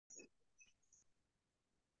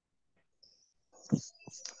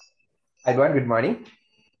Hi everyone, good morning.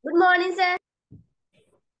 Good morning, sir.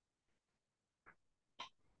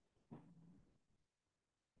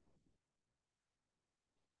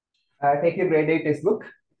 Take your grade 8 textbook.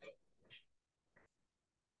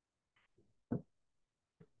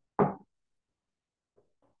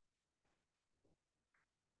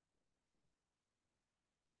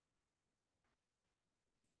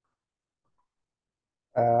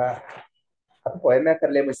 අපි poem එකක්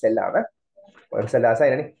කරලෙමු ඉස්සෙල්ලාම. poem එක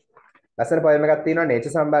දාසයිනේ. ලස්සන poem එකක් තියෙනවා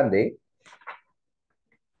nature සම්බන්ධයෙන්.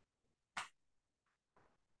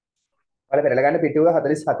 ඔයාලා පෙරලා ගන්න පිටුව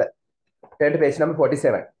 47. turn to page number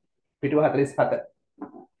 47. පිටුව 47.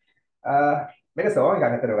 මේක song එකක්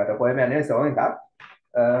අතර වල poem එක නෙවෙයි song එකක්.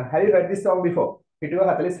 Have you read this song before? පිටුව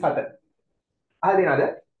 47. අහලා තියෙනවද?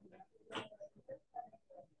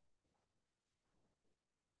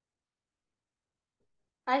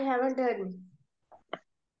 I haven't heard.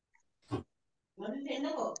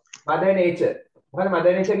 Mother nature. මොකද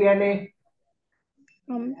mother nature කියන්නේ?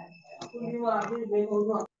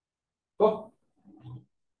 කො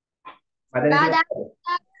මදන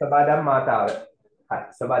සබාදම් මාතාව. හරි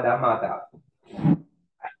සබාදම් මාතාව.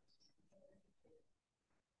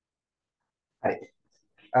 හරි.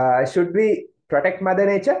 Should we protect mother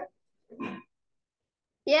nature?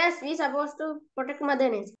 Yes, we supposed to protect Mother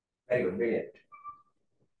Nature. Very good, brilliant.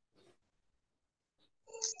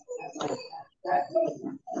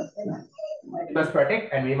 We must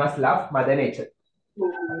protect and we must love mother nature.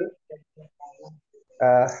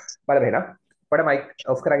 බලන්න එහෙනම්. ඔයාලා mic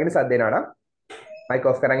off කරගෙන ඉන්න සද්ද එනවා නම් mic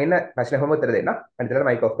off කරගෙන ඉන්න ප්‍රශ්න කොහොම උත්තර දෙන්න. අනිතරට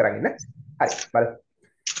mic off කරගෙන ඉන්න. හරි බලන්න.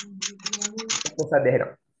 සද්ද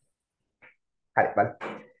එනවා. හරි බලන්න.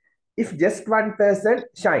 If just one person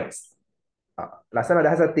shines. ලස්සන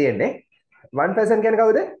අදහසක් තියෙන්නේ. one person කියන්නේ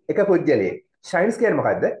කවුද? එක පුජ්‍යලයේ. shines කියන්නේ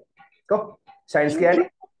මොකද්ද? කො shines කියන්නේ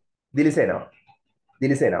දිලිසෙනවා.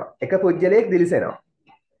 දිලිසෙනවා. එක පුජ්‍යලයක් දිලිසෙනවා.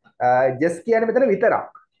 just කියන්නේ මෙතන විතරක්.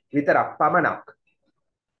 විතරක් පමණක්.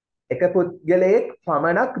 එක පුද්ගලයෙක්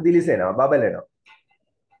පමණක් දිලිසෙනවා බබලනවා.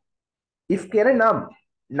 if කියන්නේ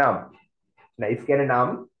නම් if කියන්නේ නම්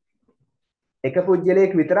එක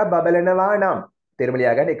පුද්ගලයෙක් විතරක් බබලනවා නම් තේරුම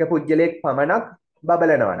ලියා ගන්න. එක පුද්ගලයෙක් පමණක්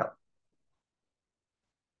බබලනවා නම්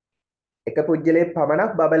එක පුද්ගලයෙක්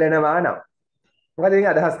පමණක් බබලනවා නම් මොකද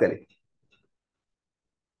ඉතින් අදහස් කළේ?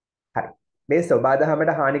 හරි. මේ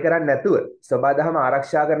සබාදහමට හානි කරන්නේ නැතුව සබාදහම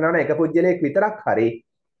ආරක්ෂා කරනවා නම් එක පුද්ගලයෙක් විතරක් හරි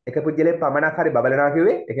එක පුද්ගලයෙක් පමණක් හරි බබලනවා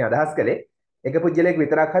කිව්වේ ඒකෙන් අදහස් කළේ එක පුද්ගලයෙක්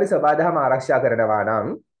විතරක් හරි සබාදහම ආරක්ෂා කරනවා නම්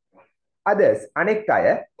others අනෙක්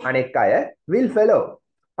අය will follow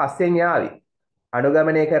පස්සෙන් යාවි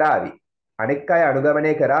අනුගමනය කරાવી අනෙක් අය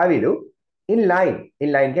අනුගමනය කරાવીලු in line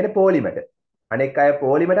කියන්නේ පොලිමට අනෙක් අය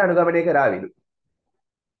පොලිමට අනුගමනය කරાવીලු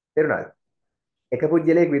තේරුණාද එක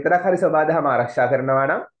පුද්ගලයෙක් විතරක් හරි සබාදහම ආරක්ෂා කරනවා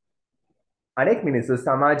නම් අනෙක් මිනිස්සු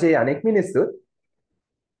සමාජයේ අනෙක් මිනිස්සු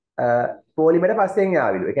පොලිමට පස්සෙන්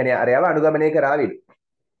යාවිලු. ඒ කියන්නේ අරයව අනුගමනය කරાવીලු.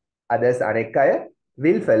 others අනෙක් අය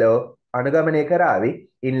will follow අනුගමනය කරાવી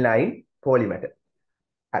in line පොලිමට.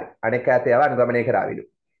 හරි. අනෙක් අයත් ඒව අනුගමනය කරાવીලු.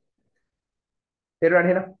 තේරුණා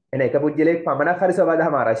නේද? එහෙනම් එක පුජ්‍යලයක් පමණක් හරි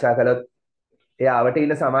සබාදහම ආරක්ෂා කළොත් එයාවට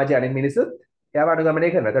ඉන්න සමාජයේ අනෙක් මිනිස්සුත් එයාව අනුගමනය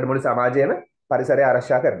කරනවා. ඒකට මුළු සමාජයම පරිසරය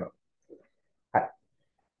ආරක්ෂා කරනවා. හරි.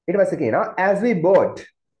 ඊට පස්සේ කියනවා as we boat.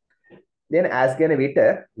 then as කියන විට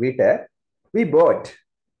we boat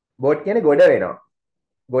බෝට් කියන්නේ ගොඩ වෙනවා.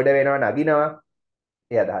 ගොඩ වෙනවා නගිනවා.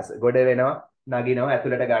 ඒ අදහස. ගොඩ වෙනවා නගිනවා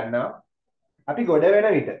ඇතුළට ගන්නවා. අපි ගොඩ වෙන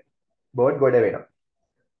විට බෝට් ගොඩ වෙනවා.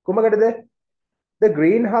 කුමකටද? The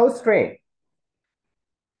greenhouse train.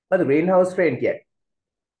 මොකද greenhouse train කියන්නේ?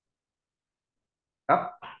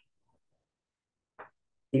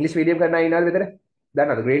 ඉංග්‍රීසි මීඩියම් කරන අය ඉන්නවද මෙතන?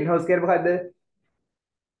 දන්නවද greenhouse කියන්නේ මොකද්ද?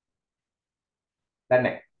 දන්නේ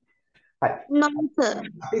නැහැ.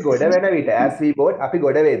 අපි ගොඩ වෙන විට as we boat අපි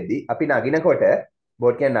ගොඩ වෙද්දී අපි නගිනකොට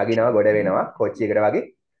බෝට් කියන්නේ නගිනවා ගොඩ වෙනවා කෝච්චියකට වගේ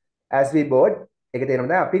as we boat ඒක තේරුම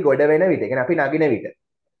තමයි අපි ගොඩ වෙන විට කියන්නේ අපි නගින විට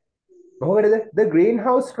මොකටද the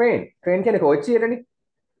greenhouse train කියන්නේ කෝච්චියටනේ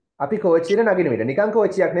අපි කෝච්චියට නගින විට නිකන්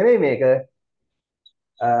කෝච්චියක් නෙමෙයි මේක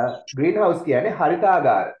greenhouse කියන්නේ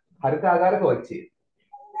හරිතාගාර කෝච්චිය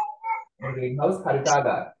greenhouse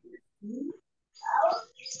හරිතාගාර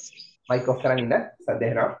mic off කරන් ඉන්න සද්ද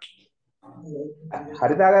එනවා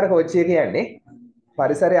හරිතාගාර කෝච්චිය කියන්නේ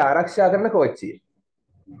පරිසරය ආරක්ෂා කරන කෝච්චිය.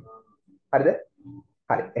 හරිද?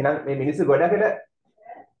 හරි. එහෙනම් මේ මිනිස්සු ගොඩක්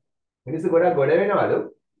ගොඩ වෙනවලු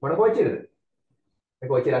මොන කෝච්චියද? මේ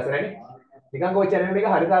කෝච්චිය ලස්සනනේ. නිකන් කෝච්චියක් නෙමෙයි මේක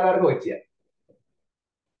හරිතාගාර කෝච්චියක්.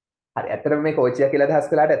 හරි. ඇත්තටම මේ කෝච්චිය කියලා අදහස්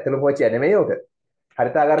කළාට ඇත්තටම කෝච්චිය නෙමෙයි ඕක.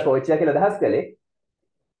 හරිතාගාර කෝච්චිය කියලා අදහස් කළේ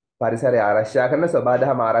පරිසරය ආරක්ෂා කරන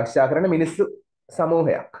සබාදහම ආරක්ෂා කරන මිනිස්සු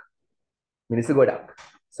සමූහයක්. මිනිස්සු ගොඩක්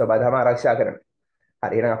සබාදහම ආරක්ෂා කරන.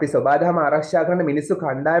 හරි එහෙනම් අපි සබාධම ආරක්ෂා කරන මිනිස්සු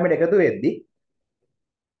කණ්ඩායමට එකතු වෙද්දී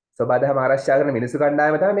සබාධම ආරක්ෂා කරන මිනිස්සු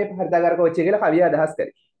කණ්ඩායම තමයි මේ හරිතාගාර කෝච්චිය කියලා කවිය අදහස්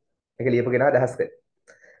කරේ. ඒක ලියපු කෙනා අදහස් කරේ.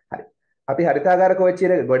 හරි. අපි හරිතාගාර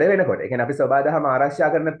කෝච්චියේ ගොඩ වෙනකොට ඒ කියන්නේ අපි සබාධම ආරක්ෂා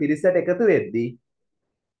කරන පිරිසට එකතු වෙද්දී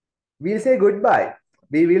we'll say goodbye.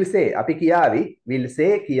 We will say අපි කියාවි will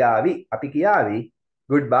say කියාවි අපි කියාවි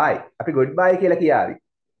goodbye. අපි goodbye කියලා කියාවි.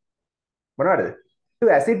 මොනවද? to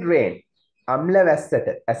acid rain. අම්ල වැස්සට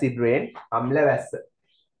acid rain අම්ල වැස්ස.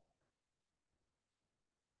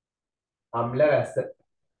 අම්ල වැස්ස.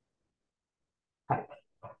 හරි.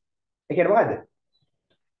 ඒ කියන්නේ මොකද්ද?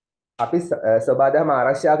 අපි සබාධම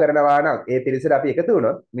ආරක්ෂා කරනවා නම් ඒ පිරිසට අපි එකතු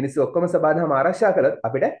වුණොත් මිනිස්සු ඔක්කොම සබාධම ආරක්ෂා කළොත්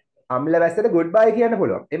අපිට අම්ල වැස්සට goodbye කියන්න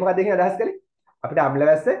පුළුවන්. ඒ මොකද්ද කියන අදහස් කලේ? අපිට අම්ල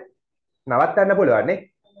වැස්ස නවත්තන්න පුළුවන් නේ.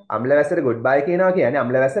 අම්ල වැස්සට goodbye කියනවා කියන්නේ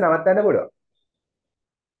අම්ල වැස්ස නවත්තන්න පුළුවන්.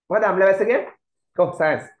 මොකද අම්ල වැස්ස කියන්නේ? කොහොම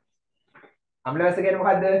සයන්ස්. අම්ල වැස්ස කියන්නේ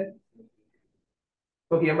මොකද්ද?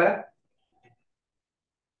 කොහොම කියන්න බලන්න.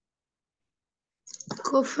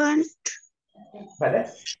 Coffin. හරිද?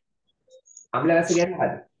 අම්ල වැස්ස කියන්නේ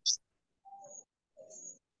මොකද්ද?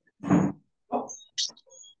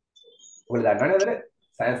 ඔයාලා දන්නවද නේද?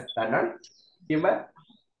 සයන්ස් දන්නවද? කියන්න බලන්න.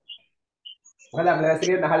 මොකද අම්ල වැස්ස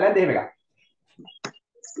කියන්නේ අහලා නැද්ද එහෙම එකක්?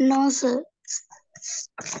 No, sir.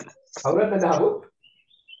 කවුරුත් නැදහපු?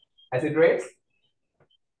 acid rains.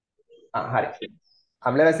 හරි.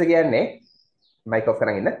 අම්ල වැස්ස කියන්නේ මයික් ඔෆ්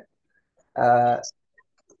කරන් ඉන්න.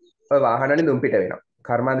 ඔය වාහන වලින් දුම් පිට වෙනවා.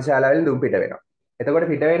 කර්මාන්ත ශාලා වලින් දුම් පිට වෙනවා. එතකොට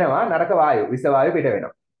පිට වෙනවා නරක වායු, විස වායු පිට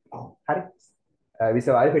වෙනවා. හරි. විස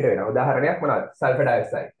වායු පිට වෙනවා. උදාහරණයක් මොනවද? Sulphur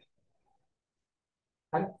dioxide.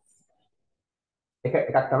 හරි.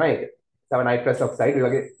 එකක් තමයි ඒක. තව නයිට්‍රස් ඔක්සයිඩ් ඒ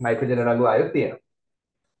වගේ නයිට්‍රජන් අණු වායුත් තියෙනවා.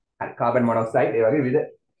 හරි. කාබන් මොනොක්සයිඩ් ඒ වගේ විවිධ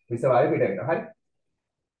විස වායු පිට වෙනවා. හරි.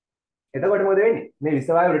 එතකොට මොකද වෙන්නේ? මේ විස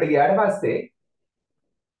වායු වලට ගියාට පස්සේ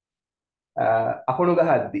අකුණු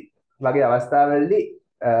ගහද්දි වගේ අවස්ථාවලදී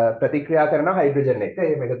ප්‍රතික්‍රියා කරන හයිඩ්‍රජන් එක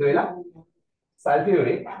එහෙම එකතු වෙලා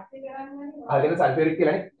සල්ෆියුරික් අහගෙන සල්ෆියුරික්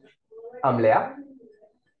කියලානේ අම්ලයක්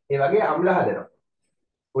ඒ වගේ අම්ල හදනවා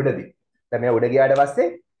උඩදී. දැන් මේ උඩ ගියාට පස්සේ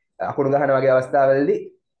අකුණු ගහන වගේ අවස්ථාවලදී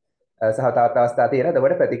සහ තවත් අවස්ථා තියෙනවා.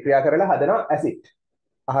 එතකොට ප්‍රතික්‍රියා කරලා හදනවා ඇසිඩ්.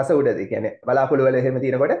 අහස උඩදී කියන්නේ බලාකුළු වල එහෙම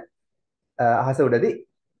තියෙනකොට අහස උඩදී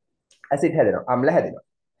ඇසිඩ් හැදෙනවා. අම්ල හැදෙනවා.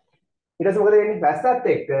 ඊට පස්සේ මොකද වෙන්නේ? වැස්සත්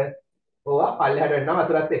එක්ක ඕවා පල්ලෙහාට වෙනවා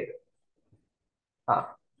වතුරත් එක්ක.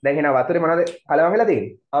 දැන් එහෙනම් වතුරේ මොනවද කලවම් වෙලා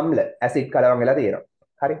තියෙන්නේ? අම්ල, ඇසිඩ් කලවම් වෙලා තියෙනවා.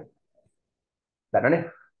 හරි. දන්නවනේ?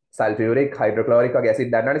 සල්ෆියුරික්, හයිඩ්‍රොක්ලෝරික් වගේ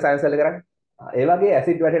ඇසිඩ් දන්නවනේ සයන්ස් වල කරන්නේ. ඒ වගේ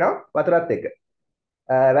ඇසිඩ් වැටෙනවා වතුරත් එක්ක.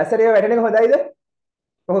 වැස්සට ඒවා වැටෙන එක හොඳයිද?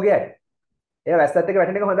 මොකෝ කියන්නේ? ඒවා වැස්සත් එක්ක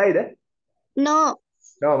වැටෙන එක හොඳයිද? No.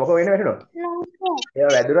 නෝ මොකෝ වෙන්නේ වැටෙනවා? No, sir.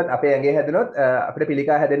 ඒවා වැදුනොත් අපේ ඇඟේ හැදුනොත් අපිට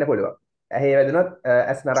පිළිකා හැදෙන්න පුළුවන්. ඇහි වැදුනොත්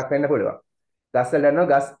ඇස් නරක් වෙන්න පුළුවන්. ගස් වල යනවා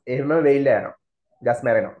ගස් එහෙම වෙයිලා යනවා. ගස්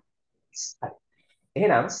මැරෙනවා. හරි.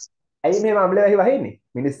 එහෙනම් ඇයි මේ අම්ල වැහි වහින්නේ?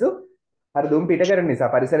 මිනිස්සු අර දුම් පිට කරන නිසා,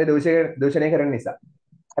 පරිසරය දූෂණය කරන නිසා.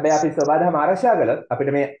 හැබැයි අපි සබාධම ආරක්ෂා කළොත්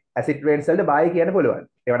අපිට මේ ඇසිඩ් රේන්ස් වලට බායි කියන්න පුළුවන්.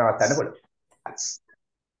 ඒව නවත්තන්න පුළුවන්.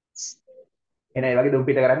 එහෙනම් ඒ වගේ දුම්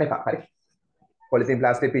පිට කරන්න එපා. හරි. පොලිතින්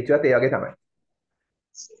ප්ලාස්ටික් පිච්චුවත් ඒ වගේ තමයි.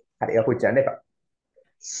 හරි. ඒක පුච්චන්න එපා.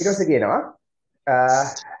 ඊට පස්සේ කියනවා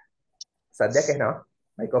සද්දයක් එනවා.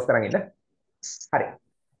 මයික් ඔෆ් කරන් ඉන්න. හරි.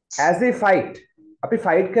 as we fight අපි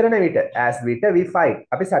ෆයිට් කරන විට as විට we fight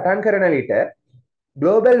අපි සටන් කරන විට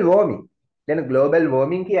global warming දැන් global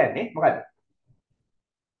warming කියන්නේ මොකද්ද?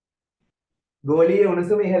 ගෝලීය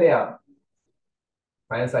උණුසුම ඉහළ යාම.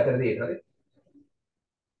 සයන්ස් වචන තියෙනවද?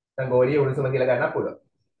 දැන් ගෝලීය උණුසුම කියලා ගන්නත් පුළුවන්.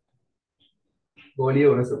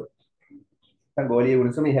 ගෝලීය උණුසුම. දැන් ගෝලීය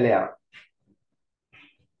උණුසුම ඉහළ යාම.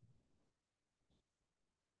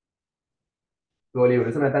 ගෝලීය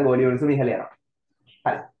උණුසුම නැත්නම් ගෝලීය උණුසුම ඉහළ යාම.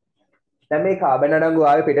 හරි. දැන් මේ කාබන් අඩංගු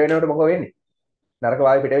වායු පිට වෙනකොට මොකෝ වෙන්නේ? නරක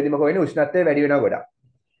වායු පිට වෙද්දි මොකෝ වෙන්නේ? උෂ්ණත්වය වැඩි වෙනවා ගොඩක්.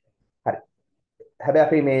 හරි. හැබැයි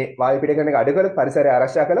අපි මේ වායු පිට කරන එක අඩු කරලා පරිසරය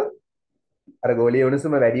ආරක්ෂා කළොත් අර ගෝලීය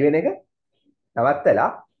උණුසුම වැඩි වෙන එක නවත්තලා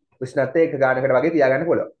උෂ්ණත්වය එක ගානකට වගේ තියාගන්න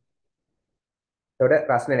පුළුවන්. ඒකට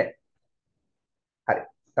ප්‍රශ්නේ නැහැ. හරි.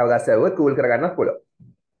 තව ගස් ඇව්වොත් කූල් කරගන්නත් පුළුවන්.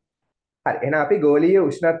 හරි. එහෙනම් අපි ගෝලීය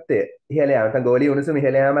උෂ්ණත්වය ඉහළ යාම නැත්නම් ගෝලීය උණුසුම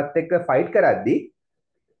ඉහළ යාමත් එක්ක ෆයිට් කරද්දී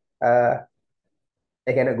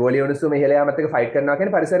ඒ කියන්නේ ගෝලීය උණුසුම ඉහළ යාමත් එක්ක ෆයිට් කරනවා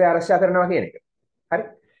කියන්නේ පරිසරය ආරක්ෂා කරනවා කියන එක. හරි.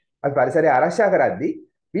 අපි පරිසරය ආරක්ෂා කරද්දී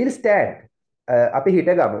we'll stand අපි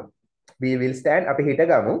හිටගමු. we will stand අපි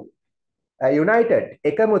හිටගමු. united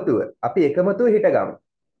එකමුතුව අපි එකමුතුව හිටගමු.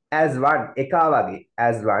 as one එකා වගේ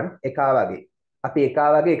as one එකා වගේ අපි එකා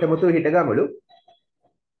වගේ එකමුතුව හිටගමුලු.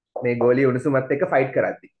 මේ ගෝලීය උණුසුමත් එක්ක ෆයිට්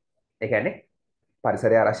කරද්දී. ඒ කියන්නේ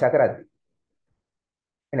පරිසරය ආරක්ෂා කරද්දී.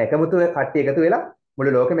 එන එකමුතුව කට්ටිය එකතු වෙලා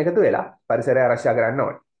මුළු ලෝකෙම එකතු වෙලා පරිසරය ආරක්ෂා කරන්න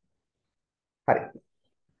ඕනේ. හරි.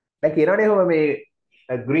 දැන් කියනවනේ ඔහොම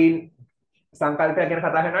මේ green සංකල්පයක් ගැන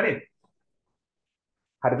කතා කරනවා නේද?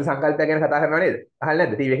 හරිත සංකල්පයක් ගැන කතා කරනවා නේද? අහලා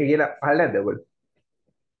නැද්ද? ටීවී එකේ කියලා අහලා නැද්ද ඔයගොල්ලෝ?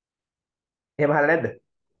 එහෙම අහලා නැද්ද?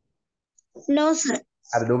 No, sir.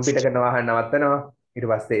 අර දුම් පිට කරන වාහන නවත්තනවා. ඊට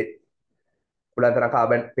පස්සේ උලන්තර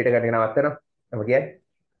කාබන් පිට කරන එක නවත්තනවා. ඔබ කියන්නේ?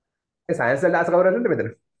 ඒ සයන්ස් වල දාස කවුරුද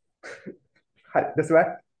මෙතන? හරි. that's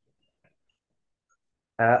right.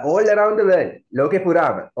 All around the world ලෝකේ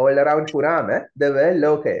පුරාම all around පුරාම the world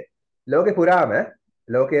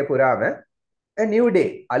ලෝකේ පුරාම a new day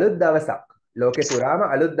අලුත් දවසක් ලෝකේ පුරාම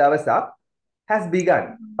අලුත් දවසක් has begun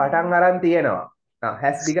පටන් අරන් තියෙනවා.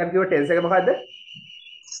 has begun කියව tense එක මොකද්ද?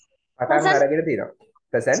 පටන් අරගෙන තියෙනවා.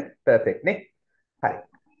 present perfect නේ. හරි.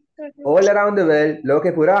 all around the world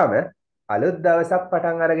ලෝකේ පුරාම අලුත් දවසක්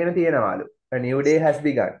පටන් අරගෙන තියෙනවාලු. a new day has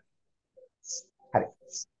begun. හරි.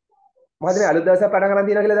 මොකද මේ අලුත් දවසක් පටන් ගන්න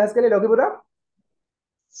තියෙනවා කියලා අදහස් කළේ ලෝකෙ පුරා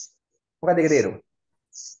මොකද ඒක තේරුම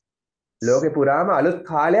ලෝකෙ පුරාම අලුත්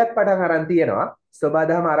කාලයක් පටන් අරන් තියෙනවා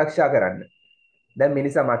සබදාම ආරක්ෂා කරන්න දැන්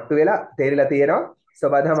මිනිසා මට්ටු වෙලා තේරිලා තියෙනවා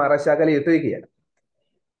සබදාම ආරක්ෂා කළ යුතුයි කියලා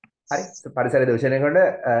හරි පරිසර දූෂණය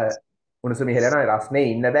කරනකොට උණුසුම ඉහළ යනවා රස්නේ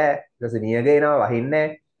ඉන්න බෑ ඊට පස්සේ නියග එනවා වහින්නේ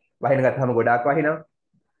වහින ගත්තාම ගොඩාක් වහිනවා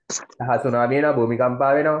සහ සුනාමි එනවා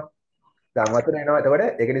භූමිකම්පා වෙනවා ගම් වතුර එනවා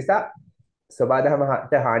එතකොට ඒක නිසා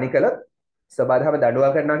සබදාමට හානි කළොත් සබදාම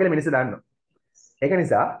දඬුවම් කරනවා කියලා මිනිස්සු දන්නවා. ඒක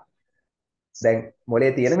නිසා දැන්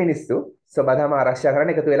මොලේ තියෙන මිනිස්සු සබදාම ආරක්ෂා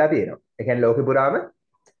කරන්න එකතු වෙලා තියෙනවා. ඒ කියන්නේ ලෝකෙ පුරාම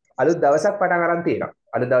අලුත් දවසක් පටන් අරන් තියෙනවා.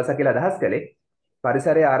 අලුත් දවසක් කියලා අදහස් කළේ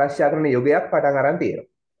පරිසරය ආරක්ෂා කරන යුගයක් පටන් අරන් තියෙනවා.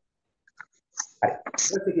 හරි.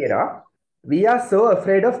 ඊට කියනවා we are so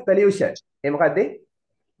afraid of pollution. ඒ මොකද්ද?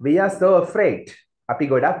 we are so afraid. අපි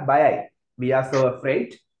ගොඩක් බයයි. we are so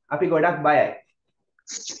afraid. අපි ගොඩක් බයයි.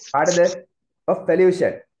 කාටද? of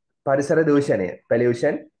pollution. පරිසර දූෂණය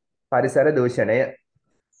pollution පරිසර දූෂණය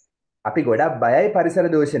අපි ගොඩක් බයයි පරිසර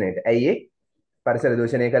දූෂණයට ඇයි ඒ පරිසර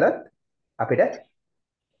දූෂණය කළොත් අපිට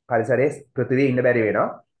පරිසරයේ පෘථිවියේ ඉන්න බැරි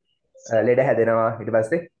වෙනවා ලෙඩ හැදෙනවා ඊට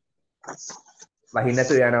පස්සේ වහින්න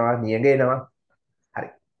නැතුව යනවා නියඟ එනවා හරි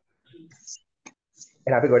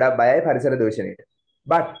එහෙනම් අපි ගොඩක් බයයි පරිසර දූෂණයට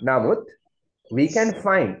but නමුත් we can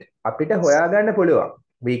find අපිට හොයාගන්න පුළුවන්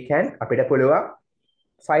we can අපිට පුළුවන්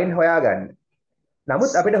find හොයාගන්න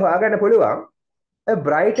නමුත් අපිට හොයාගන්න පුළුවන් a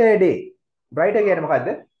brighter day. brighter කියන්නේ මොකද්ද?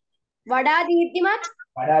 වඩා දීප්තිමත්.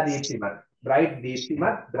 වඩා දීප්තිමත්. bright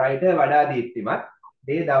දීප්තිමත්, brighter වඩා දීප්තිමත්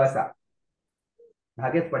day දවසක්.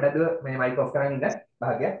 භාග්‍යත් පොඩ්ඩක් මේ mic off කරන් ඉන්න.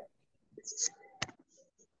 භාග්‍ය.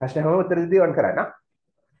 ප්‍රශ්න හොම උත්තර දෙදී on කරන්න.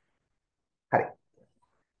 හරි.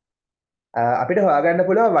 අපිට හොයාගන්න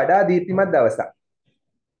පුළුවන් වඩා දීප්තිමත් දවසක්.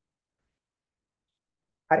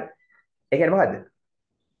 හරි. ඒ කියන්නේ මොකද්ද?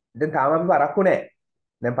 දැන් තාම අපි පරක්කු නැහැ.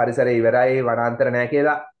 දැන් පරිසරය ඉවරයි වනාන්තර නැහැ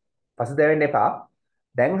කියලා පසුතැවෙන්න එපා.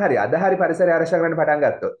 දැන් හරි අද හරි පරිසරය ආරක්ෂා කරන්න පටන්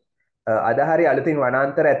ගත්තොත් අද හරි අලුතින්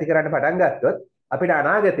වනාන්තර ඇති කරන්න පටන් ගත්තොත් අපිට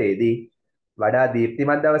අනාගතයේදී වඩා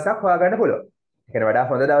දීප්තිමත් දවසක් හොයාගන්න පුළුවන්. ඒ කියන්නේ වඩා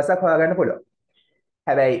හොඳ දවසක් හොයාගන්න පුළුවන්.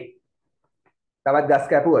 හැබැයි තවත් ගස්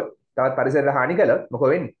කැපුවොත් තවත් පරිසරයට හානි කළොත් මොකෝ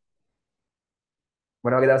වෙන්නේ?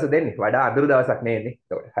 මොන වගේ දවසද දෙන්නේ? වඩා අඳුරු දවසක් නෙන්නේ.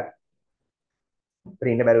 ඒකට හරි.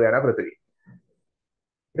 අපිට ඉන්න බැරුව යනවා පෘථිවිය.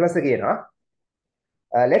 ඊට පස්සේ කියනවා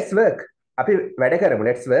let's work අපි වැඩ කරමු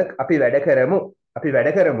let's work අපි වැඩ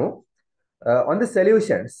කරමු on the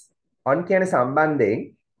solutions on කියන සම්බන්ධයෙන්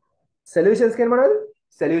solutions කියන්නේ මොනවද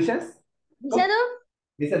solutions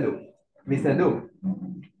විසඳුම්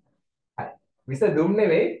හරි විසඳුම්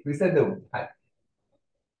නෙවෙයි විසඳුම් හරි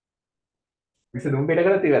විසඳුම් පිට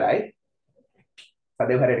කරලා ඉවරයි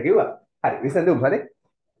සදේ හරියට කිව්වා හරි විසඳුම් හරි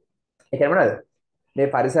ඒ කියන්නේ මොනවද මේ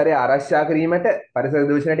පරිසරය ආරක්ෂා කිරීමට පරිසර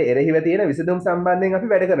දූෂණයට එරෙහිව තියෙන විසඳුම් සම්බන්ධයෙන් අපි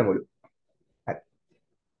වැඩ කරමුලු. හරි.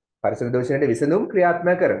 පරිසර දූෂණයට විසඳුම්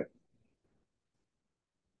ක්‍රියාත්මක කරමු.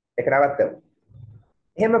 ඒක නවත්තමු.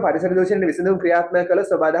 එහෙම පරිසර දූෂණයට විසඳුම් ක්‍රියාත්මක කළොත්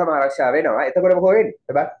සබදාම ආරක්ෂා වෙනවා. එතකොට මොකෝ වෙන්නේ?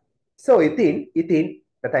 බලන්න. so ඉතින්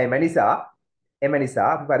නැත්නම් එම නිසා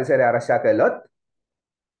අපි පරිසරය ආරක්ෂා කළොත්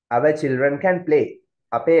our children can play.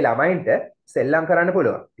 අපේ ළමයින්ට සෙල්ලම් කරන්න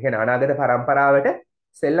පුළුවන්. ඒ කියන්නේ අනාගත පරම්පරාවට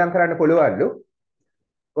සෙල්ලම් කරන්න පුළුවන්ලු.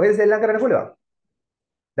 කොහෙද සෙල්ලම් කරන්න පුළුවන්?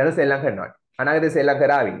 දැන් සෙල්ලම් කරනවා. අනාගතේ සෙල්ලම්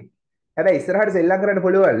කරාවිනේ. හැබැයි ඉස්සරහට සෙල්ලම් කරන්න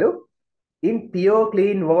පුළුවන්ලු in pure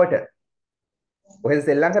clean water. කොහෙද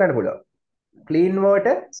සෙල්ලම් කරන්න පුළුවන්? clean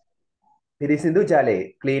water පිරිසිදු ජලයේ.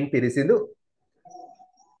 clean පිරිසිදු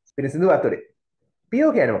වතුරේ.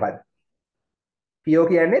 pure කියන්නේ මොකද්ද? pure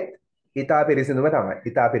කියන්නේ ඊටා පිරිසිදුම තමයි.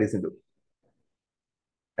 ඊටා පිරිසිදු.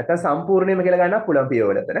 නැත්නම් සම්පූර්ණයෙන්ම කියලා ගන්නත් පුළුවන් pure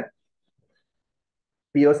වලට නේ.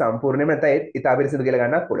 පියෝ සම්පූර්ණයෙන්ම නැත්නම් ඉතා පිරිසිදු කියලා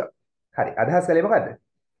ගන්නත් පුළුවන්. හරි. අදහස් කළේ මොකද්ද?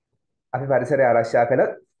 අපි පරිසරය ආරක්ෂා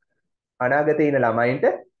කළොත් අනාගතේ ඉන ළමයින්ට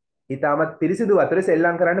ඉතාමත් පිරිසිදු වතුරේ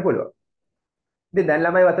සෙල්ලම් කරන්න පුළුවන්. ඉතින් දැන්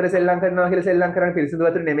ළමයි වතුරේ සෙල්ලම් කරනවා කියලා සෙල්ලම් කරන්නේ පිරිසිදු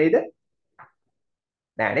වතුර නෙමෙයිද?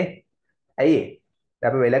 නෑනේ. ඇයි ඒ?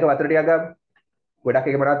 දැන් අපි වෙලක වතුර ටිකක් ගමු. ගොඩක්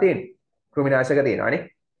එක මොනවද තියෙන්නේ? කෘමිනාශක තියෙනවානේ.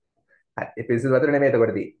 හරි. ඒ පිරිසිදු වතුර නෙමෙයි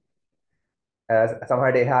එතකොට තියෙන්නේ.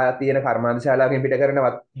 සමහරට එහා තියෙන කර්මාන්ත ශාලාවකින් පිට කරන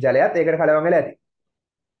ජලයත් ඒකට කලවම් වෙලා ඇති.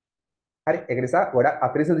 හරි. ඒක නිසා ගොඩක්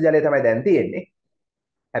අපිරිසිදු ජලය තමයි දැන් තියෙන්නේ.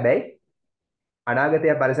 හැබැයි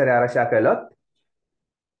අනාගතයේ පරිසරය ආරක්ෂා කළොත්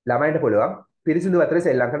ළමයින්ට පුළුවන් පිරිසිදු වතුරේ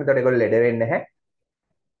සෙල්ලම් කරන. එතකොට ඒගොල්ලෝ ලෙඩ වෙන්නේ නැහැ.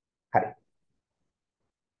 හරි.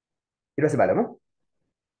 ඊට පස්සේ බලමු.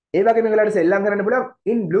 ඒ වගේම ඒගොල්ලන්ට සෙල්ලම් කරන්න පුළුවන්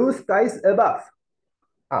in blue skies above.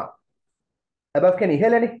 above කියන්නේ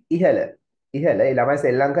ඉහළනේ. ඉහළ ඒ ළමයි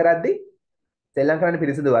සෙල්ලම් කරද්දී සෙල්ලම් කරන්නේ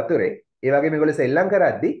පිරිසිදු වතුරේ. ඒ වගේම ඒගොල්ලෝ සෙල්ලම්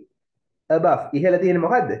කරද්දී above ඉහළ තියෙන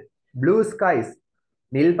මොකද්ද? blue skies.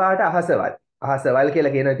 නිල් පාට අහසවල්. අහසවල්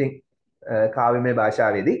කියලා කියනවා ඉතින් කාව්‍යමය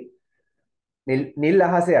භාෂාවේදී නිල්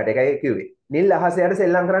අහස යට එකයි කිව්වේ. නිල් අහස යට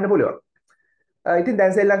සෙල්ලම් කරන්න පුළුවන්. ඉතින්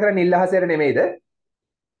දැන් සෙල්ලම් කරන්නේ නිල් අහස යට නෙමෙයිද?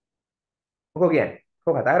 මොකෝ කියන්නේ?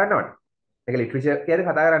 කොහොම කතා කරන්න ඕන? මේක ලිටරචර් කියන්නේ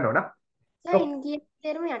කතා කරන්න ඕන. සර් ඉන් කියන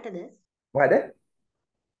තේරුම යටද? මොකද?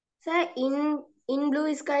 Sir in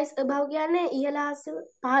blue skies above කියන්නේ ඉහළ අහස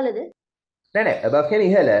පහළද? නෑ above කියන්නේ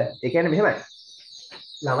ඉහළ. ඒ කියන්නේ මෙහෙමයි.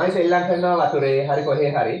 ළමයි සෙල්ලම් කරනවා වතුරේ හරි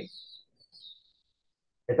කොහේ හරි.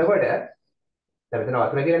 එතකොට දැන් මෙතන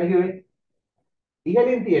වතුර කියලානේ කිව්වේ.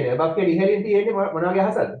 ඉහළින් තියෙන above කියන්නේ ඉහළින් තියෙන්නේ මොන වගේ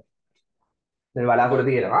අහසක්ද? දැන් වලාකුළු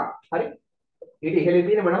තියෙනවා. හරි. ඊට ඉහළින්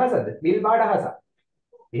තියෙන මොන අහසක්ද? නිල් පාට අහසක්.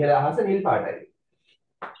 ඉහළ අහස නිල් පාටයි.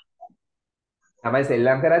 තමයි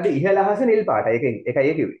සෙල්ලම් කරද්දී ඉහළ අහස නිල් පාටයි. ඒකයි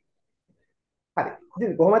ඒ කිව්වේ. හරි.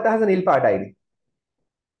 ඉතින් කොහොමද අහස නිල් පාටයිද?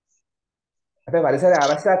 අපේ පරිසරය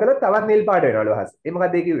ආරක්ෂා කළොත් තවත් නිල් පාට වෙනවලු අහස. ඒ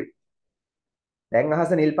මොකද්ද ඒ කිව්වේ? දැන්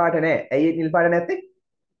අහස නිල් පාට නෑ. ඇයි නිල් පාට නැත්තේ?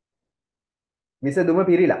 විසදුම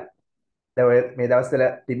පිරීලා. දැන් ඔය මේ දවස්වල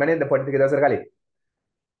තිබ්බනේ පොඩි ටික දවසකට කලින්.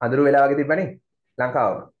 අඳුරු වෙලා වගේ තිබ්බනේ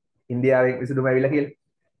ලංකාවම. ඉන්දියාවෙන් විසදුම ඇවිල්ලා කියලා.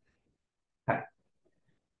 හරි.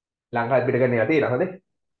 ලංකාවේ පිට කරන්න යතියි නේද?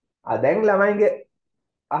 දැන් ළමයින්ගේ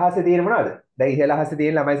අහසේ තියෙන මොනවද? දැන් ඉහළ අහසේ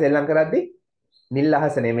තියෙන ළමයි සෙල්ලම් කරද්දී නිල්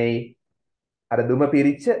අහස නෙමෙයි අර දුම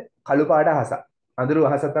පිරිච්ච කළු පාට අහසක්. අඳුරු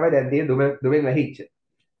අහසක් තමයි දැන් තියෙන දුමෙන් වැහිච්ච.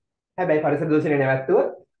 හැබැයි පරිසර දූෂණය නැවැත්තුව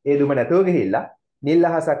ඒ දුම නැතුව ගිහිල්ලා නිල්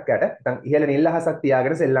අහසක් යට නැත්නම් ඉහළ නිල් අහසක්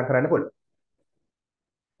තියාගෙන සෙල්ලම් කරන්න පුළුවන්.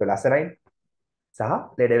 ඒක ලස්සනයි. සහ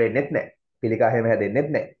ලෙඩ වෙන්නෙත් නැහැ. පිළිකා හැම හැදෙන්නෙත්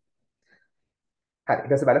නැහැ. හරි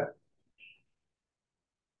ඊට පස්සේ බලමු.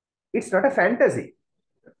 It's not a fantasy.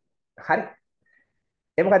 හරි.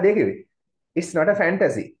 ඒ මොකක්ද ඒ කිව්වේ? It's not a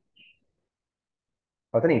fantasy.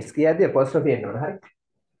 ඔතන it's කියද්දී apostrophe එන්න ඕන. හරි.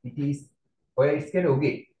 It is ඔය it's කියන්නේ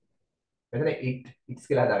උගේ. මෙතන it's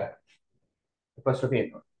කියලා දාගන්න. apostrophe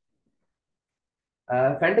එන්න ඕන.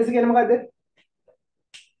 fantasy කියන්නේ මොකද්ද?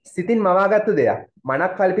 සිතින් මවාගත්තු දෙයක්.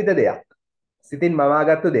 මනක් කල්පිත දෙයක්. සිතින්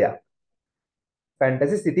මවාගත්තු දෙයක්.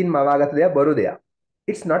 fantasy සිතින් මවාගත්තු දෙයක් බොරු දෙයක්.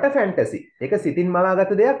 It's not a fantasy. ඒක සිතින්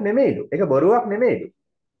මවාගත්තු දෙයක් නෙමෙයිලු. ඒක බොරුවක් නෙමෙයිලු.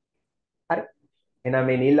 හරි. එහෙනම්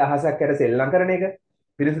මේ නිල් අහසක් යට සෙල්ලම් කරන එක,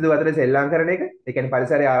 පිරිසිදු වතුරේ සෙල්ලම් කරන එක, ඒ කියන්නේ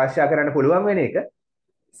පරිසරය ආරක්ෂා කරන්න පුළුවන් වෙන එක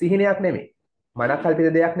සිහිනයක් නෙමෙයි. මනක්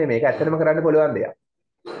කල්පිත දෙයක් නෙමෙයි. ඒක ඇත්තටම කරන්න පුළුවන් දෙයක්.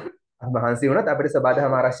 මහන්සි වුණත් අපිට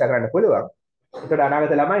සබාධම ආරක්ෂා කරන්න පුළුවන්. ඒකට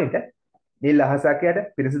අනාගත ළමයින්ට නිල් අහසක් යට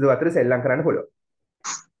පිරිසිදු වතුරේ සෙල්ලම් කරන්න පුළුවන්.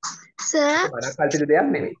 Sir, මනක් කල්පිත දෙයක්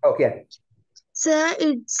නෙමෙයි. ඔව් කියන්නේ. sir,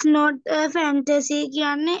 it's not a fantasy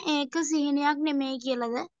කියන්නේ ඒක සිහිනයක් නෙමෙයි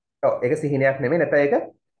කියලාද? ඔව් ඒක සිහිනයක් නෙමෙයි නැත්නම් ඒක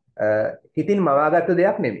හිතින් මවාගත්තු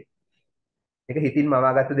දෙයක් නෙමෙයි. ඒක හිතින්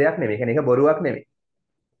මවාගත්තු දෙයක් නෙමෙයි. කියන්නේ ඒක බොරුවක් නෙමෙයි.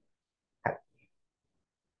 හරි.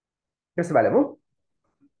 ඊට පස්සේ බලමු.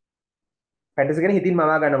 ෆැන්ටසි කියන්නේ හිතින්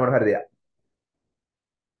මවා ගන්න මොන හරි දෙයක්.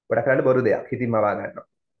 ගොඩක් කරලා බොරු දෙයක් හිතින් මවා ගන්නවා.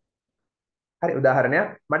 හරි උදාහරණයක්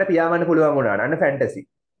මට පියාඹන්න පුළුවන් වුණා නම් අන්න ෆැන්ටසි.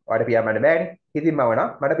 ඔයාලට පියාඹන්න බෑනේ. හිතින් මවනවා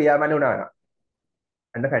මට පියාඹන්න වුණා නම්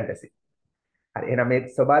අන්න ෆැන්ටසි. හරි එහෙනම් මේ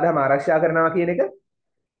සබාධම ආරක්ෂා කරනවා කියන එක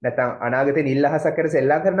නැත්නම් අනාගතේ නිල් අහසක් කර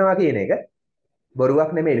සෙල්ලම් කරනවා කියන එක බොරුවක්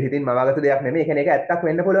නෙමෙයි හිතින් මවාගත්තු දෙයක් නෙමෙයි. ඒ කියන්නේ ඒක ඇත්තක්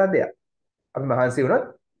වෙන්න පුළුවන් දෙයක්. අපි මහන්සි වුණොත්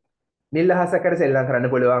නිල් අහසක් කර සෙල්ලම් කරන්න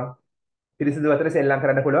පුළුවන්. පිරිසිදු වතුරේ සෙල්ලම්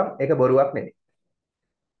කරන්න පුළුවන්. ඒක බොරුවක් නෙමෙයි.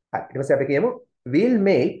 හරි ඊට පස්සේ අපි කියමු we'll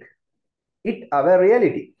make it our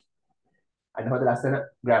reality. අන්න හොඳ ලස්සන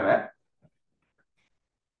grammar.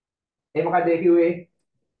 ඒ මොකක්ද ඒ කිව්වේ?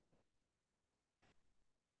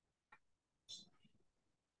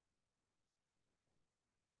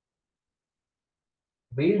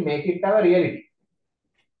 we'll make it our reality.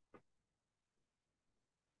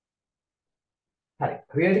 හරි.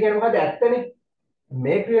 reality කියන්නේ මොකද්ද? ඇත්තනේ.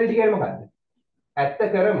 make reality කියන්නේ මොකද්ද? ඇත්ත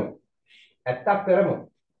කරමු. ඇත්තක් කරමු.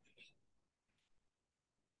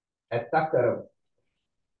 ඇත්තක් කරමු.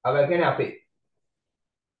 අව කියන්නේ අපි.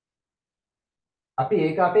 අපි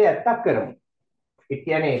ඒක අපේ ඇත්තක් කරමු. it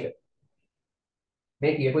කියන්නේ ඒක.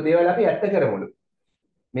 මේ කියපු දේවල් අපි ඇත්ත කරමුලු.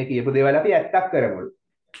 මේ කියපු දේවල් අපි ඇත්තක් කරමුලු.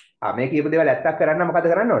 මේ කියපු දේවල් ඇත්තක් කරන්න මොකද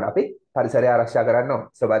කරන්න ඕන? අපි පරිසරය ආරක්ෂා කරන්න ඕන.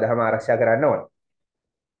 සබදාම ආරක්ෂා කරන්න ඕන.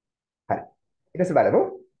 හරි. ඊට පස්සේ බලමු.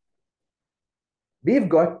 We've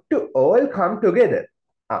got to all come together.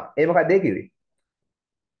 ඒ මොකක්ද ඒ කිව්වේ?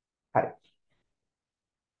 හරි.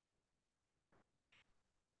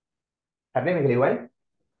 හරිනේ මේක ලියුවයි.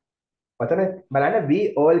 ඔතන බලන්න we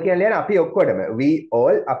all කියන්නේ අපි ඔක්කොටම. we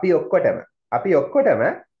all අපි ඔක්කොටම. අපි ඔක්කොටම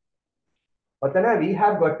ඔතන we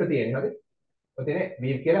have got to තියෙන්නේ. හරිද? ඔතන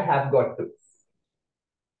we කියලා have got to.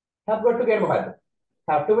 have got to කියන්නේ මොකද්ද?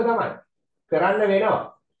 have to තමයි. කරන්න වෙනවා.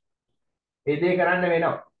 ඒ දේ කරන්න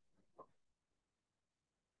වෙනවා.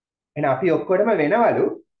 එහෙනම් අපි ඔක්කොටම වෙනවලු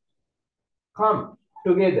come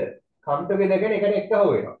together. come together කියන්නේ එකට එකතු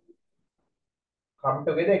වෙනවා. come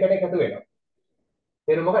together එකට එකතු වෙනවා.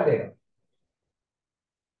 තේරුම මොකක්ද ඒක?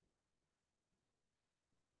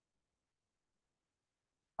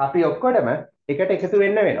 අපි ඔක්කොටම එකට එකතු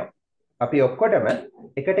වෙන්න වෙනවා. අපි ඔක්කොටම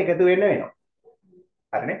එකට එකතු වෙන්න වෙනවා.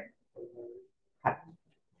 හරිනේ? හරි.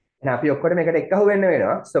 එහෙනම් අපි ඔක්කොටම එකට එකහුව වෙන්න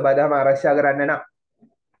වෙනවා සබදාම ආරක්ෂා කරන්න නම්.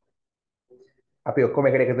 අපි ඔක්කොම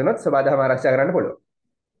එකට එකතු වුණොත් සබදාම ආරක්ෂා කරන්න පුළුවන්.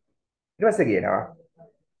 ඊට පස්සේ කියනවා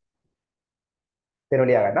තේරුම්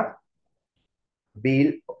ලියා ගන්න.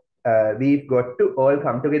 We've got to all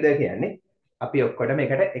come together කියන්නේ අපි ඔක්කොටම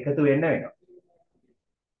එකට එකතු වෙන්න වෙනවා.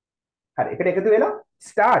 හරි. එකට එකතු වෙලා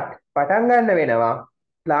start පටන් ගන්න වෙනවා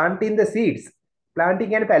planting the seeds. planting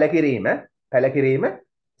කියන්නේ පැලකිරීම. පැලකිරීම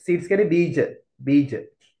seeds කියන්නේ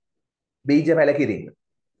බීජ පැල කිරීම.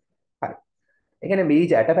 හරි. ඒ කියන්නේ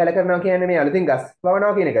බීජ ඇට පැල කරනවා කියන්නේ මේ අලුතින් ගස්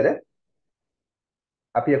වවනවා කියන එකද?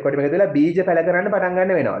 අපි ඔක්කොටම එකතු වෙලා බීජ පැල කරන්න පටන්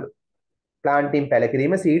ගන්න වෙනවලු. planting පැල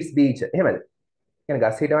කිරීම seeds බීජ. එහෙමද? කියන්නේ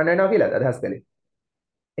ගස් හිටවන්න වෙනවා කියලාද අදහස් කළේ?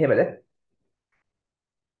 එහෙමද?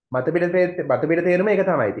 මත පිට තේරුම ඒක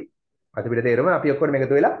තමයි ඉතින්. මත පිට තේරුම අපි ඔක්කොටම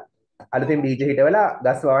එකතු වෙලා අලුතින් බීජ හිටවලා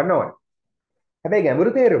ගස් වවන්න ඕන. හැබැයි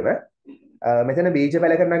ගැඹුරු තේරුම මෙතන බීජ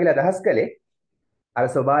පැල කරනවා කියලා අදහස් කළේ අර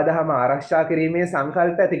සබදාම ආරක්ෂා කිරීමේ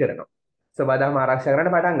සංකල්ප ඇති කරනවා. සබදාම ආරක්ෂා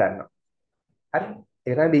කරන්න පටන් ගන්නවා. හරි?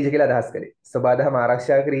 ඒක තමයි බීජ කියලා අදහස් කළේ. සබදාම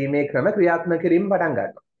ආරක්ෂා කිරීමේ ක්‍රම ක්‍රියාත්මක කිරීම පටන්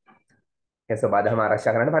ගන්නවා. ඒ සබදාම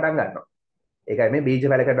ආරක්ෂා කරන්න පටන් ගන්නවා. ඒකයි මේ බීජ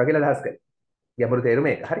පැල කරනවා කියලා අදහස් කළේ. ගැඹුරු තේරුම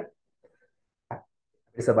ඒක. හරි?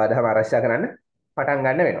 අපි සබදාම ආරක්ෂා කරන්න පටන්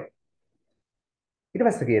ගන්න වෙනවා. ඊට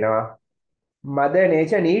පස්සේ කියනවා mother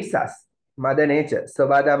nature needs us. mother nature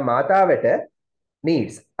සබදාම මාතාවට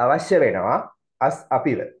needs අවශ්‍ය වෙනවා us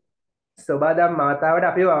අපිව. සබදාම් මාතාවට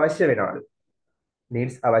අපිව අවශ්‍ය වෙනවලු.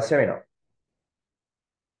 needs අවශ්‍ය වෙනවා.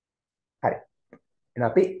 හරි. එහෙනම්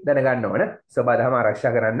අපි දැනගන්න ඕන සබදාම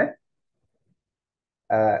ආරක්ෂා කරන්න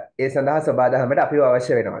ඒ සඳහා සබදාමට අපිව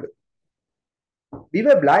අවශ්‍ය වෙනවලු. we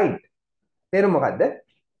were blind. තේරුම මොකද්ද?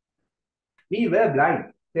 we were blind.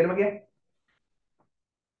 තේරුම කියන්නේ?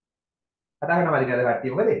 කතා කරනවා මදිකද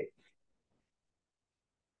කට්ටිය මොකද?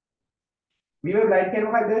 we were blind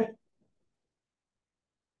කියන්නේ මොකද්ද?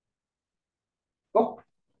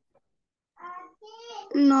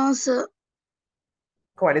 No, sir.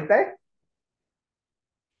 කොහොමද අය?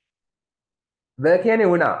 ව කියන්නේ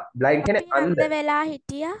වුණා. blind කියන්නේ අන්ධ. අන්ධ වෙලා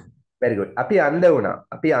හිටියා. very good. අපි අන්ධ වුණා.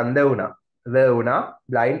 අපි අන්ධ වුණා. ව වුණා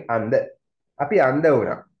blind අන්ධ. අපි අන්ධ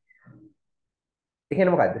වුණා. ඒ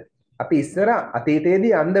කියන්නේ මොකද්ද? අපි ඉස්සර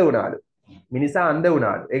අතීතයේදී අන්ධ වුණාලු. මිනිසා අන්ධ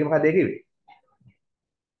වුණාලු. ඒක මොකද්ද ඒ කිව්වේ?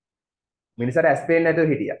 මිනිසාට ඇස් පේන්නේ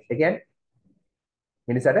නැතුව හිටියා. ඒ කියන්නේ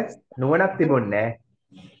මිනිසාට නුවණක් තිබුණේ නැහැ.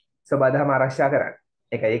 සබදාම ආරක්ෂා කරන්න.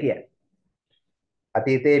 ඒකයි කියන්නේ.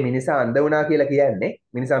 අතීතයේ මිනිසා අන්ධ වුණා කියලා කියන්නේ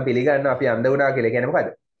මිනිසාන් පිළිගන්නවා අපි අන්ධ වුණා කියලා කියන්නේ මොකද?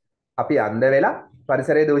 අපි අන්ධ වෙලා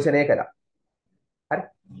පරිසරය දූෂණය කළා. හරි?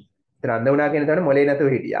 ඒතර අන්ධ වුණා කියන තැන මොලේ නැතුව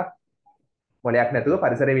හිටියා. මොලයක් නැතුව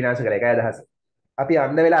පරිසරය විනාශ කළා. ඒකයි අදහස. අපි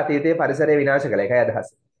අන්ධ වෙලා අතීතයේ පරිසරය විනාශ කළා. ඒකයි අදහස.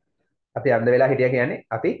 අපි අන්ධ වෙලා හිටියා කියන්නේ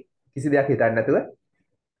අපි කිසි දෙයක් හිතන්නේ නැතුව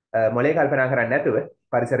මොලේ කල්පනා කරන්නේ නැතුව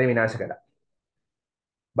පරිසරය විනාශ කළා.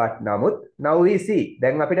 but නමුත් now we see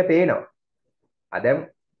දැන් අපිට පේනවා. දැන්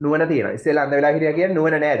නුවණ තියෙනවා. ඉස්සෙල්ලා අන්ධ වෙලා හිටියා කියන්නේ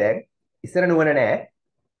නුවණ නැහැ දැන්. ඉස්සර නුවණ නැහැ.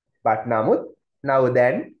 but නමුත් now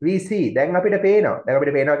then we see දැන් අපිට පේනවා. දැන්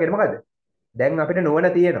අපිට පේනවා කියන්නේ මොකද්ද? දැන් අපිට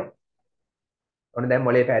නුවණ තියෙනවා. ඔන්න දැන්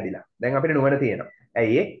මොලේ පෑදිලා. දැන් අපිට නුවණ තියෙනවා.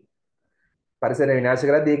 ඇයි ඒ? පරිසරය විනාශ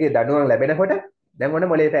කරද්දී ඒකේ දඬුවම් ලැබෙනකොට දැන් ඔන්න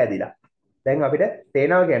මොලේ පෑදිලා. දැන් අපිට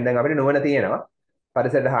පේනවා කියන්නේ දැන් අපිට නුවණ තියෙනවා.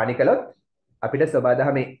 පරිසරයට හානි කළොත් අපිට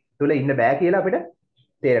සබදාමේ තුල ඉන්න බෑ කියලා අපිට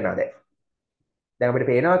තේරෙනවා දැන්. දැන් අපිට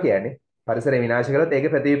පේනවා කියන්නේ පරිසරය විනාශ කළොත්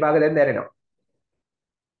ඒකේ ප්‍රතිවිපාක දැන් දැනෙනවා.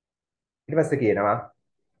 ඊට පස්සේ කියනවා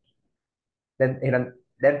දැන් එහෙනම්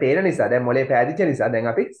දැන් පේන නිසා දැන් මොලේ පෑදිච්ච නිසා දැන්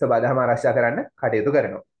අපි සබදාම ආරක්ෂා කරන්න කටයුතු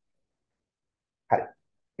කරනවා. හරි.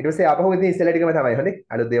 ඊට පස්සේ ආපහු ඉතින් ඉස්සෙල්ලා ටිකම තමයි හොඳේ.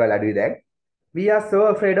 අලුත් දේවල් අඩුයි දැන්. We are so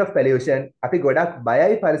afraid of pollution. අපි ගොඩක්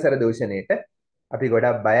බයයි පරිසර දූෂණයට. අපි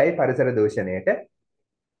ගොඩක් බයයි පරිසර දූෂණයට.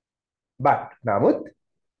 But නමුත්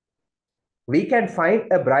we can find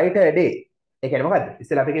a brighter day. ඒ කියන්නේ මොකද්ද?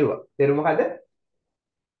 ඉස්සෙල්ලා අපි කිව්වා. තේරුම මොකද්ද?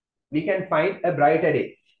 We can find a brighter day.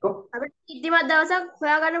 අපිට ඉදිමත් දවසක්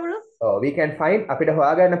හොයාගන්න පුළුවන්. we can find අපිට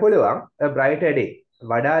හොයාගන්න පුළුවන් a brighter day.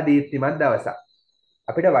 වඩා දීප්තිමත් දවසක්.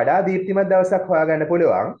 අපිට වඩා දීප්තිමත් දවසක් හොයාගන්න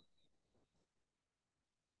පුළුවන්.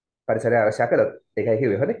 පරිසරය ආරක්ෂා කළොත්. ඒකයි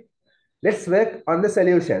කිව්වේ හොඳේ. Let's work on the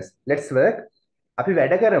solutions. Let's work. අපි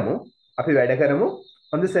වැඩ කරමු. අපි වැඩ කරමු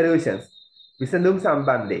on the solutions. විසඳුම්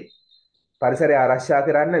සම්බන්ධයෙන්. පරිසරය ආරක්ෂා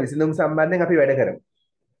කරන්න විසඳුම් සම්බන්ධයෙන් අපි වැඩ කරමු.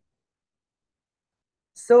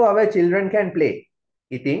 So our children can play.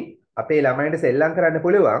 ඉතින් අපේ ළමයින්ට සෙල්ලම් කරන්න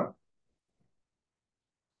පුළුවන්.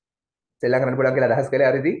 සෙල්ලම් කරන්න පුළුවන් කියලා අදහස් කළේ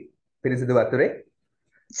හරිද? පිරිසිදු වතුරේ.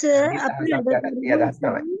 සර් අපි වැඩ අදහස්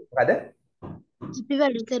තමයි. මොකද? අපි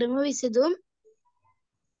වැඩ කරමු විසඳුම්.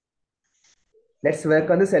 Let's work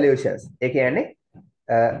on the solutions. ඒ කියන්නේ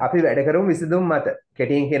අපි වැඩ කරමු විසඳුම් මත.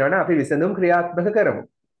 කෙටියෙන් කියනවනම් අපි විසඳුම් ක්‍රියාත්මක කරමු.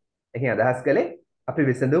 ඒ කියන්නේ අදහස් කළේ අපි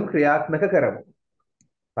විසඳුම් ක්‍රියාත්මක කරමු.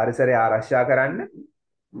 පරිසරය ආරක්ෂා කරන්න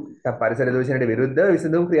පරිසර දූෂණයට විරුද්ධව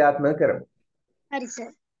විසඳුම් ක්‍රියාත්මක කරමු. හරි සර්.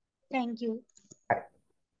 thank you.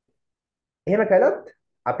 එහෙම කළොත්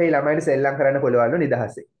අපේ ළමයින්ට සෙල්ලම් කරන්න පුළුවන්ලු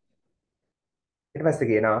නිදහසේ. ඊට පස්සේ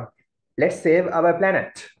කියනවා let's save our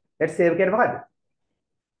planet. let's save කියන්නේ මොකද්ද?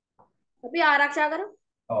 අපි ආරක්ෂා කරමු.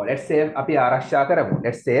 let's save අපි ආරක්ෂා කරමු.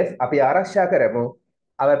 let's save අපි ආරක්ෂා කරමු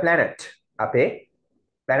our planet. අපේ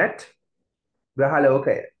planet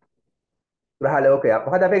ග්‍රහලෝකය. ග්‍රහලෝකය.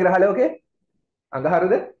 මොකද අපේ ග්‍රහලෝකය?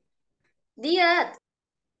 අඟහරුද? The earth.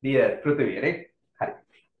 the earth පෘථිවිය නේ. හරි.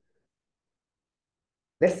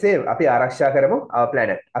 let's save අපි ආරක්ෂා කරමු our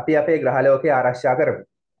planet. අපි අපේ ග්‍රහලෝකය ආරක්ෂා කරමු.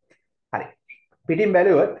 හරි. පිටින්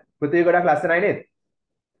බැලුවොත් පෘථිවිය ගොඩක් ලස්සනයි නේද?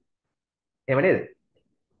 එහෙම නේද?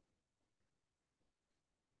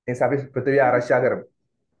 එනිසා අපි පෘථිවිය ආරක්ෂා කරමු.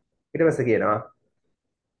 ඊට පස්සේ කියනවා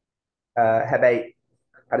හැබැයි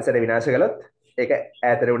පරිසරය විනාශ කළොත් ඒක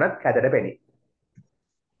ඈතට වුණත් කැතට පෙනේ.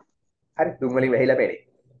 හරි දුම් වලින් වැහිලා පෙනේ.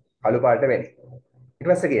 කළු පාට පෙනේ. ඊට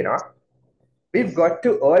පස්සේ කියනවා we've got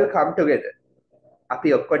to all come together. අපි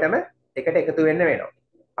ඔක්කොටම එකට එකතු වෙන්න වෙනවා.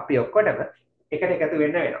 අපි ඔක්කොටම එකට එකතු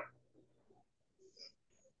වෙන්න වෙනවා.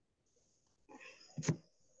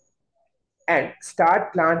 and start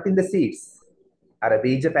planting the seeds. අර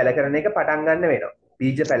බීජ පැල කරන එක පටන් ගන්න වෙනවා.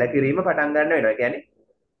 බීජ පැල කිරීම පටන් ගන්න වෙනවා. කියන්නේ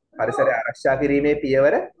පරිසරය ආරක්ෂා කිරීමේ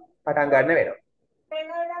පියවර පටන් ගන්න වෙනවා.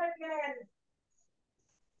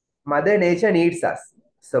 Mother nature needs us.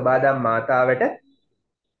 සබාදම් මාතාවට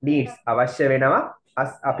needs අවශ්‍ය වෙනවා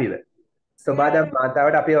us අපිව. සබාදම්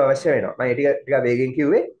මාතාවට අපිව අවශ්‍ය වෙනවා. මම ඒ ටික වේගෙන්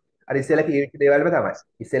කිව්වේ අර ඉස්සෙල්ලා කියපු දේවල්ම තමයි.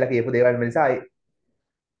 ඉස්සෙල්ලා කියපු දේවල්ම නිසා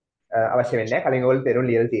අවශ්‍ය වෙන්නේ නැහැ. කලින් ඕගොල්ලෝ තේරුම්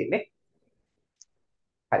ලියලා තියෙන්නේ.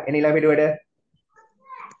 හරි. එන ඊළඟ පිටුවට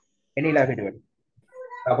එන ඊළඟ පිටුවට.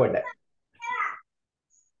 ආ පොඩ්ඩක්.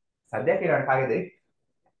 සද්දයක් එනවා කාගේද?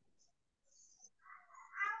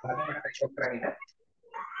 කාගෙන්ද ෂොක් කරන්නේ?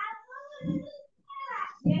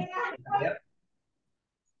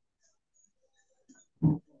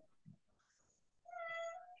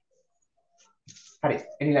 හරි.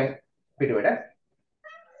 එන ඊළඟ පිටුවට.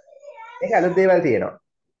 ඒක අලුත් දේවල් තියෙනවා.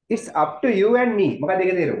 It's up to you and me. මොකක්ද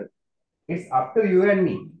ඒකේ තේරුම? It's up to you and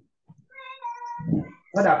me.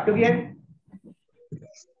 මොකද up to කියන්නේ?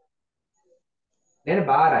 දැන්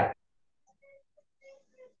බාරයි.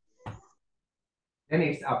 දැන්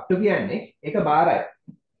it's up to කියන්නේ ඒක බාරයි.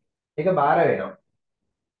 ඒක බාර වෙනවා.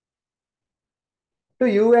 to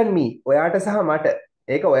you and me. ඔයාට සහ මට.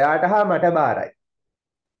 ඒක ඔයාට හා මට බාරයි.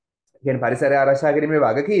 කියන්නේ පරිසරය ආරක්ෂා කිරීමේ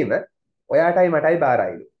වගකීම ඔයාටයි මටයි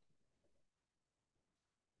බාරයිලු.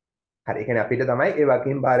 හරි. ඒ කියන්නේ අපිට තමයි ඒ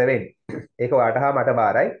වගකීම බාර වෙන්නේ. ඒක ඔයාට හා මට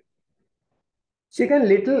බාරයි. She can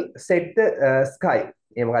little set the sky.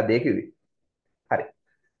 ඒ මොකක්ද ඒ කිව්වේ? හරි.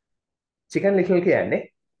 Chicken little කියන්නේ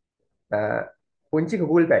පුංචි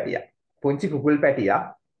කුකුල් පැටියා. පුංචි කුකුල් පැටියා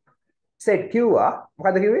set කිව්වා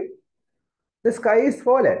මොකද්ද කිව්වේ? The sky is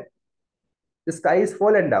fallen. The sky is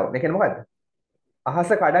fallen down. ඒ කියන්නේ මොකද්ද?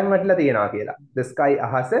 අහස කඩන් වැටිලා තියෙනවා කියලා. The sky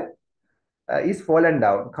අහස is fallen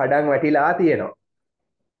down. කඩන් වැටිලා තියෙනවා.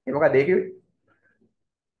 ඒ මොකක්ද ඒ කිව්වේ?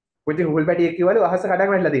 පුංචි කුකුල් පැටියෙක් කිව්වලු අහස කඩන්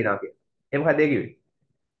වැටිලා තියෙනවා කියලා. ඒ මොකක්ද ඒ කිව්වේ?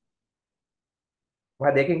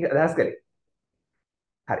 මොකක්ද ඒකෙන් අදහස් කළේ?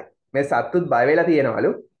 හරි. මේ සත්තුත් බය වෙලා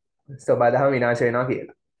තියෙනවලු සබාදහම විනාශ වෙනවා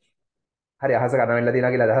කියලා. හරි අහස කඩන් වැටිලා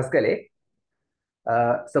තියෙනවා කියලා අදහස් කළේ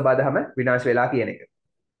සබාදහම විනාශ වෙලා කියන එක.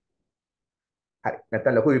 හරි.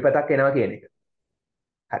 නැත්තම් ලොකු විපතක් එනවා කියන එක.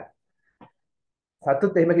 හරි.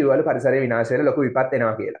 සත්තුත් එහෙම කිව්වලු පරිසරය විනාශ වෙලා ලොකු විපත්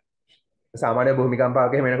එනවා කියලා. සාමාන්‍ය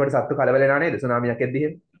භූමිකම්පාවක එහෙම එනකොට සත්තු කලබල වෙනවා නේද? සුනාමියක් එද්දී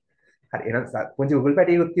එහෙම. හරි එහෙනම් පුංචි උගුල්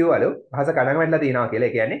පැටියෙකුත් කිව්වලු අහස කඩන් වැටලා තියෙනවා කියලා.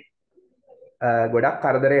 ඒ කියන්නේ ගොඩක්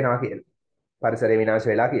කරදර එනවා කියලා. පරිසරය විනාශ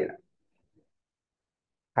වෙලා කියලා.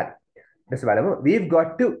 හරි. ඊට බලමු we've got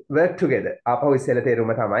to work together. ආපහු ඉස්සෙල්ලා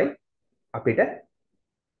තේරුම තමයි අපිට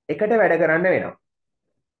එකට වැඩ කරන්න වෙනවා.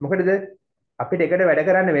 මොකටද? අපිට එකට වැඩ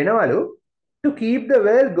කරන්න වෙනවලු to keep the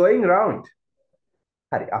world going round.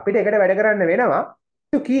 හරි. අපිට එකට වැඩ කරන්න වෙනවා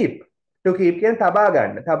to keep කියන්නේ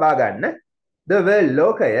තබා ගන්න the world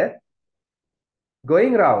ලෝකය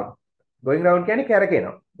going round කියන්නේ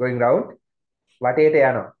කැරකෙනවා. going round වටේට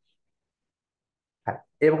යනවා. හරි.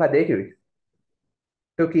 ඒ මොකක්ද ඒ කිව්වේ?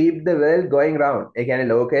 to keep the world going round. ඒ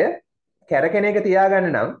කියන්නේ ලෝකය කැරකෙන එක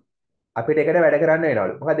තියාගන්න නම් අපිට එකට වැඩ කරන්න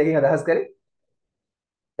වෙනවලු. මොකක්ද ඒකෙන් අදහස් කරේ?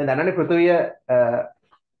 දැන් දන්නවනේ පෘථුවිය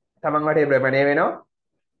තමන් වටේ භ්‍රමණය වෙනවා.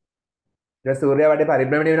 ඊට සූර්යයා වටේ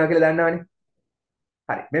පරිභ්‍රමණය වෙනවා කියලා දන්නවනේ.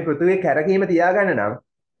 හරි. මේ පෘථුවිය කැරකීම තියාගන්න නම්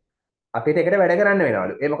අපිට එකට වැඩ කරන්න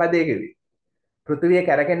වෙනවලු. ඒ මොකක්ද ඒ කිව්වේ? පෘථුවිය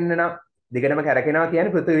කැරකෙන්න නම් දිගටම කැරකෙනවා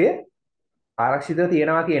කියන්නේ පෘථුවිය ආරක්ෂිතව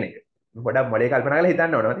තියෙනවා කියන එක. පොඩක් මොලේ කල්පනා කරලා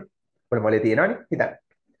හිතන්න ඕනවනේ. පොඩ මොලේ තියෙනවනේ හිතන්න.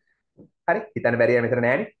 හරි. හිතන්න බැරිය මෙතන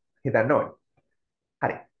නෑනේ. හිතන්න ඕනේ.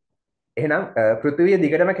 හරි. එහෙනම් පෘථුවිය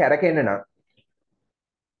දිගටම කැරකෙන්න නම්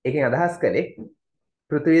ඒකෙන් අදහස් කළේ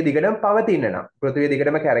පෘථුවිය දිගටම පවතින්න නම් පෘථුවිය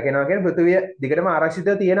දිගටම කැරකෙනවා කියන්නේ පෘථුවිය දිගටම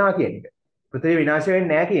ආරක්ෂිතව තියෙනවා කියන එක. පෘථුවිය විනාශ වෙන්නේ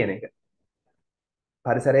නැහැ කියන එක.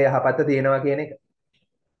 පරිසරය යහපත්ව තියෙනවා කියන එක.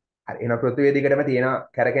 හරි. එහෙනම් පෘථුවිය දිගටම තියෙනවා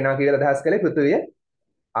කැරකෙනවා කියලා අදහස් කළේ පෘථුවිය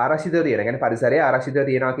ආරක්ෂිතව තියෙනවා. කියන්නේ පරිසරය ආරක්ෂිතව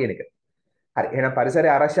තියෙනවා කියන එක. හරි. එහෙනම් පරිසරය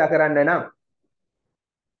ආරක්ෂා කරන්න නම්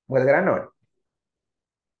මොකද කරන්න ඕනේ?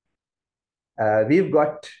 We've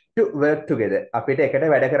got to work together. අපිට එකට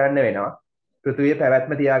වැඩ කරන්න වෙනවා. පෘථුවිය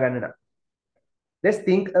පැවැත්ම තියාගන්න නම්. Let's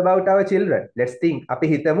think about our children. Let's think. අපි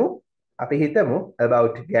හිතමු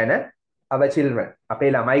about ගැන our children. අපේ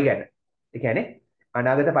ළමයි ගැන. ඒ කියන්නේ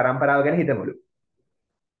අනාගත පරම්පරාව ගැන හිතමුලු.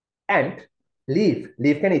 And leave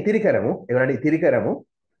කියන්නේ ඉතිරි කරමු. ඒගොල්ලන්ට ඉතිරි කරමු.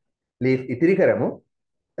 leave ඉතිරි කරමු.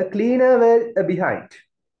 A cleaner world behind.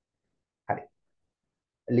 හරි.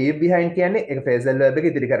 leave behind කියන්නේ ඒක phrasal verb එක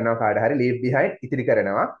ඉතිරි කරනවා කාට හරි. leave behind ඉතිරි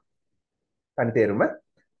කරනවා. අනිත් තේරුම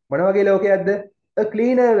මොන වගේ ලෝකයක්ද? A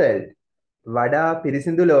cleaner world. වඩා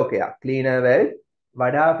පිරිසිදු ලෝකයක්. cleaner world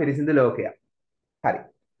වඩා පිරිසිදු ලෝකයක්. හරි.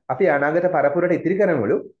 අපි අනාගත පරපුරට ඉතිරි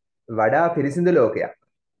කරමුලු වඩා පිරිසිදු ලෝකයක්.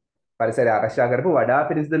 පරිසරය ආරක්ෂා කරපු වඩා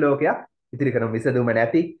පිරිසිදු ලෝකයක් ඉතිරි කරමු. විසඳුම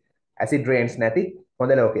නැති, acid rains නැති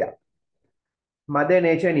හොඳ ලෝකයක්. Mother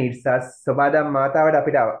nature needs us. සබාදම් මාතාවට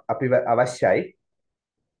අපිව අවශ්‍යයි.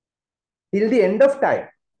 Till the end of time.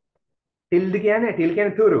 till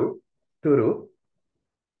කියන්නේ තුරු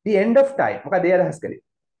the end of time. මොකද ඒ අදහස් කළේ?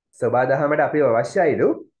 සබාදහමට අපිව අවශ්‍යයිලු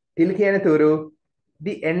till කියන්නේ තුරු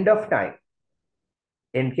the end of time.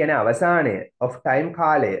 end කියන්නේ අවසානය, of time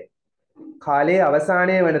කාලය. කාලයේ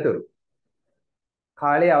අවසානය වෙනතුරු.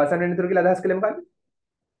 කාලයේ අවසන් වෙනතුරු කියලා අදහස් කළේ මොකද්ද?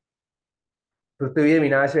 පෘථිවිය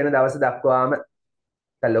විනාශ වෙන දවස දක්වාම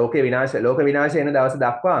ලෝක විනාශ වෙන දවස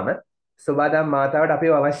දක්වාම සබාදම් මාතාවට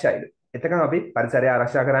අපිව අවශ්‍යයිලු. එතකන් අපි පරිසරය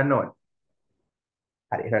ආරක්ෂා කරන්න ඕනේ.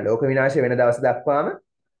 හරි. එහෙනම් ලෝක විනාශ වෙන දවස් දක්වාම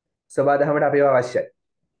සබාදහමට අපිව අවශ්‍යයි.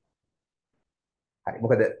 හරි.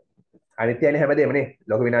 මොකද අනිත්‍යයනේ හැමදේම නේ.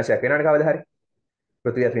 ලෝක විනාශයක් වෙනවනේ කවදා හරි.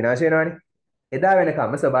 පෘථිවියත් විනාශ වෙනවනේ. එදා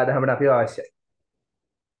වෙනකම්ම සබාදහමට අපිව අවශ්‍යයි.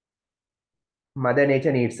 Mother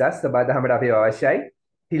nature needs us. සබාදහමට අපිව අවශ්‍යයි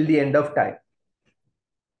till the end of time.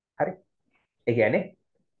 හරි. ඒ කියන්නේ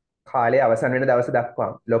කාලය අවසන් වෙන දවස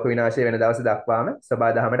දක්වාම ලෝක විනාශය වෙන දවස දක්වාම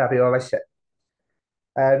සබාදහමට අපිව අවශ්‍යයි.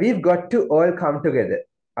 We've got to all come together.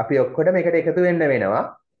 අපි ඔක්කොටම එකට එකතු වෙන්න වෙනවා.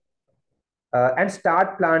 And start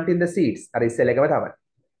planting the seeds. අර ඉස්සෙල්ලා එකම තමයි.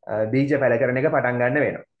 බීජ පැල කරන එක පටන් ගන්න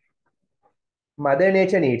වෙනවා. Mother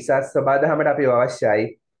nature needs us. සබාදහමට අපිව අවශ්‍යයි.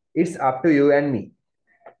 It's up to you and me.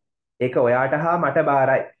 ඒක ඔයාට හා මට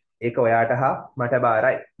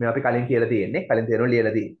බාරයි. මේ අපි කලින් කියලා තියෙන්නේ. කලින් තේරුම්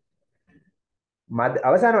ලියලා තියෙන්නේ.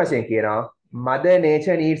 අවසාන වශයෙන් කියනවා Mother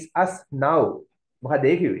nature needs us now. මොකද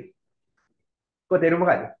ඒ කිව්වේ? තේරුම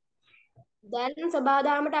මොකද්ද? දැන්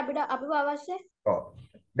සබාදාමට අපිව අවශ්‍යයි. ඔව්.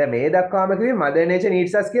 දැන් මේ දක්වාම කිව්වේ mother nature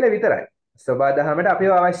needs us කියලා විතරයි. සබාදහමට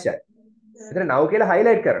අපිව අවශ්‍යයි. එතන now කියලා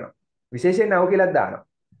highlight කරනවා. විශේෂයෙන් now කියලා දානවා.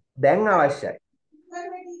 දැන් අවශ්‍යයි.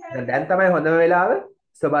 දැන් තමයි හොඳම වෙලාව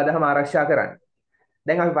සබාදහම ආරක්ෂා කරන්න.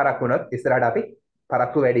 දැන් අපි පරක්කු වුණොත් ඉස්සරහට අපි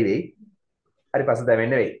පරක්කු වැඩි වෙයි. හරි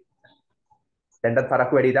පසුතැවෙන්න වෙයි. දැන්ටත්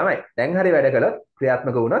පරක්කු වැඩි තමයි. දැන් හරි වැඩ කළොත්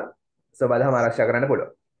ක්‍රියාත්මක වුණොත් සබාදහම ආරක්ෂා කරන්න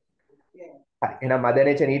පුළුවන්. හරි. එහෙනම් mother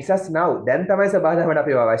nature needs us now. දැන් තමයි සබාදහමට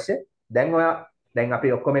අපිව අවශ්‍ය. දැන්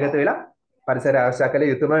අපි ඔක්කොම එකතු වෙලා පරිසරය ආරක්ෂා කළ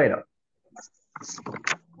යුතුම වෙනවා.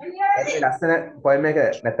 මේ ලස්සන පොයම් එක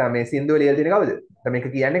නැත්නම් මේ සින්දුව ලියලා තියෙන කවුද? මේක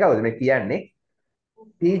කියන්නේ කවුද? මේක කියන්නේ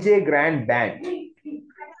PJ Grand Band.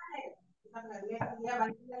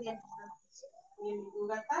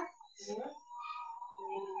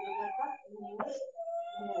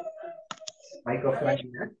 Mic of කරලා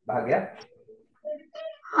ඉන්න භාග්‍ය.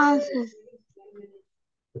 हाँ सर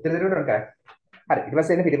උත්තර දෙන්න ඕන කරා. හරි ඊට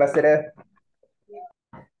පස්සේ එන්න පිටිපස්සට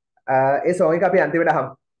ඒ සෝන් එක අපි අන්තිමට අහමු.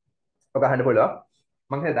 ඔක අහන්න පුළුවන්.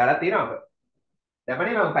 මම හිතා දාලා තියෙනවා ඔක.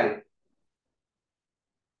 දැපනේ මම කලින්.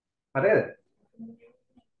 මතකද?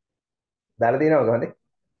 දාලා තියෙනවා ඔක හොඳේ.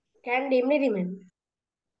 Can dimly remember.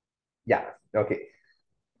 යා ඕකේ.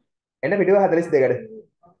 එන්න පිටුව 42කට.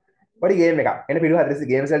 පොඩි ගේම් එකක්. එන්න පිටුව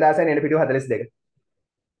 42 ගේම්ස් වලට ආසන්න එන්න පිටුව 42.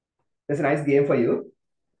 That's a nice game for you.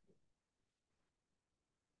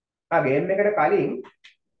 Game එකට කලින්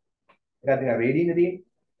එකක් තියෙනවා reading එක තියෙන්නේ.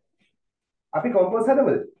 අපි කොම්පෝස්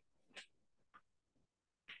හදමුද?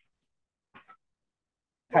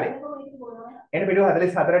 හරි. එන්න පිටුව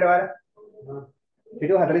 44ට වර.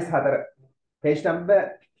 පිටුව 44. page number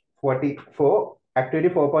 44 activity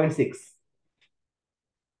 4.6.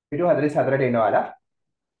 පිටුව 44ට එනවාලා.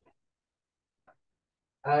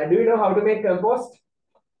 Do you know how to make compost?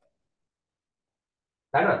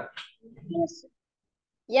 දන්නවද? yes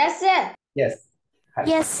Yes, sir. Yes. හරි.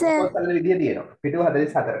 Yes, sir. compost හදන විදිය තියෙනවා. පිටුව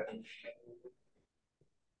 44.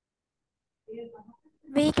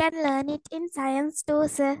 We can learn it in science too,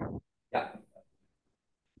 sir. Yeah.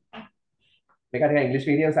 මේක නිකන් ඉංග්‍රීසි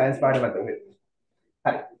මීඩියම් සයන්ස් පාඩමක් වගේ.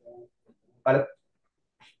 හරි. බලමු.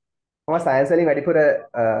 මම සයන්ස් වලින් වැඩිපුර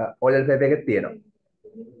ඕලෙවල් පේපර් එකක් තියෙනවා.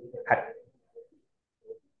 හරි.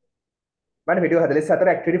 මම video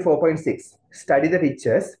 44 activity 4.6 study the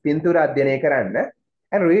pictures පින්තූර අධ්‍යයනය කරන්න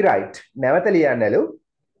and rewrite නැවත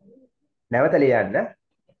ලියන්න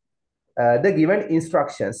the given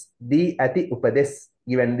instructions දී ඇති උපදෙස්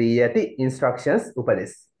given දී ඇති instructions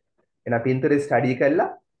උපදෙස් එන පින්තූර study කරලා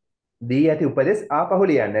දී ඇති උපදෙස් ආපහු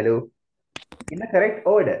ලියන්නලු in the correct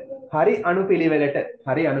order හරි අනුපිළිවෙලට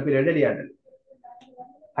ලියන්නලු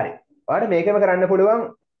හරි ඔයාලට මේකම කරන්න පුළුවන්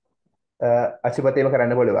අචුපතේම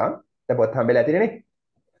කරන්න පුළුවන් දැන් පොත් හම්බෙලා තියෙනනේ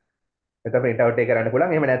එතකොට print out එක කරන්න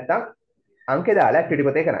පුළුවන් එහෙම නැත්නම් අංකේ දාලා activity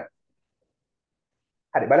පොතේ කරන්න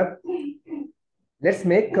හරි බලමු let's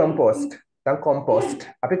make compost දැන් compost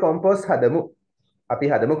අපි compost හදමු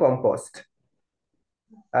compost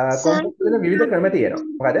compost වල විවිධ ක්‍රම තියෙනවා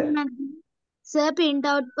මොකද සර් print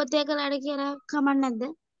out පොතේ කළාට කියලා කමක් නැද්ද?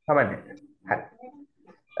 කමන්නේ හරි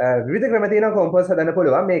විවිධ ක්‍රම තියෙනවා compost හදන්න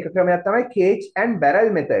පුළුවන් මේක ක්‍රමයක් තමයි cage and barrel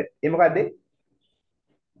method ඒ මොකද්ද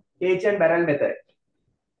cage and barrel method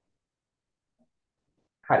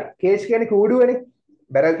හරි cage කියන්නේ කූඩුවනේ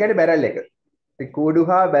barrel කියන්නේ barrel එක ඉතින් කූඩු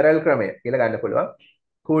හා barrel ක්‍රමය කියලා ගන්න පුළුවන්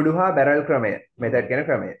කූඩු හා barrel ක්‍රමය method කියන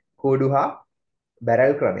ක්‍රමය කූඩු හා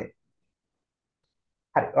barrel ක්‍රමය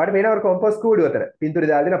හරි ඔයාලට පේනවා compost කූඩුව අතර පින්තූරය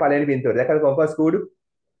දාලා දෙන පළවෙනි පින්තූරය දැක්කද compost කූඩු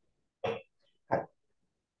හරි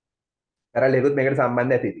barrel එකකුත් මේකට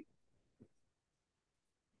සම්බන්ධ ඇති ඉතින්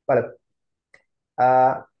බලමු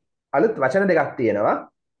අලුත් වචන දෙකක් තියෙනවා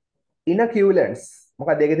inoculants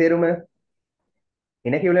මොකක්ද ඒකේ තේරුම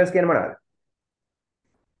inoculants කියන්නේ මොනවද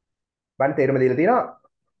බන් තේරුම දීලා තියෙනවා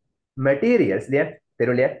materials ලියන්න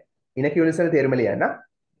තේරුම ලියන්න inoculants වල තේරුම ලියන්න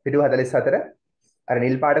පිටුව 44 අර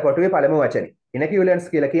නිල් පාට කොටුවේ පළමු වචනේ inoculants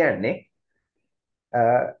කියලා කියන්නේ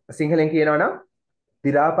සිංහලෙන් කියනවා නම්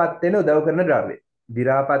දි รา පත් වෙන උදව් කරන ද්‍රව්‍ය දි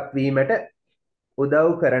รา පත් වීමට උදව්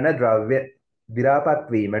කරන ද්‍රව්‍ය දි รา පත්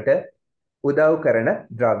වීමට උදව් කරන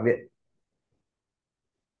ද්‍රව්‍ය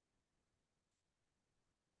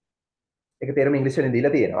ඒක තේරුම ඉංග්‍රීසි වලින්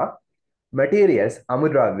දීලා තියෙනවා materials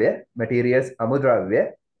අමුද්‍රව්‍ය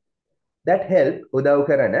that help උදව්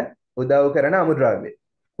කරන අමුද්‍රව්‍ය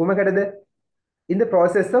කොහොමකටද in the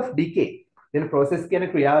process of decay then process කියන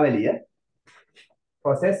ක්‍රියාවලිය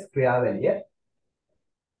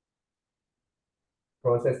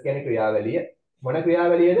මොන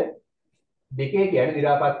ක්‍රියාවලියද decay කියන්නේ දි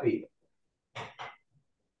รา පත් වීම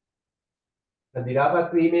දි รา පත්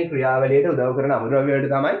වීමේ ක්‍රියාවලියට උදව් කරන අමුද්‍රව්‍ය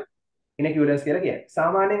වලට තමයි inoculants කියලා කියන්නේ.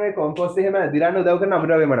 සාමාන්‍යයෙන් ඔය compost එහෙම දිරන්න උදව් කරන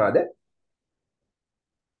අමුද්‍රව්‍ය මොනවද?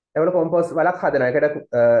 ඒවල compost වලක් හදනවා. ඒකට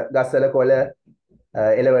ගස්වල කොළ,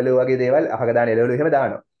 එළවලු වගේ දේවල් අහක දාන එළවලු එහෙම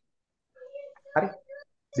දානවා. හරි.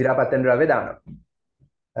 දි รา පත් වෙන ද්‍රව්‍ය දානවා.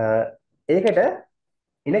 ඒකට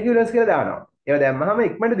inoculants කියලා දානවා. ඒව දැම්මහම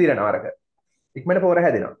ඉක්මනට දිරනවා අරක. ඉක්මනට පොර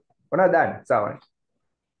හැදෙනවා. මොනවද දාන්නේ සාමාන්‍යයෙන්?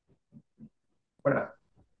 මොනවද?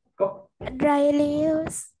 Dry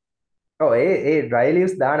leaves. ඔව් ඒ dry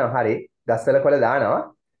leaves දානවා. හරි. ගස්වල කොළ දානවා.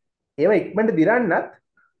 ඒව ඉක්මනට දිරන්නත්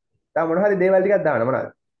තව මොන හරි දේවල් ටිකක් දානවා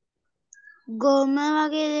මොනවද? ගොම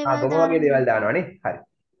වගේ දේවල් ගොම වගේ දේවල් දානවානේ. හරි.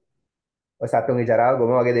 ඔය සතුන්ගේ ජරාව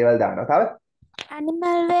ගොම වගේ දේවල් දානවා. තව?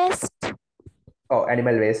 Animal waste. ඔව්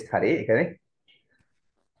animal waste හරි. ඒ කියන්නේ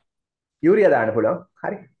යූරියා දාන්න පුළුවන්.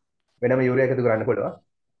 හරි. වෙනම යූරියා එකතු කරන්න පුළුවන්.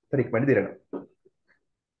 ඒත් ඉක්මනට දිරනවා.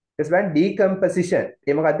 ඊට පස්සේ decomposition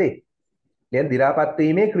ඒ මොකද්ද? දැන් දි รา පත්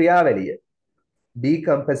වීමේ ක්‍රියාවලිය.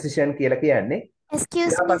 decomposition කියලා කියන්නේ දි รา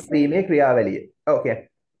Excuse me, පත් sir. වීමේ ක්‍රියාවලිය. Okay.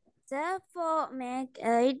 Sir, for make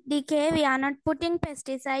it decay, we are not putting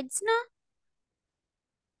pesticides, no?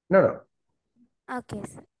 No, no. Okay,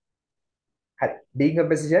 sir. හරි.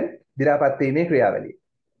 decomposition දි รา පත් වීමේ ක්‍රියාවලිය.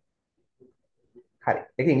 හරි.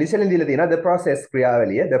 ඒක ඉංග්‍රීසි වලින් දීලා තියෙනවා the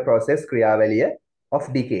process ක්‍රියාවලිය of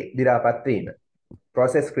decay දි รา පත් වීම.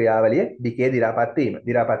 process ක්‍රියාවලිය decay දි รา පත් වීම.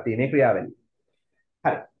 දි รา පත් වීමේ ක්‍රියාවලිය.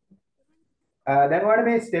 හරි. දැන් ඔයාලට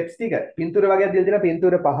මේ ස්ටෙප්ස් ටික පින්තූර වගේ දීලා තියෙනවා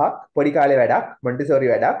පින්තූර පහක් පොඩි කාලේ වැඩක් මොන්ටිසෝරි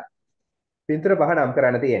වැඩක්. පින්තූර පහ නම්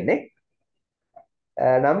කරන්න තියෙන්නේ.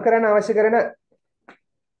 නම් කරන්න අවශ්‍ය කරන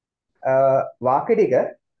වාක්‍ය ටික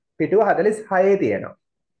පිටුව 46 තියෙනවා.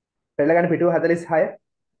 පෙළ ගන්න පිටුව 46.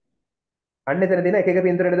 අන්න එතන තියෙන එක එක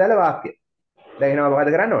පින්තූරයට දාලා වාක්‍ය. දැන් එනවා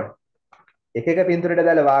මොකද කරන්න ඕනේ? එක එක පින්තූරයට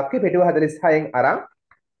දාලා වාක්‍ය පිටුව 46න් අරන්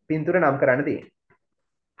පින්තූර නම් කරන්න තියෙන්නේ.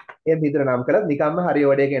 ඒ පින්තූර නම් කළොත් නිකම්ම හරි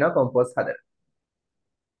ඕඩේ කියනවා කොම්පෝස් හදන්න.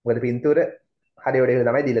 මොකද පින්තූර හරි ඕඩේ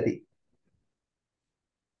තමයි දීලා තියෙන්නේ.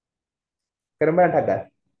 කරමු බලන්න ටක් ගන්න.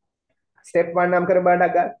 ස්ටෙප් 1 නම් කරමු බලන්න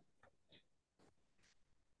ටක් ගන්න.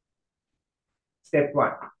 ස්ටෙප්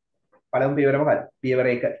 1. පළමු පියවර මොකක්ද? පියවර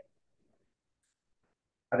 1.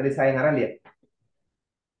 46න් අරන් ලියන්න.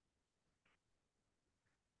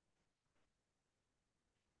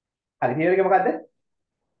 හරි පියවර එක මොකද්ද?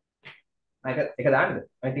 මම එක දාන්නද?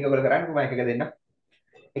 මම ටික ඔයගොල්ලෝ කරන්නේ මම එක දෙන්න.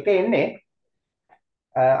 එක එන්නේ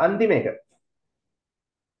අන්තිම එක.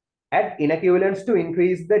 Add inoculants to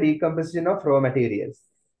increase the decomposition of raw materials.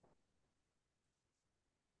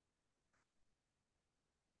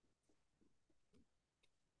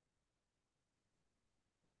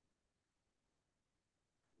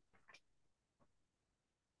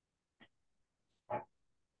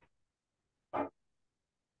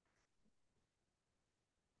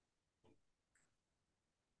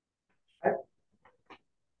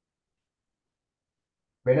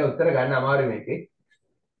 වෙන උත්තර ගන්න අමාරු මේකේ.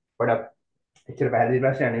 පොඩක් එච්චර පැහැදිලි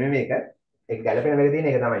ප්‍රශ්නයක් නෙමෙයි මේක. ඒක ගැළපෙන වෙලේ තියෙන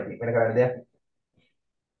එක තමයි තියෙන්නේ. වෙන කරන්න දෙයක්.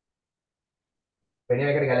 වෙන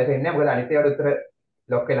එකකට ගැළපෙන්නේ නැහැ. මොකද අනිත් ඒවාට උත්තර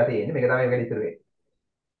ලොක් වෙලා තියෙන්නේ. මේක තමයි වෙලෙ ඉතුරු වෙන්නේ.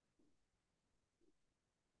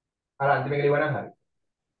 අර අන්තිම එක ලියවනම් හරි.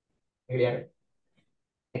 ඒක ලියන්න.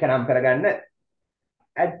 එක නම් කරගන්න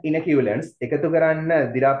add inoculants එකතු කරන්න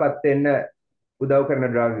දි รา පත් වෙන්න උදව්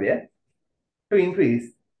කරන ද්‍රව්‍ය to increase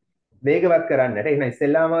වේගවත් කරන්නට එහෙනම්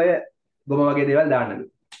ඉස්සෙල්ලාම ඔය ගොම වගේ දේවල් දාන්නලු.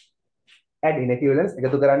 add inoculants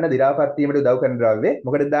එකතු කරන්න දි รา පත් වීමට උදව් කරන ද්‍රව්‍ය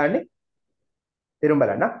මොකටද දාන්නේ? තේරුම්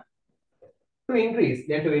බලන්න. to increase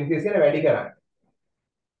then to increase කියන වැඩි කරන්න.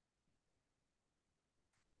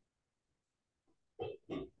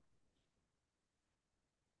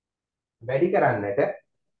 වැඩි කරන්නට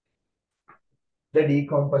the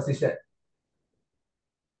decomposition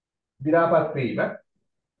දි รา පත් වීම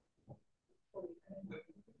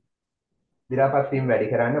දි รา පත් වීම වැඩි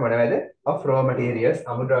කරන්න මොනවද? of raw materials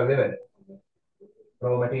අමුද්‍රව්‍ය වල.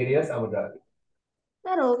 raw materials අමුද්‍රව්‍ය.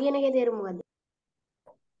 සර් රෝ කියන එකේ තේරුම මොකද්ද?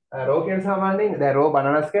 raw කියන සාමාන්‍යයෙන් දැන් raw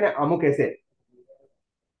bananas කියන්නේ අමු කෙසෙල්.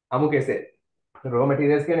 අමු කෙසෙල්. raw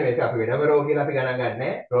materials කියන්නේ මේක අපි වෙනම raw කියලා අපි ගණන්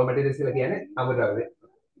ගන්නෑ. raw materials කියලා කියන්නේ අමුද්‍රව්‍ය.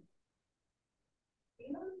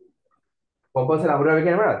 කොම්පෝස්ට් අමුද්‍රව්‍ය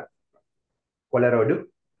කියන්නේ මොනවද? කොළ රොඩු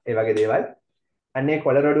ඒ වගේ දේවල්. අන්නේ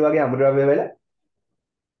කොළ රොඩු වගේ අමුද්‍රව්‍ය වල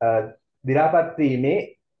දි รา පත් වීමේ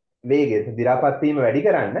වේගය දි รา පත් වීම වැඩි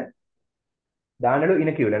කරන්න දානලු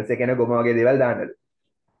inoculants ඒ කියන්නේ ගොම වගේ දේවල් දානලු.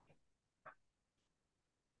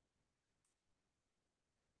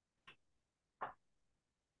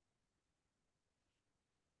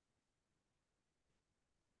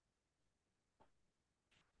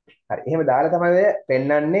 හරි එහෙම දාලා තමයි ඔය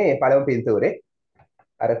පෙන්වන්නේ පළමු පින්තූරේ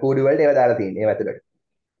අර කූඩු වලට ඒවා දාලා තියෙන්නේ ඒව ඇතුළට.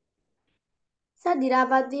 සර් දි รา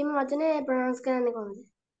පත් වීම වචනේ ප්‍රොනවුන්ස් කරන්නේ කොහොමද?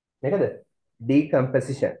 මේකද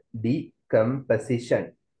decomposition decomposition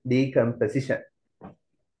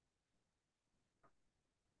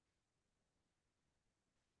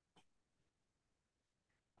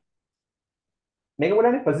මේක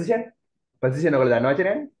මොනවානේ position ඔයගොල්ලෝ දන්න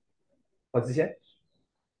වචනයනේ position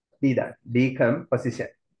D දාන්න decomposition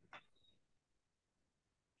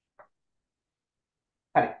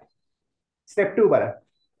හරි step 2 බලන්න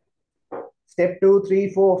step 2 3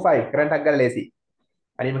 4 5 කරන්ට් එකක් ගන්න ලේසි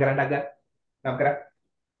අනිම කරන්ට් එකක් ගන්න නම් කරා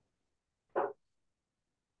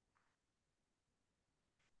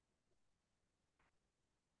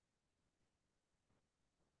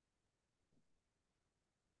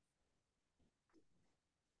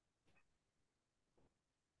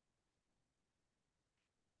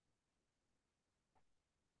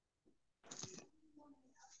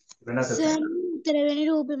සර් උත්තරවෙනි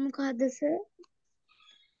රූපෙ මොකද්ද සර්?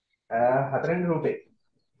 හතරෙන් රූපේ.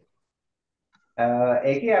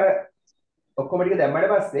 ඒකේ අර ඔක්කොම ටික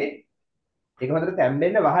දැම්මට පස්සේ ඒක හොඳට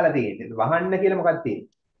තැම්බෙන්න වහලා තියෙන්නේ. වහන්න කියලා මොකක්ද තියෙන්නේ?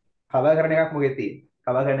 කවර් කරන එකක් මොකෙද තියෙන්නේ?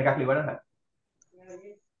 කවර් කරන එකක් ලිවන හරි.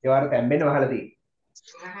 ඒ වගේ තැම්බෙන්න වහලා තියෙන්නේ.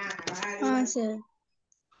 සර්.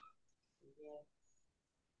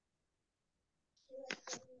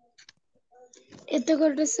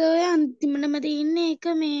 එතකොට සර් අන්තිමටම තියෙන්නේ ඒක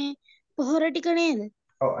මේ පොහොර ටික නේද?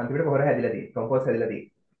 ඔව් අන්තිමට පොහොර හැදිලා තියෙන්නේ. කොම්පෝස්ට් හැදිලා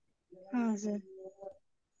තියෙන්නේ. සර්.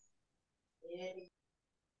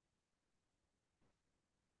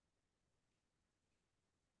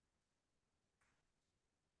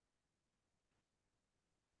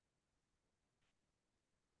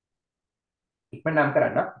 ඉක්මන නම්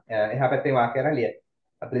කරන්න. එහා පැත්තේ වාක්‍ය අරන් ලියන්න.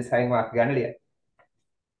 46න් වාක්‍ය ගන්න ලියන්න.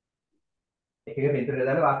 එක එක පිටුරට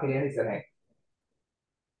දාලා වාක්‍ය ලියන්න ඉස්සරහින්.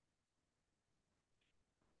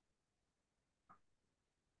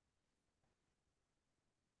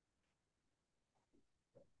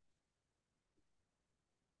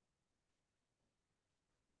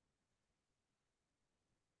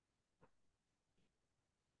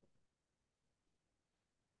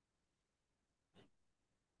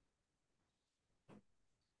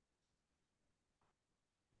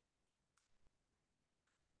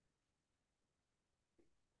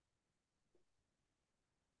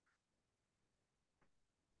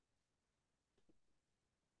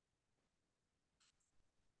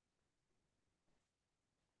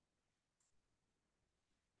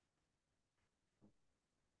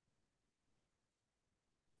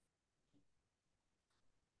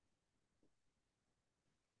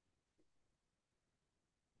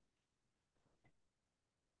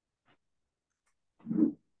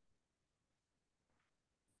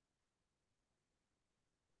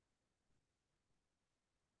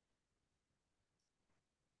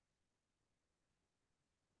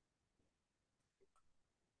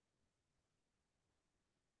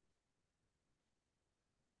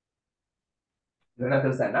 You don't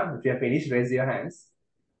have to stand up. If you are finished, raise your hands.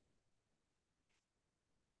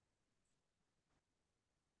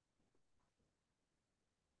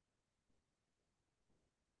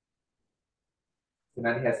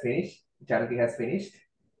 Sunani has finished. Janaki has finished.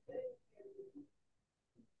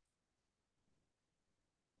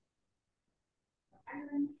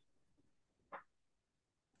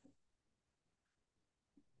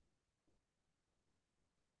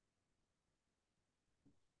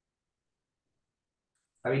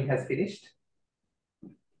 Avin has finished.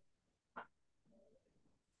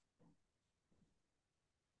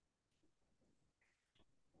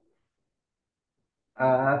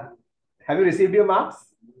 Have you received your marks?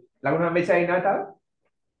 Laguna Mecha in Natal?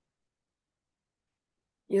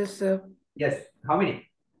 Yes, sir. Yes. How many?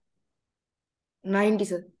 90,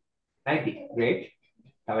 sir. 90. Great.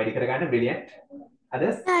 Very brilliant.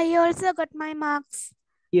 Others? I also got my marks.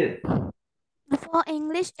 Yes. For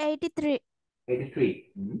English, 83. 83.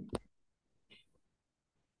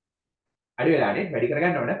 අඩු වෙලානේ වැඩි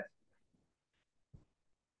කරගන්න ඕන.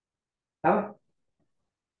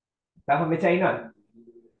 තව මෙච්චර ඉන්නවද?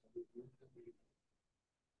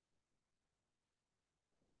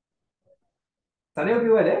 සනේව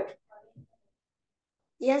කිව්වද?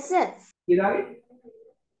 Yes, sir. කීයදාගේ?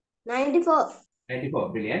 94. 94.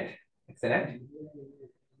 Brilliant. Excellent.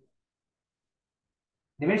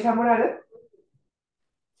 Nimesh හම්බුණාද?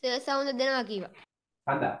 Sir sound දෙනවා කීවා.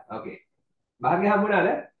 හඳා. Okay. භාග්‍ය හම්බුණාද?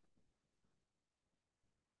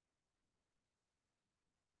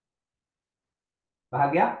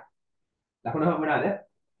 භාග්‍ය ලකුණු හම්බුණාද?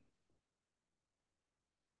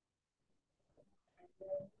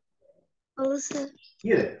 ඔව් සර්.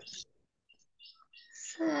 කීයද?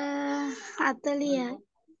 සර් 40යි.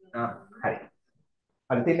 හරි.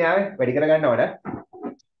 අර තියන්නේ ආවේ වැඩි කරගන්න ඕන.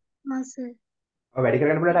 සර්. ඔය වැඩි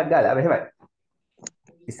කරගන්න පුළුවන් ටක් ගාලා මෙහෙමයි.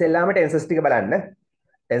 ඉස්සෙල්ලාම ටෙන්සස් ටික බලන්න.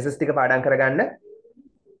 ටෙන්සස් ටික පාඩම් කරගන්න.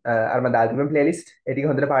 අර මම දාලා තිබෙන ප්ලේලිස්ට් ඒ ටික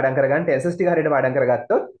හොඳට පාඩම් කරගන්න. ටෙන්සස් ටික හරියට පාඩම්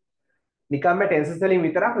කරගත්තොත් නිකම්ම ටෙන්සස් වලින්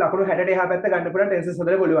විතරක් ලකුණු 60ට එහා පැත්ත ගන්න පුළුවන් ටෙන්සස්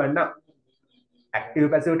හොඳට පුළුවන් නම්. ඇක්ටිව්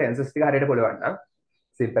පැසිව් ටෙන්සස් ටික හරියට පුළුවන් නම්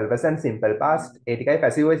සිම්පල් ප්‍රසන්ට් සිම්පල් පාස්ට් ඒ ටිකයි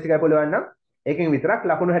පැසිව් වොයිස් ටිකයි පුළුවන් නම් ඒකෙන් විතරක්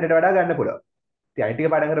ලකුණු 60ට වඩා ගන්න පුළුවන්. ඉතින් අනිත්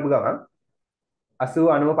ටික පාඩම් කරපු ගමන් 80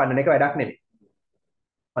 90 පන්නන එක වැඩක් නෙමෙයි.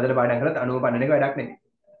 හොඳට පාඩම් කරලා 90 පන්නන එක වැඩක් නෙමෙයි.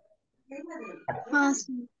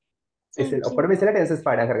 ඉතින් ඔක්කොම ඉස්සෙල්ලා ටෙන්සස්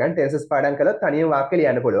පාඩම් කරගන්න. ටෙන්සස් පාඩම් කළොත් තනියම වාක්‍ය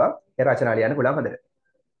ලියන්න පුළුවන්. ඒ රචනා ලියන්න පුළුවන් හොඳට.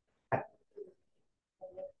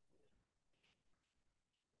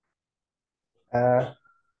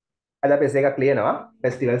 අද අපි එකක් ලියනවා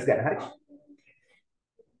ෆෙස්ටිවල්ස් ගැන හරි.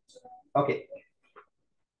 Okay.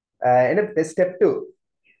 එන step 2.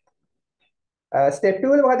 step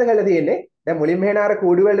 2 වල මොකද කරලා තියෙන්නේ? දැන් මුලින්ම එන අර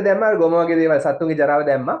කූඩු වලට දැම්මා ගොම වගේ දේවල් සත්තුන්ගේ ජරාව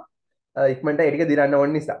දැම්මා. ඉක්මනට ඒ ටික දිරන්න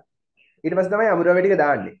ඕන නිසා. ඊට පස්සේ තමයි අමුද්‍රව්‍ය ටික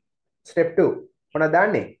දාන්නේ. ස්ටෙප් 2 මොනවද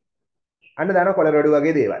දාන්නේ? අන්න දාන කොළ රොඩු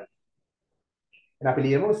වගේ දේවල්. එහෙනම් අපි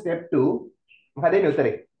ලියමු ස්ටෙප් 2 මොකද එන්නේ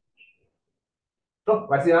උත්තරේ? So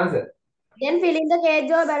what's the answer? Then fill in the cage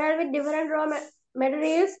or barrel with different raw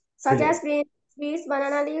materials such Brilliant. as green peas,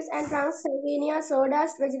 banana leaves, and trunks, salvia,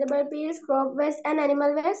 sawdust, vegetable peels, crop waste, and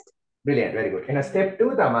animal waste. Brilliant, very good. එහෙනම් step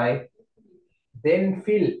 2 තමයි then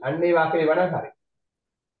fill අන්න ඒ වාක්‍යෙ වඩා හරි.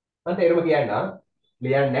 මම තේරුම කියන්නම්.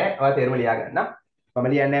 ලියන්නේ නැහැ. ඔයා තේරුම ලියා ගන්න. මම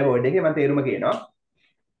ලියන්නේ නැහැ බෝඩ් එකේ මම තේරුම කියනවා.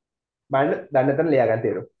 බලන්න දන්න තැන ලියා ගන්න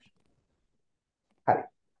තේරුම. හරි.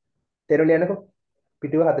 තේරුම ලියන්නකෝ.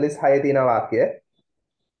 පිටුව 46 තියෙන වාක්‍ය.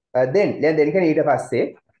 then කියන්නේ ඊට පස්සේ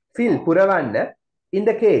fill පුරවන්න in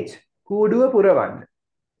the cage කූඩුව පුරවන්න.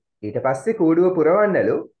 ඊට පස්සේ කූඩුව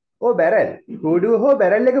පුරවන්නලු ඕ බැරල්. කූඩුව හෝ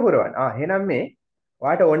බැරල් එක පුරවන්න. එහෙනම් මේ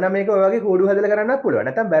ඔයාට ඕන නම් මේක ඔය වගේ කූඩුව හදලා කරන්නත් පුළුවන්.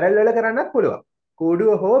 නැත්නම් බැරල් වල කරන්නත් පුළුවන්.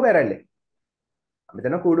 කූඩුව හෝ බැරල් එක.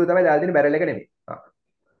 මෙතන කූඩුව තමයි දාලා තියෙන්නේ බැරල් එක නෙමෙයි.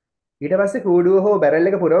 ඊට පස්සේ කූඩුව හෝ බැරල්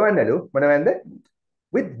එක පුරවන්නලු මොනවද?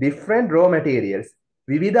 with different raw materials.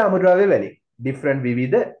 විවිධ අමුද්‍රව්‍ය වලින්. different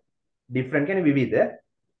කියන්නේ විවිධ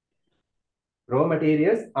raw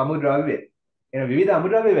materials අමුද්‍රව්‍ය. එන විවිධ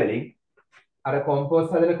අමුද්‍රව්‍ය වලින් අර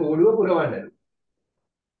කොම්පෝස්ට් හදන කූඩුව පුරවන්නලු.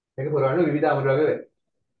 මේක පුරවන්න විවිධ අමුද්‍රව්‍ය වලින්.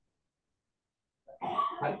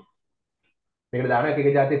 හරි. මේකට දාන එක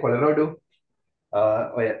જાතිය කොළ රොඩු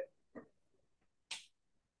ඔය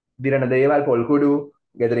දිරන දේවල් පොල් කුඩු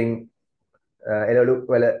ගෙදරින් එළවලු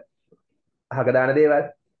වල අහක දාන දේවල්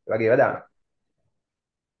වගේ ඒවා දානවා.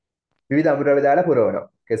 විවිධ අමුද්‍රව්‍ය දාලා පුරවනවා.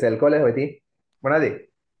 කෙසෙල් කොළ හොති මොනවාද?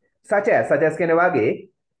 such as කියන වාගේ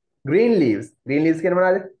green leaves කියන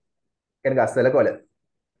මොනවාද? කියන්නේ ගස්වල කොළ.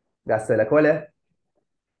 ගස්වල කොළ.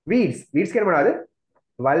 weeds කියන මොනවාද?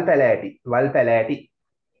 වල් පැලෑටි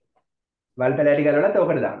ගලවලත්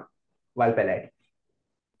ඕකට දානවා. වල් පැලෑටි.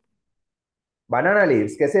 banana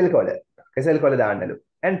leaves කෙසෙල් කොළ දාන්නලු.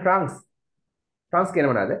 and trunks කියන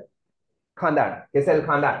මොනවාද? කඳන්. කෙසෙල්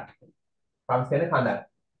කඳන්. trunks කියන්නේ කඳන්.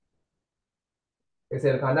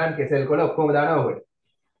 කෙසෙල් කොළ ඔක්කොම දානවා ඔකට.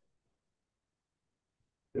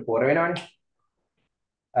 ඒක පොර වෙනවනේ.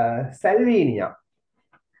 salvia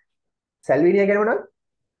කියන්නේ මොනවද?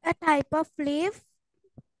 A type of leaf.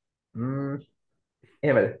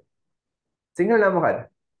 එහෙමද? සිංහල නම මොකද්ද?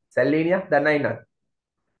 salvia දන්නා ඉන්නවද?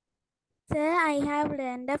 Sir, I have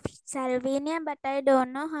learned of Salvinia, but I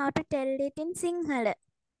don't know how to tell it in Sinhala.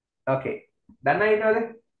 okay දන්නා ඉන්නවද?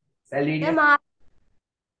 salvia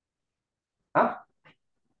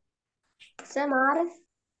Sir, Mara.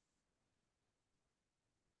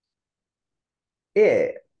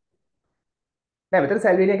 නෑ මෙතන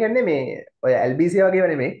salvia කියන්නේ මේ ඔය albizia වගේව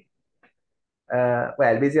නෙමෙයි. ඔය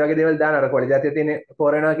albizia වගේ දේවල් දාන අර කොළ జాතිය තියෙන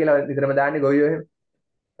පොරනවා කියලා විතරම දාන්නේ ගොවියෝ එහෙම.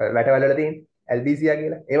 වැටවල වල තියෙන albizia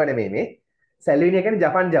කියලා. ඒව නෙමෙයි මේ. salvia කියන්නේ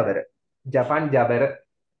ජපන් ජබර.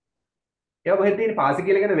 ඒක කොහෙද තියෙන්නේ? පාසි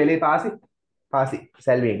කියලා කියන වෙලේ පාසි.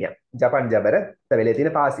 salvia. ජපන් ජබර. වෙලේ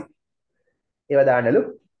තියෙන පාසි. ඒව දාන්නලු.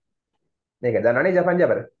 මේක දන්නවනේ ජපන්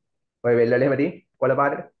ජබර. ඔය වෙල් වල එහෙම තියෙන කොළ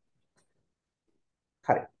පාටට.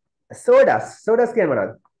 හරි. sawdust කියන්නේ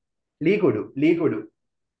මොනවද? ලී කුඩු.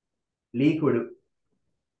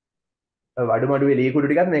 වඩු මඩුවේ ලී කුඩු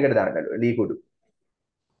ටිකක් මේකට දාන්නලු. ලී කුඩු.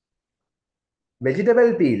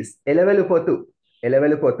 vegetable peels එළවලු පොතු.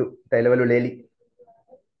 එළවලු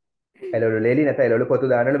ලෙලි නැත්නම් එළවලු පොතු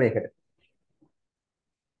දාන්නලු මේකට.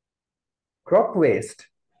 crop waste.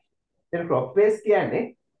 දැන් crop waste කියන්නේ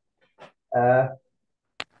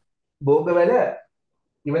භෝගවල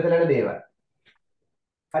ඉවතලන දේවල්.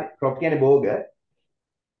 හරි crop කියන්නේ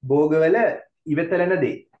භෝගවල ඉවතලන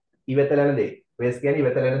දේ. waste කියන්නේ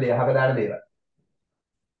ඉවතලන දේ අහක දාන දේවල්.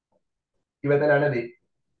 ඉවතලන දේ.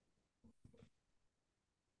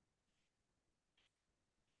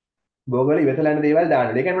 භෝගවල ඉවතලන දේවල්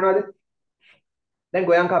දානවා. ඒ කියන්නේ මොනවද? දැන්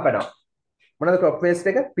ගොයම් කපනවා. මොනවද crop waste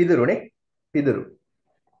එක? පිදුරුනේ. පිදුරු.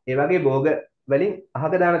 ඒ වගේ භෝග වලින්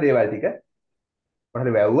අහක දාන දේවල් ටික මොනවද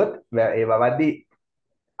වැව්වොත් ඒ වවද්දී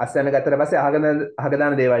අස්වැන්න ගත්තට පස්සේ අහක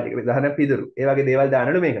දාන දේවල් ටික උදාහරණ පිදුරු. ඒ වගේ දේවල්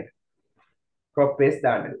දානලු මේකට. crop waste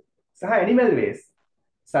දාන්නලු. සහ animal waste.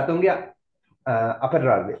 සතුන්ගේ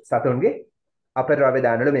අපද්‍රව්‍ය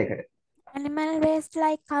දාන්නලු මේකට. Animal waste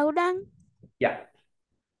like cow dung. yeah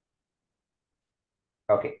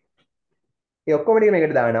okay ඒ ඔක්කොම ටික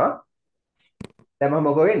මේකට දානවා. දැන් මම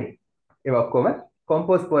මොකෝ වෙන්නේ? ඒ ඔක්කොම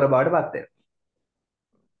කොම්පෝස්ට් පොර බවට පත් වෙනවා.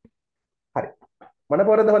 හරි. මොන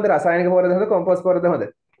පොරද හොඳ? රසායනික පොරද හොඳ? කොම්පෝස්ට් පොරද හොඳ?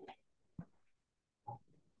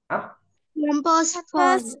 compost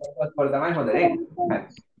කොම්පෝස්ට් පොර තමයි හොඳ නේ. හරි.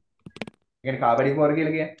 කියන්නේ කාබනික් පොර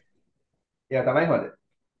කියලා කියන්නේ. ඒක තමයි හොඳ.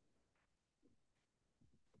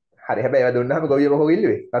 හරි හැබැයි ඒවා දුන්නාම ගොවිය මොකෝ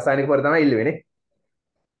ඉල්ලුවේ? රසායනික පොර තමයි ඉල්ලුවේ නේ.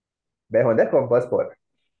 බෑ හොඳ කොම්පෝස්ට් පොර.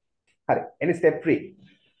 හරි. එනි ස්ටෙප් 3.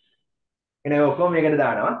 එනේ ඔක්කොම මේකට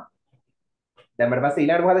දානවා. දැම්මට පස්සේ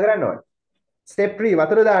ඊළඟට මොකද කරන්න ඕනේ? ස්ටෙප් 3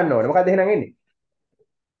 වතුර දාන්න ඕනේ. මොකද එහෙනම් එන්නේ?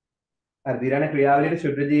 හරි දිරණ ක්‍රියාවලියට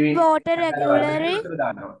ශුද්ධ Water ජීවීන් regularly. වතුර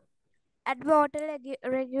දානවා. Add water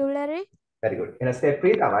regularly. very good. එහෙනම් ස්ටෙප්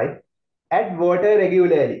 3 තමයි add water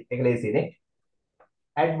regularly. ඒක ලේසියිනේ.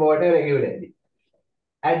 add water regularly.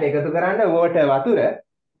 add එකතු කරන්න water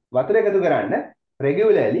වතුර එකතු කරන්න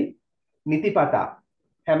regularly නිතිපතා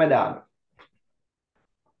හැමදාම.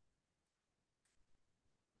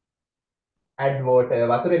 add water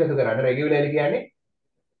වතුර එකතු කරන්න regularly කියන්නේ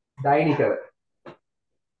දෛනිකව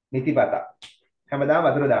නිතිපතා හැමදාම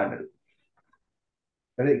වතුර දාන්නලු.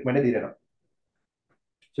 හරි ඉක්මනට දිරනවා.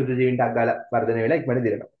 සුදු ජීවින්ටක් ගාලා වර්ධනය වෙලා ඉක්මනට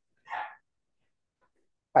දිරනවා.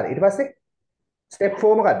 හරි ඊට පස්සේ ස්ටෙප්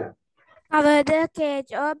 4 මොකද්ද? Cover the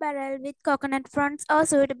cage or barrel with coconut fronds or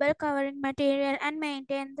suitable covering material and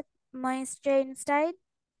maintain the moisture inside.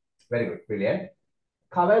 very good brilliant.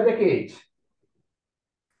 cover the cage.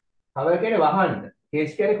 cover කියන්නේ වහන්න.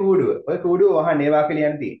 cage කියන්නේ කූඩුව. ඔය කූඩුව වහන්න ඒ වාක්‍යෙ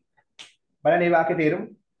ලියන්න තියෙන්නේ. බලන්න මේ වාක්‍යේ තේරුම.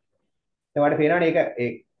 දැන් ඔයාලට පේනවනේ ඒක ඒ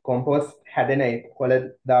කොම්පෝස්ට් හැදෙන ඒ කොළ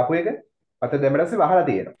දාපු එක වතුර දැම්මට පස්සේ වහලා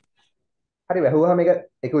තියෙනවා. හරි වැහුවාම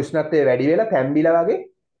ඒක උෂ්ණත්වය වැඩි වෙලා තැම්බිලා වගේ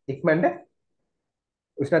ඉක්මනට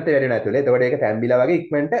උෂ්ණත්වය වැඩි වෙනවා ඇතුලේ. එතකොට ඒක තැම්බිලා වගේ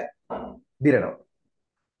ඉක්මනට දිරනවා.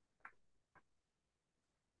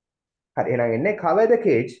 හරි එහෙනම් එන්නේ cover the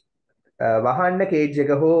cage වහන්න කේජ්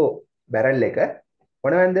එක හෝ බැරල් එක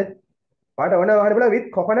මොනවද? පාට වහන්න බලලා with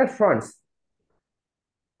coconut fronds.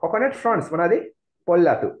 coconut fronds මොනවාද? පොල්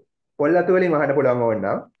අතු. පොල් අතු වලින් වහන්න පුළුවන්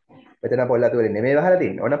ඕනනම්. මෙතන පොල් අතු වලින් නෙමෙයි වහලා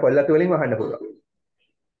තින්නේ. ඕන පොල් අතු වලින් වහන්න පුළුවන්.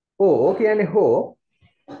 ඕ කියන්නේ හෝ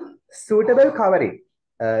suitable covering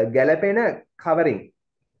ගැලපෙන covering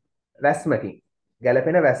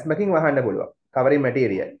වැස්මකින් වහන්න පුළුවන්. covering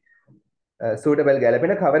material suitable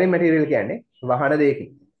ගැලපෙන covering material කියන්නේ වහන දෙයකින්.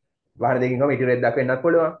 වහන දෙයකින් කොහොම material එකක් වෙන්නත්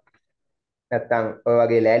පුළුවන්. නැත්තම් ඔය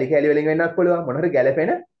වගේ ලෑලි කෑලි වලින් වෙන්නත් පුළුවන්. මොන හරි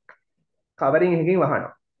ගැලපෙන covering එකකින්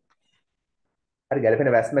වහනවා. හරි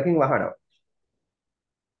ගැලපෙන වැස්මකින් වහනවා.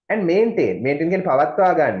 and maintain කියන්නේ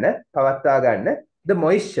පවත්වා ගන්න the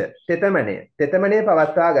moisture තෙතමනය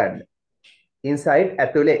පවත්වා ගන්න inside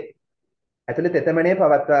ඇතුලේ තෙතමනය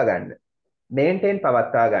පවත්වා ගන්න maintain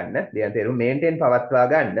පවත්වා ගන්න ලියන තේරුම maintain පවත්වා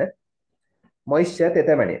ගන්න moisture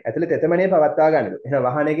තෙතමනය ඇතුලේ තෙතමනය පවත්වා ගන්නලු. එහෙනම්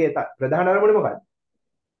වාහනයේ ප්‍රධාන අරමුණ මොකක්ද?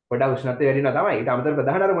 පොඩ්ඩක් උෂ්ණත්වය වැඩි වෙනවා තමයි. ඊට අමතරව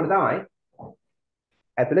ප්‍රධාන අරමුණ තමයි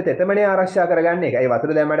ඇතුලේ තෙතමනය ආරක්ෂා කරගන්න එක. ඒ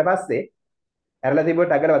වතුර දැම්මට පස්සේ ඇරලා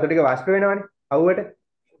තිබුණොත් අගල වතුර ටික වාෂ්ප වෙනවනේ. අවුවට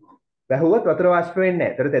වැහුවොත් වතුර වාෂ්ප වෙන්නේ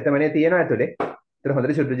නැහැ. ඒතර තෙතමනය තියෙනවා ඇතුලේ. ඒතර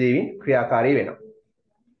හොඳට ශුද්ධ ජීවීන් ක්‍රියාකාරී වෙනවා.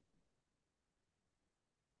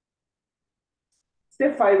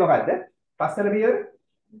 ස්ටෙප් 5 මොකද්ද? පස්වන පියවර.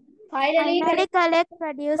 Finally, Finally, collect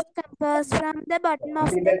produced compost from the bottom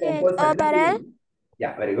of the cage or barrel.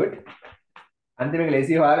 yeah very good. අන්තිම එක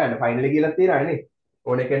ලේසිය හොයාගන්න. ෆයිනලි කියලා තියෙනවා නේ.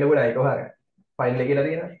 ඕන එකෙන්න පුළුවන් ඒක හොයාගන්න. ෆයිනලි කියලා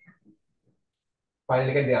තියෙනවා.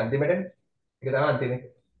 ෆයිනලි කියන්නේ අන්තිමට. ඒක තමයි අන්තිම එක.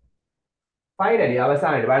 ෆයිනලි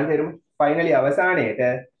අවසානයේ බලන්න තේරුම. ෆයිනලි අවසානයේට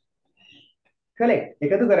collect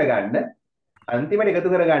එකතු කරගන්න අන්තිමට එකතු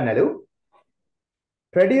කරගන්නලු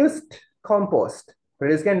produced compost.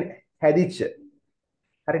 produce කියන්නේ හැදිච්ච.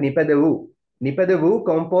 හරි නිපද වූ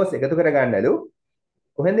compost එකතු කරගන්නලු.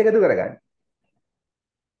 කොහෙන්ද එකතු කරගන්නේ?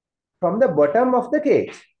 from the bottom of the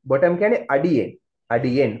cage. bottom කියන්නේ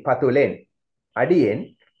අඩියෙන් පතුලෙන් අඩියෙන්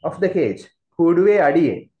of the cage කූඩුවේ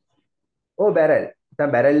අඩියෙන්. O barrel.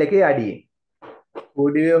 නැත්නම් බැරල් එකේ අඩියෙන්.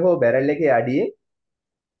 කූඩුවේ හෝ බැරල් එකේ අඩියෙන්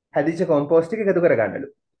හැදිච්ච කොම්පෝස්ට් ටික එකතු කරගන්නලු.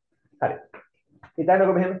 හරි.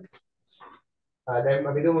 හිතන්නකො මෙහෙම. දැන්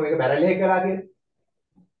අපි දුමු මේක බැරල් එකේ කරා කියලා.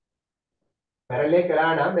 බැරල් එකේ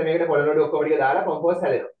කරා නම් දැන් මේකට පොළ නඩු ඔක්කොම ටික දාලා කොම්පෝස්ට්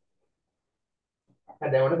හැදෙනවා. හරි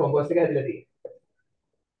දැන් ඔන්න කොම්පෝස්ට් එක හැදිලා තියෙනවා.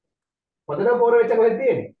 හොඳම පොර වෙච්ච කොහෙද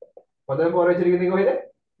තියෙන්නේ? හොඳම පොර වෙච්ච ටික තියෙන්නේ කොහෙද?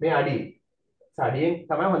 මේ අඩියේ. අඩියෙන්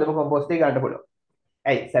තමයි හොඳම කොම්පෝස්ට් එක ගන්න පුළුවන්.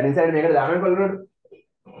 ඇයි? සැරින් සැරේ මේකට දාන්න පොළ නඩු.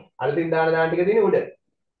 අලුතින් දාන ටික තියෙන්නේ උඩ.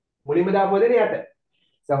 මුලින්ම දාපුවා දෙන්නේ යට.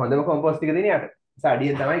 හොඳම කොම්පෝස්ට් ටික දෙන්නේ යට.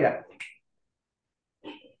 අඩියෙන් තමයි ගන්න.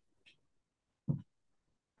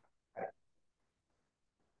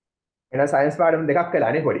 එහෙනම් සයන්ස් පාඩම් දෙකක්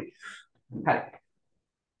කළානේ පොඩි. හරි.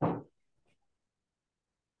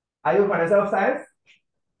 Are you fans of science?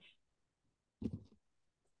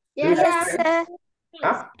 yes, Yes, sir. sir.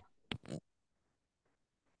 Huh?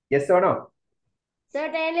 Yes or no?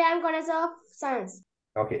 Certainly, I'm connoisseur of science.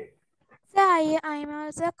 Okay. Sir, I'm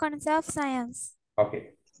also a connoisseur of science. Okay.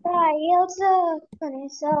 So I also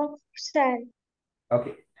connoisseur of science.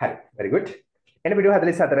 Okay. හරි. Very good. එන්න පිටුව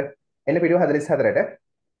 44. එන්න පිටුව 44ට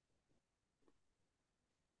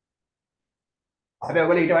හැබැයි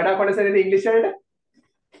ඔයගොල්ලෝ ඊට වඩා කොටස නේද ඉංග්‍රීසි වලට?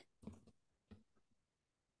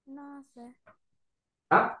 No, sir.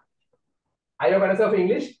 Huh? Are you connoisseur of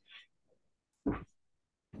English?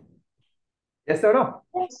 Yes or no?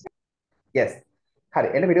 Yes. හරි.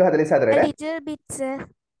 එන්න පිටුව 44ට. A little bit, sir.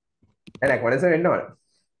 නෑ connoisseur වෙන්න ඕන.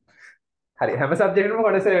 හරි. හැම සබ්ජෙක්ට් එකකම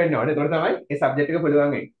connoisseur වෙන්න ඕනේ. ඒතකොට තමයි ඒ සබ්ජෙක්ට් එක පුළුවන්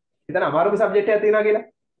වෙන්නේ. හිතන්න අමාරුම සබ්ජෙක්ට් එකක් තියෙනවා කියලා.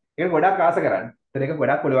 ඒක ගොඩක් ආස කරන්න. ඒතර ඒක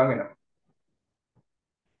ගොඩක් පුළුවන් වෙනවා.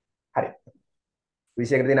 හරි.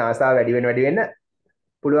 විෂයයකට තියෙන ආසාව වැඩි වෙන්න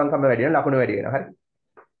පුළුවන්කම වැඩි වෙන ලකුණු වැඩි වෙනවා. හරි.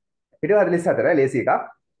 පිටුව 44 ලේසි එකක්.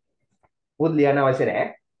 උත් ලියන්න අවශ්‍ය නැහැ.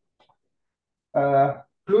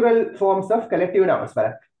 Plural forms of collective nouns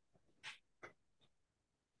බලන්න.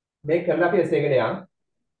 මේක කරලා අපි එසේ එකට යන්න.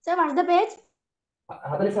 Sir, what's the page?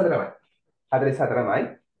 44යි. 44යි.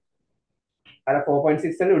 අර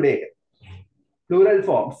 4.6 වල උඩේ එක. Plural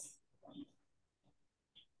forms.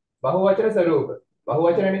 බහුවචන ස්වරූප.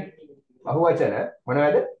 බහුවචනනේ. බහුවචන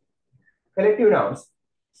මොනවද? collective nouns.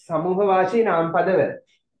 සමූහවාචී නාම පදවල.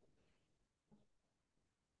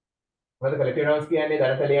 මොකද collective nouns කියන්නේ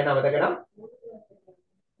දැනට ලියන්න අමතක නම්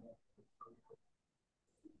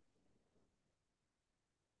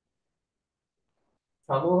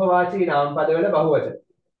සමූහවාචී නාම පදවල බහුවචන.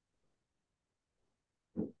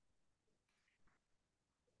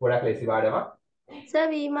 ගොඩක් ලේසි පාඩමක්. Sir,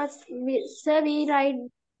 we write.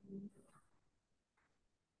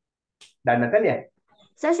 දන්නේ නැත්නම් ලියන්න.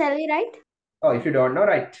 Sir, shall we write? Oh, if you don't know,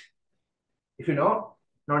 write. If you know,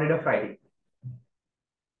 no need of writing.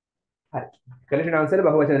 හරි. collective nouns වල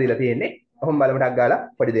බහුවචන දීලා තියෙන්නේ. ඔහොම බලමු ටක් ගාලා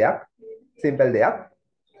පොඩි දෙයක්. simple දෙයක්.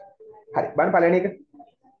 හරි. බලන්න පළවෙනි එක.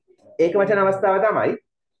 ඒක වචන අවස්ථාව තමයි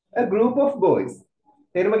a group of boys.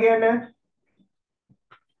 තේරුම කියන්නේ?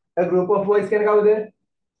 a group of boys කියන්නේ කවුද?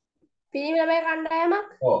 පිරිමි ළමයි කණ්ඩායමක්.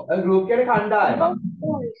 ඔව්. a group කියන්නේ කණ්ඩායමක්.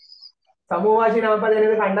 සමූහවාචී නාම පදේ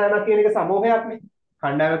නේද කණ්ඩායමක් කියන එක සමූහයක්නේ.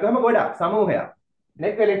 කණ්ඩායම කියවම ගොඩක් සමූහයක්.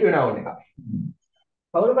 නේ collective noun එක.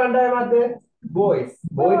 කවුරු කණ්ඩායමක්ද? boys.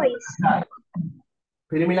 boys.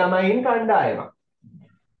 පිරිමි ළමයින් කණ්ඩායමක්.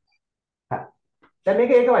 හරි. දැන්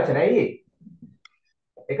මේක ඒක වචනයි.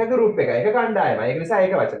 එක group එකයි එක කණ්ඩායමයි. ඒක නිසා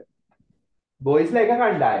ඒක වචන. boysලා එක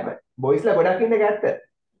කණ්ඩායමයි. boysලා ගොඩක් ඉන්න එක ඇත්ත.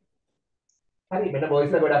 හරි මෙන්න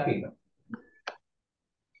boysලා ගොඩක් ඉන්නවා.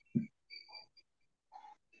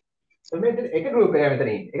 මෙන්න එක group එකයි මෙතන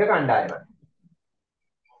ඉන්නේ. එක කණ්ඩායමයි.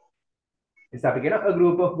 ඉතින් අපි කියන a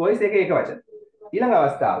group of boys එක වචන. ඊළඟ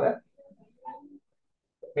අවස්ථාව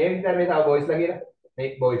මේ විදිහට මේ තව boysලා කියලා.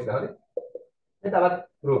 මේ boysලා හරි. මේ තවත්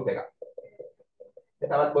group එකක්. මේ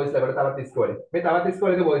තවත් boysලා වල තවත් ඉස්කෝලේ. මේ තවත්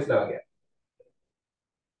ඉස්කෝලේක boysලා වගේ.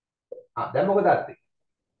 දැන් මොකද ඇත්තේ?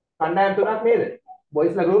 කණ්ඩායම් තුනක් නේද?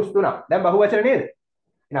 boysලා groups තුනක්. දැන් බහුවචන නේද?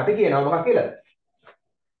 එහෙනම් අපි කියනවා මොකක් කියලාද?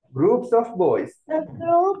 groups of boys.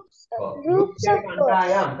 Groups of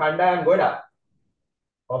කණ්ඩායම් ගොඩක්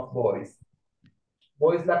of boys.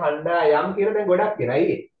 boysලා කණ්ඩායම් කියලා දැන් ගොඩක් කියනවා.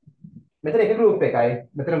 අයියේ. මෙතන එක group එකයි.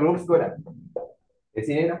 මෙතන groups ගොඩක්.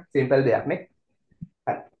 එසිනේ නේද? simple දෙයක් නේ.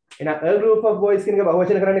 හරි. එහෙනම් a group of boys කියන එක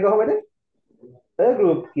බහුවචන කරන්නේ කොහොමද? a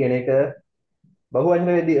group කියන එක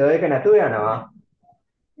බහුවචන වෙද්දී a එක නැතුව යනවා.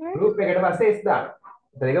 group එකට පස්සේ s දානවා.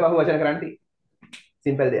 එතන ඒක බහුවචන කරන්න තියෙන්නේ.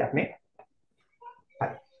 simple දෙයක් නේ.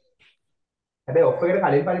 හරි. හැබැයි of එකට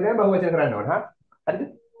කලින් පදේ තමයි බහුවචන කරන්න ඕන. හරිද?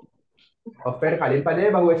 of එකට කලින්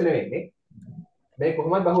පදේ බහුවචන වෙන්නේ. මේ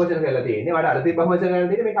කොහොමද බහුවචන කරලා තියෙන්නේ? වඩා අර තිබ්බ බහුවචන කරලා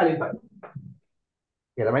තියෙන්නේ මේ කලින් පදේ.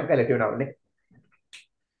 ඒක තමයි collective noun නේ.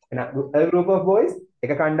 එහෙනම් a group of boys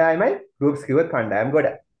එක කණ්ඩායමයි groups කිව්වොත් කණ්ඩායම්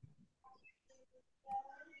ගොඩක්.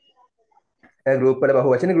 a group වල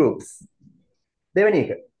බහුවචන groups. දෙවෙනි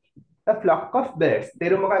එක a flock of birds.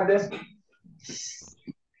 තේරුම මොකක්ද?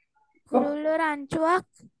 කුරුල්ලෝ රංචුවක්.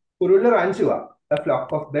 කුරුල්ල රංචුවක්. a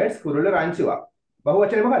flock of birds කුරුල්ල රංචුවක්.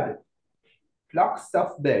 බහුවචනේ මොකද්ද? flocks of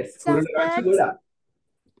birds. කුරුල්ල රංචු ගොඩක්.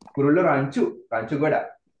 කුරුල්ල රංචු ගොඩක්.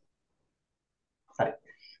 හරි.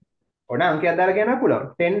 ඔන්න අංකයක් දාලා කියන්න පුළුවන්.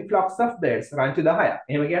 10 flocks of birds රංචු 10ක්.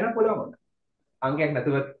 එහෙම කියන්න පුළුවන් ඔන්න. අංකයක්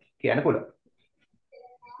නැතුව කියන්න පුළුවන්.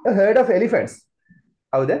 a herd of elephants.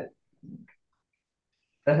 හවුද?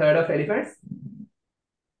 a herd of elephants.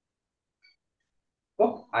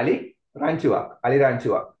 අලි රංචුවක්. අලි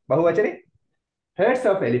රංචුවක්. බහුවචනේ herds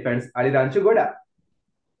of elephants. අලි රංචු ගොඩක්.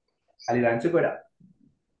 අලි රංචු ගොඩක්.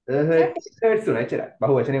 a herd herds උනා එච්චරයි.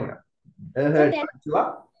 බහුවචනේ උනා. a herd රංචුවක්.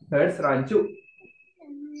 herds රංචු.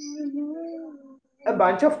 a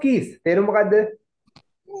bunch of keys. තේරුම මොකද්ද?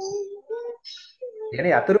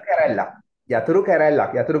 කියන්නේ යතුරු කැරැල්ලක්. යතුරු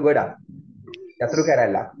කැරැල්ලක්. යතුරු ගොඩක්. යතුරු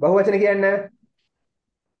කැරැල්ලක්. බහුවචන කියන්නේ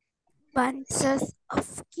Bunches of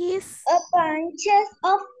keys. bunches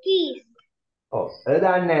of keys. ඔව්.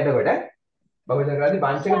 දාන්නේ නැහැ එතකොට. බහුවචන කරද්දී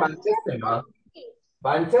bunch එක bunches වෙනවා.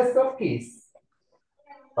 bunches of keys.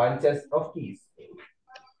 bunches of keys.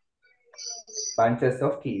 Bunches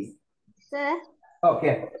of keys. Sir,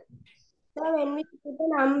 Okay. sir, when we put a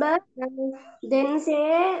number, then say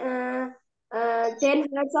 10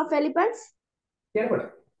 herds of elephants. කියන්න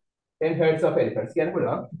පුළුවන්. 10 herds of elephants කියන්න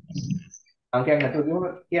පුළුවන්. අංකයක් නැතුව ගිහම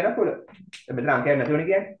කියන්න පුළුවන්. දැන් මෙතන අංකයක් නැතුවනේ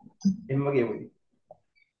කියන්නේ. එහෙම කියමු ඉතින්.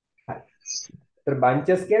 හරි. ඒතර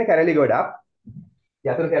bunches කියන්නේ කැරලි ගොඩක්.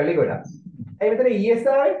 යතුරු කැරලි ගොඩක්. එයි මෙතන ES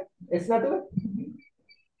ආවේ S නැතුව.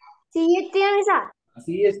 CH තියෙන නිසා.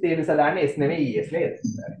 CS තියෙන නිසා දාන්නේ S නෙමෙයි ES නේද?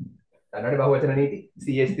 දන්නවනේ බහුවචන නීති.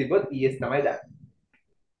 CS තිබ්බොත් ES තමයි දාන්නේ.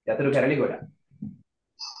 යතුරු කැරලි ගොඩක්.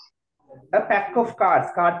 A pack of cards.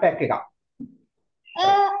 card pack එකක්.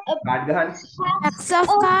 card ගහන්න. Packs of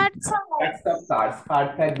cards. Packs of cards. card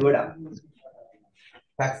pack ගොඩක්.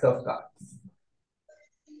 Packs of cards.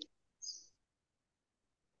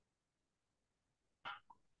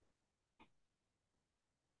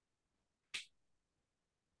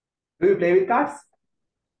 Do you play with cards?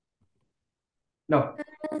 No.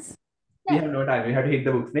 Yes. We have no time. We have to hit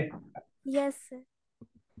the books, ne? Yes, sir.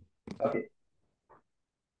 Okay.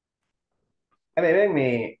 හැබැයි මේ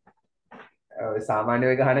සාමාන්‍ය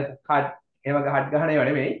ඔය ගහන card එහෙම ගහට ගහන ඒවා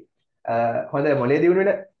නෙමෙයි. හොඳ මොලේ දියුණු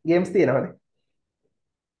වෙන ගේම්ස් තියෙනවද?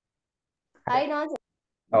 I know, sir.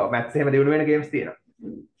 ඔව් මැත්ස් එහෙම දියුණු වෙන ගේම්ස් තියෙනවා.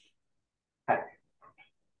 හරි.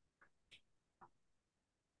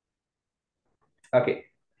 Okay.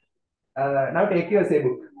 Now take your say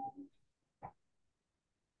book.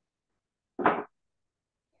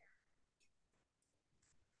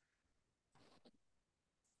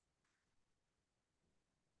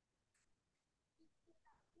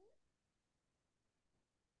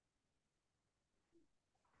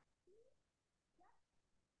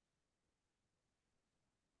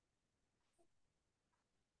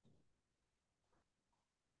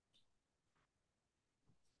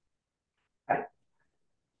 Right.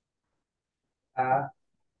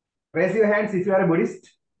 Raise your hands if you are a Buddhist.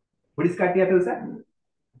 Buddhist කට්ටිය අත උස.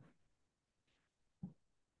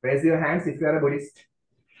 Raise your hands if you are a Buddhist.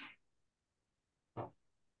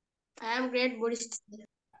 I am great Buddhist.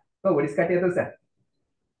 So Buddhist කට්ටිය අත උස.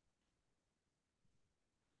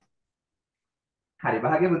 හරි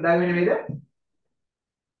භාග්‍ය බුද්ධාගම නෙමෙයිද?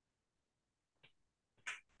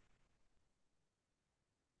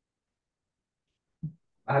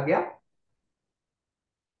 භාග්‍ය?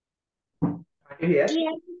 Are you here?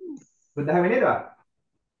 Yes. බුද්ධාගම නේද?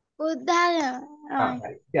 Buddha.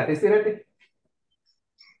 හරි. ඉතින් අත ඉස්සරහට.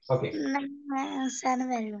 Okay. සන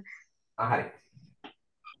බැරිව. හරි.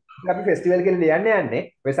 අපි ෆෙස්ටිවල් කියලා ලියන්න යන්නේ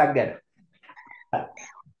වෙසක් ගැන. හරි.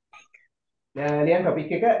 ලියන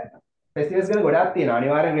ටොපික් එක ෆෙස්ටිවල්ස් ගැන ගොඩාක් තියෙනවා.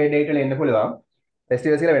 අනිවාර්යෙන් grade 8 වල එන්න පුළුවන්.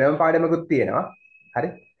 ෆෙස්ටිවල්ස් කියලා වෙනම පාඩමකුත් තියෙනවා. හරි.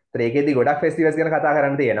 ඒතර ඒකෙදි ගොඩක් ෆෙස්ටිවල්ස් ගැන කතා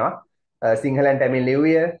කරන්න තියෙනවා. Sinhala and Tamil New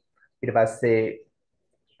Year ඊට පස්සේ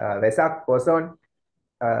වෙසක් පොසොන්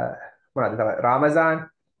මොනවද තමයි රාමසාන්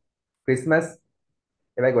ක්‍රිස්මස්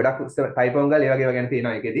ඒවයි ගොඩක් උත්සව තයිපොංගල් ඒ වගේ ඒවා ගැන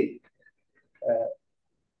තියෙනවා ඒකෙදි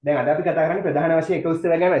දැන් අද අපි කතා කරන්නේ ප්‍රධාන වශයෙන් එක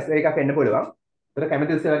උත්සවයක් ගැන එකක් වෙන්න පුළුවන් ඒතර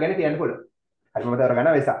කැමති උත්සවයක් ගැන කියන්න පුළුවන් හරි මම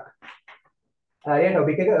තවරගන්නවා වෙසක් ඊයේ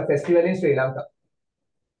ටොපික් එක ෆෙස්ටිවල් ඉන් ශ්‍රී ලංකා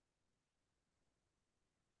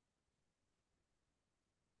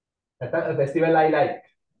නැත්නම් ෆෙස්ටිවල් I like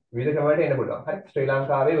විවිධ ක්‍රම වලට එන්න පුළුවන් හරි ශ්‍රී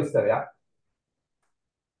ලංකාවේ උත්සවයක්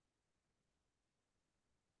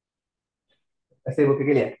ऐसे बुक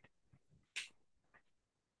के लिए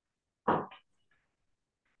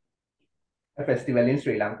फेस्टिवल इन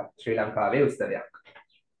श्री लंका वे උත්සවයක්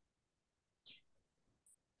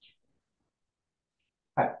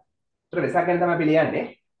හරි ඒතර වෙසක් ගැන තමයි අපි ලියන්නේ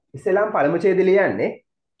ඉස්සෙල්ලාම පළමු ඡේදය ලියන්නේ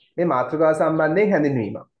මේ මාතෘකාව සම්බන්ධයෙන්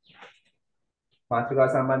හැඳින්වීමක් මාතෘකාව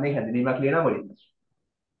සම්බන්ධයෙන් හැඳින්වීමක් ලියනවා මුලින්ම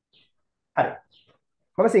හරි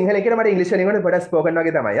මම සිංහලෙන් කියන මට ඉංග්‍රීසි වලින් වුණ පොඩක් ස්පෝකන්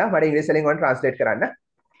වගේ තමයි මට ඉංග්‍රීසි වලින් වුණ ට්‍රාන්ස්ලේට් කරන්න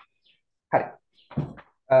හරි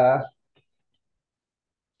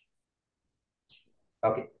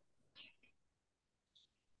okay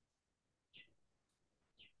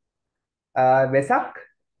වෙසක්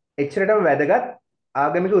එච්චරටම වැදගත්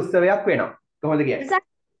ආගමික උත්සවයක් වෙනවා කොහොමද කියන්නේ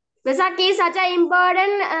Vesak is such an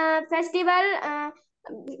important festival.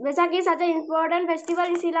 Vesak is such an important festival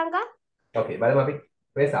in Sri Lanka. okay බලමු අපි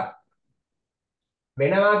වෙසක්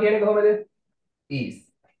වෙනවා කියන්නේ කොහොමද is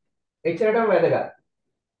එච්චරටම වැදගත්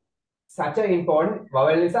such an important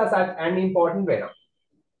vowel නිසා such an important වෙනවා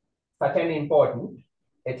such an important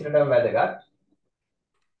එච්චරටම වැදගත්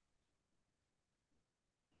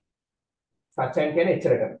such an කියන්නේ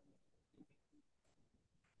එච්චරටම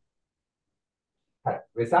හරි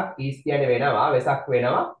වෙසක් is කියන්නේ වෙනවා වෙසක්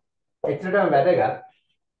වෙනවා එච්චරටම වැදගත්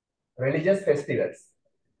religious festivals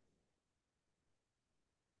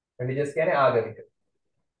religious කියන්නේ ආගමික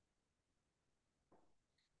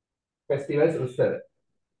festivals උත්සව.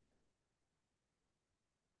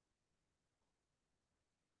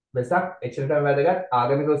 වෙසක් එච්චරටම වැදගත්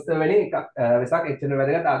ආගමික උත්සවවලින් එකක්. වෙසක් එච්චරටම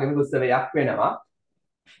වැදගත් ආගමික උත්සවයක් වෙනවා.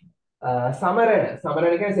 සමරන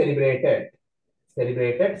කියන්නේ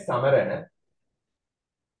celebrated සමරන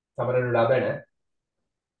සමරනු ලබන.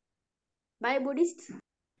 by Buddhists.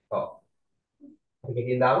 ඔව්.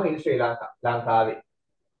 ඒකකින් දාමු in ශ්‍රී ලංකාවේ.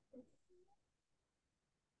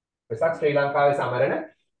 වෙසක් ශ්‍රී ලංකාවේ සමරන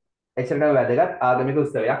එච්චරටම වැදගත් ආගමික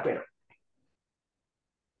උත්සවයක් වෙනවා.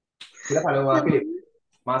 කියලා පළමු වාක්‍යෙ ලියමු.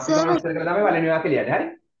 මාස් තුනක් විස්තර කරලා තමයි පළවෙනි වාක්‍යෙ ලියන්නේ. හරි.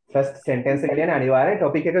 ෆස්ට් සෙන්ටෙන්ස් එක ලියන්නේ අනිවාර්යෙන්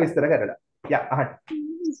ටොපික් එක විස්තර කරලා. යා අහන්න.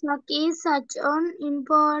 Vesak is such an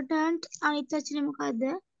important අනිත් වචනේ මොකද්ද?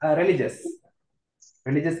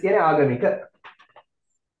 religious කියන්නේ ආගමික.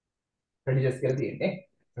 religious කියලා තියෙන්නේ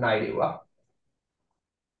නයි ලියුවා.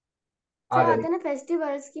 ආගමික. අතන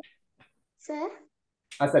festivals sir.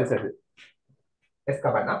 සරි. එස්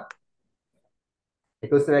කපන්න.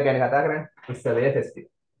 ඒක උත්සවය ගැන කතා කරන්නේ. උත්සවය ෆෙස්ටිවල්.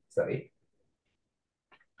 sorry.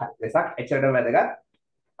 හරි. වෙසක් එච්චරටම වැදගත්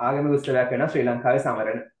ආගමික උත්සවයක් වෙනවා ශ්‍රී ලංකාවේ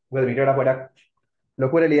සමරන. මොකද මීට වඩා පොඩක්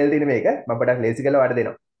ලොකුට ලියලා තියෙන මේක මම පොඩක් ලේසි කරලා වඩ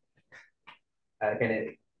දෙනවා. කියන්නේ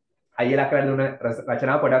අයියලක් වැඩ දුන්න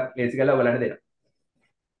රචනාව පොඩක් ලේසි කරලා ඔයගලන්ට දෙනවා.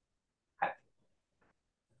 හරි.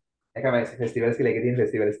 ඒකමයි ෆෙස්ටිවල්ස් කියලා එකේ තියෙන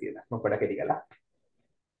ෆෙස්ටිවල්ස් කියලා. මම පොඩක් එඩි කළා.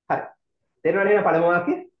 හරි. තේරුණා නේද පළමු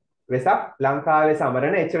වාක්‍යය? වෙසක් ලංකාවේ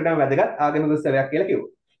සමරන එච්චරටම වැදගත් ආගමික උත්සවයක් කියලා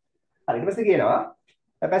කිව්වා. හරි. ඊට පස්සේ කියනවා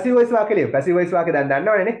පැසිව් වොයිස් වාක්‍ය ලියමු. පැසිව් වොයිස් වාක්‍ය දැන්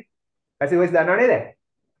දන්නවනේ නේ? පැසිව් වොයිස් දන්නව නේද?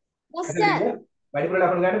 Yes sir. වැඩිපුර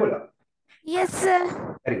ලකුණු ගන්න පුළුවන්. Yes, sir.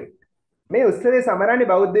 very good. මේ උත්සවයේ සමරන්නේ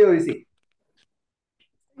බෞද්ධයෝ විසින්.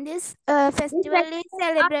 This festival is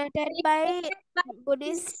celebrated by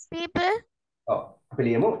Buddhist people. ඔව් අපි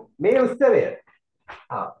ලියමු මේ උත්සවය.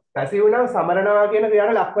 පැසිව් නම් සමරනවා කියන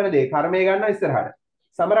ක්‍රියාවට ලක්වන දේ. කර්මය ගන්නවා ඉස්සරහට.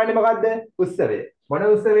 සමරන්නේ මොකද්ද? උත්සවය. මොන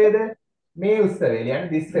උත්සවයේද? මේ උත්සවය. කියන්නේ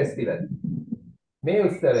this festival. මේ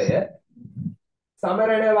උත්සවය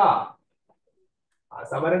සමරනවා.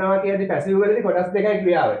 සමරනවා කියන්නේ පැසිව් වලදී කොටස් දෙකයි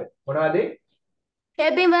ක්‍රියාවට. මොනවද?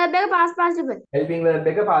 helping verb එක past participle. helping verb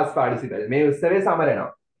එක past participle. මේ උත්සවය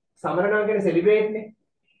සමරනවා. සමරනවා කියන්නේ celebrate නේ.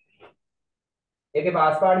 ඒකේ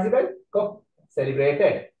past participle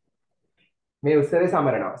celebrated. මේ උත්සවය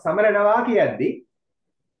සමරනවා. සමරනවා කියද්දි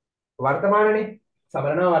වර්තමානනේ.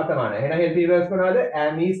 සමරනවා වර්තමාන. එහෙනම් helping verbs මොනවද?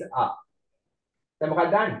 am, is, are. දැන්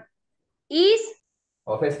මොකක්ද දාන්නේ? is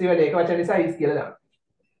festival ඒක වචන නිසා is කියලා දාන්න.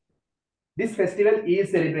 This festival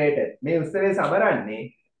is celebrated. මේ උත්සවය සමරන්නේ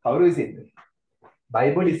කවුරු විසින්ද? by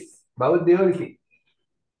Buddhists. බෞද්ධයෝ විසින්.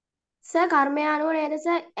 sir කර්මය අනුව නේද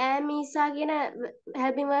sir am is are කියන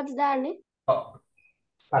helping verbs දාන්නේ? ඔව්.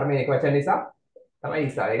 කර්මය ඒක වචන නිසා තමයි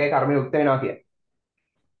is are. ඒකයි කර්මය උක්ත වෙනවා කියන්නේ.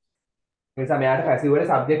 ඒ නිසා මෙයාට passive වල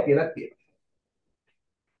subject කියලා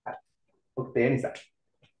තියෙනවා. උක්තේ නිසා.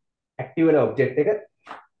 active වල object එක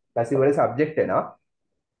passive වල subject වෙනවා.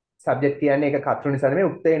 subject කියන්නේ ඒක කතෘ නිසා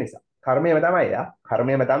නෙමෙයි උක්තේ නිසා. කර්මයම තමයි යා.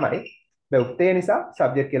 කර්මයම තමයි. මේ උක්තේ නිසා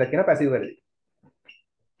subject කියලා කියන passive වලදී.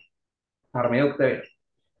 කර්මය උක්ත වෙනවා.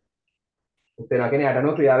 උක්ත වෙනවා කියන්නේ යට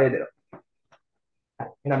අනුව ක්‍රියාව වේදෙනවා.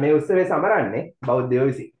 එහෙනම් මේ උත්සවය සමරන්නේ බෞද්ධයෝ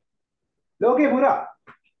විසින්. ලෝකේ පුරා.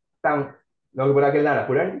 ලෝකේ පුරා කියලා දාන්න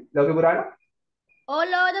පුළුවන්. ලෝකේ පුරා නම්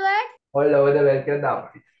all over the world. all over the world කියලා දාමු.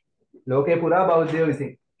 ලෝකේ පුරා බෞද්ධයෝ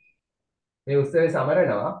විසින්. මේ උත්සවය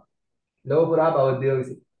සමරනවා ලෝක පුරා බෞද්ධයෝ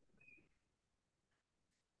විසින්.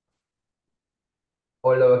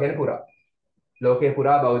 all over කියන්නේ පුරා. ලෝකේ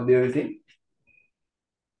පුරා බෞද්ධයෝ විසින්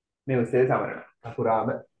මේ උත්සවය සමරනවා. පුරාම.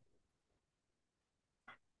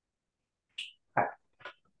 හරි.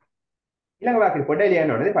 ඊළඟ වාක්‍යෙ පොඩ්ඩයි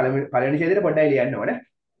ලියන්න ඕනේ. පළවෙනි ඡේදෙට පොඩ්ඩයි ලියන්න ඕනේ.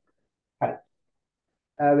 හරි.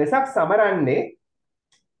 වෙසක් සමරන්නේ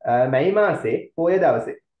මැයි මාසේ පොය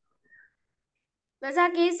දවසේ.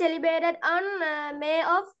 Vesak is celebrated on May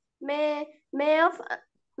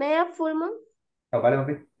of full moon. ඔව් බලමු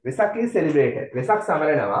අපි. Vesak is celebrated. Vesak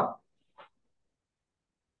සමරනවා.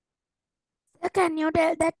 Can you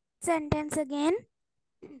tell that sentence again?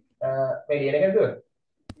 මේ ලියන එක දුර.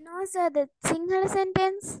 No, sir. The Sinhala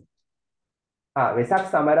sentence. Vesak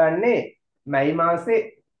සමරන්නේ මැයි මාසේ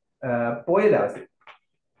පොය දවසේ.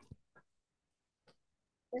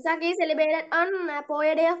 Vesak is celebrated on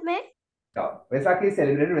Poya day of May. ඔව්. Vesak is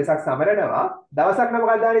celebrated. වෙසක් සමරනවා. දවසක් නම්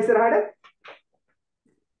මොකක්ද දාන්නේ ඉස්සරහට?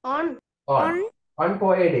 on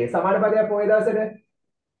Poya day. සමාන පදයක් පොය දවසට.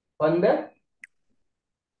 on the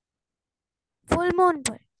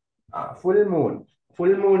Full moon.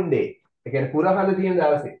 full moon day. ඒ කියන්නේ පුරහඳ තියෙන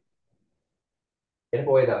දවසේ. එන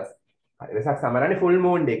පොය දවස. හරි. Vesak සමරන්නේ full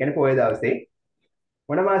moon day. කියන්නේ පොය දවසේ.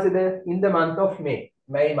 මොන මාසෙද? in the month of May.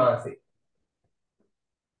 මැයි මාසේ.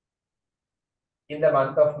 in the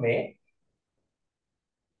month of May.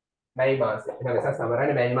 මැයි මාසේ. එහෙනම් වෙසක්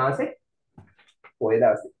සමරන්නේ මැයි මාසේ පොය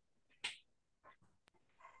දවසේ.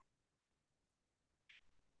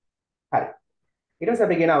 හරි. ඊට පස්සේ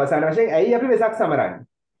අපි කියන අවසාන වශයෙන් ඇයි අපි වෙසක් සමරන්නේ?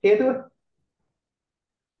 හේතුව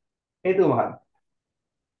මොකක්ද?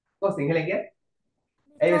 කොහොම සිංහලෙන් කියන්නේ?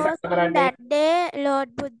 ඇයි Vesak Because on සමරන්නේ? that day, Lord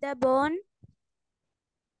Buddha born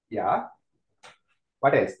යා.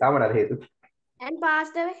 what else? තව මොනවද හේතු? And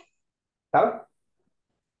passed away. තව?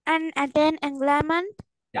 and attained enlightenment.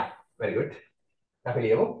 යා. very good. අපි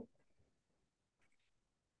ලියමු.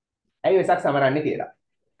 ඇයි වෙසක් සමරන්නේ කියලා.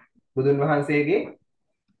 බුදුන් වහන්සේගේ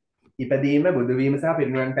ඉපදීම, බුදු වීම සහ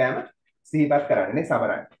පිරිනිවන් පෑම සිහිපත් කරන්නේ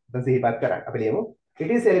සමරන්නේ. දැන් සිහිපත් කරන්න. අපි ලියමු.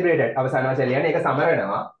 it is celebrated. අවසාන වශයෙන් ලියන්නේ ඒක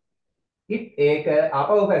සමරනවා. it ඒක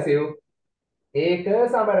ආපහු පැසිව්. ඒක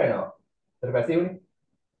සමරනවා. ඒතර පැසිව්නේ.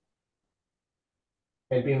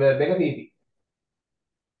 helping verb එක PP.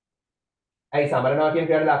 ඇයි සමරනවා කියන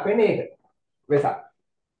ක්‍රියාවට ලක් වෙන්නේ ඒක. වෙසක්.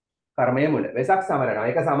 කර්මය මුල. වෙසක් සමරනවා.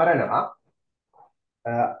 ඒක සමරනවා.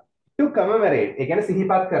 to commemorate. ඒ කියන්නේ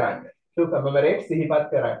සිහිපත් කරන්න. to commemorate සිහිපත්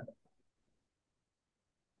කරන්න.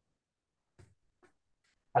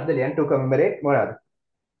 හරිද ලියන්න to commemorate මොනවාද?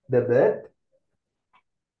 the birth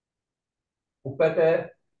උපත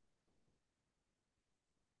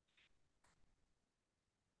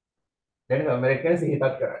දැන් commemorate කියන්නේ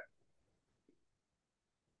සිහිපත් කරන්න.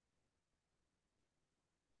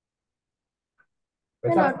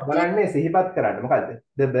 වෙසක් සමරන්නේ සිහිපත් කරන්න. මොකද්ද?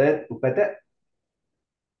 the birth උපත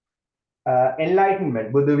enlightenment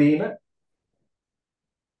බුදු වීම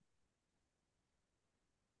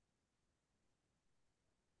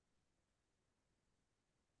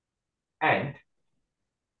and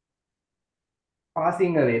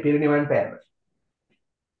passing away පිරිනිවන් පෑම.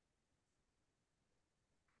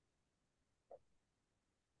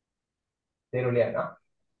 තේරුම් ලියන්න.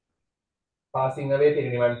 passing away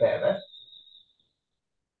පිරිනිවන් පෑම.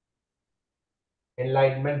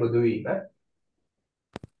 enlightenment බුදු වීම.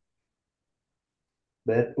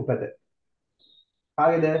 birth උපත.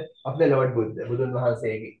 කාගේද? of the Lord Buddha බුදුන්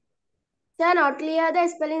වහන්සේගේ. Sir, not clear the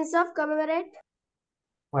spellings of commemorate.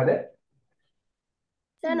 මොකද?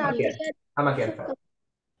 Sir, not Okay. clear. අමකෙන්.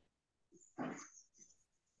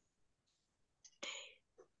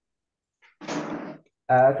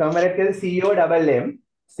 commemorate කියන්නේ COMM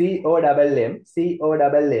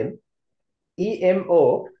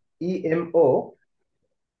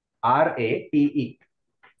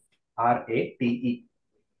RATE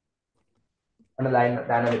අන්න ලයින්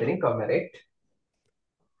දාන මෙතනින් commemorate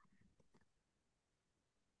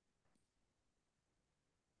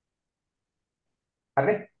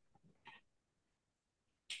හරි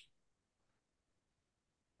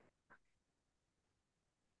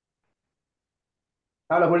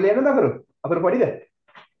තාල පොඩි ලියන්න දකරු අපර පොඩිද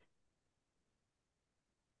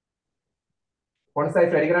ෆොන්ට්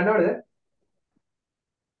සයිස් වැඩි කරන්න ඕනද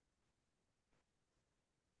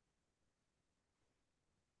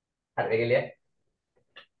හරි ඒක ලියන්න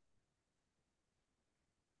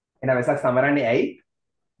එහෙනම් වෙසක් සමරන්නේ ඇයි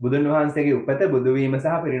බුදුන් වහන්සේගේ උපත බුදු වීම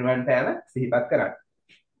සහ පිරිනිවන් පෑම සිහිපත් කරන්න.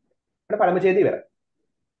 අපිට පළමු ඡේදය ඉවරයි.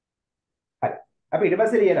 හරි. අපි ඊට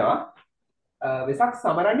පස්සේ ලියනවා වෙසක්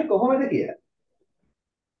සමරන්නේ කොහොමද කියලා.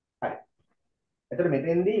 හරි. එතකොට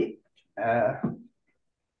මෙතෙන්දී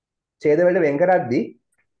ඡේද වලට වෙන් කරද්දී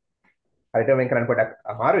හරියට වෙන් කරන්න පොඩ්ඩක්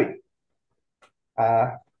අමාරුයි.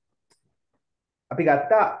 අපි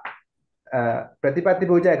ගත්තා ප්‍රතිපත්ති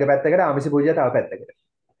පූජා එක පැත්තකට ආමිෂ පූජා තව පැත්තකට.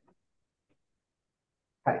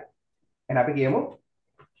 හරි. එහෙනම් අපි කියමු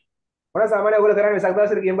මොන සාමාන්‍ය ඔයගොල්ලෝ කරන්නේ වෙසක්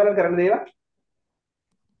දවසට කියමු බලන්න කරන්න දේවා.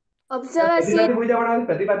 ප්‍රතිපත්ති පූජා මොනවද?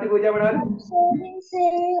 ප්‍රතිපත්ති පූජා මොනවද?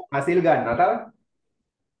 අසිල් ගන්නවා තව.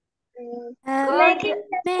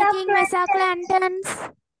 Making Vesak lanterns.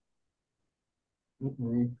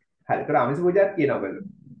 හරි. ඒක ආමිෂ පූජාත් කියනවා ඔයගොල්ලෝ.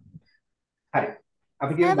 හරි.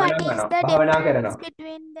 අපි කියමු What බණ is කරනවා. the භාවනා difference කරනවා.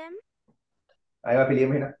 between them? අයවා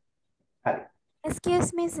පිළියෙම එහෙනම්. හරි. Excuse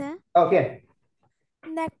me, sir. Okay.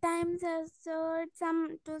 That time, sir, so some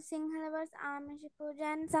to Sinhala was Amish Puja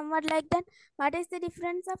and somewhat like that. What is the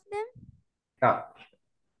difference of them?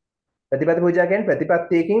 ප්‍රතිපත්ති පූජා කියන්නේ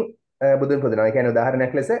ප්‍රතිපත්තියකින් බුදුන් පුදනවා. ඒ කියන්නේ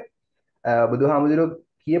උදාහරණයක් ලෙස බුදුහාමුදුරුවෝ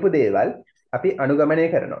කියපු දේවල් අපි අනුගමනය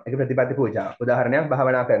කරනවා. ඒක ප්‍රතිපත්ති පූජා. උදාහරණයක්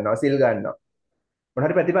භාවනා කරනවා, සිල් ගන්නවා. මොන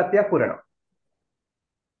හරි ප්‍රතිපත්තියක් පුරනවා.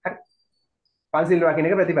 හරි. පන්සිල් රකින්න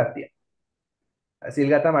එක ප්‍රතිපත්තිය. සිල්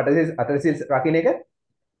ගත්තාම අට සිල් රකින්න එක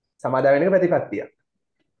සමාදන් වෙන එක ප්‍රතිපත්තියක්.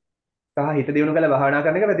 සහ හිත දියුණු කරලා භාවනා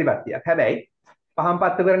කරන එක ප්‍රතිපත්තියක්. හැබැයි පහන්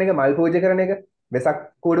පත්තු කරන එක, මල් පූජා කරන එක, වෙසක්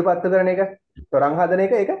කූඩු පත්තු කරන එක, තොරන් හදන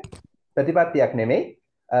එක ඒක ප්‍රතිපත්තියක් නෙමෙයි.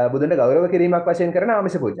 බුදුන්ට ගෞරව කිරීමක් වශයෙන් කරන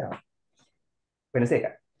ආමිෂ පූජාවක්. වෙනස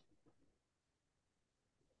ඒකයි.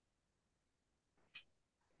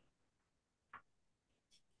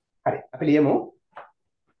 හරි. අපි ලියමු.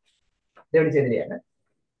 දෙවෙනි ඡේදය ලියන්න.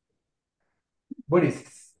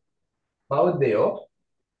 Buddhists. බෞද්ධයෝ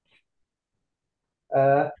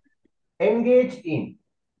engage in.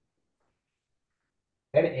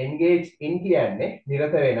 දැන් engage in කියන්නේ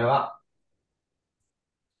නිරත වෙනවා.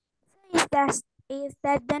 Is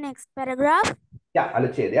that the next paragraph? යා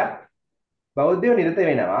අලුත් ඡේදයක්. බෞද්ධයෝ නිරත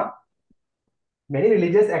වෙනවා many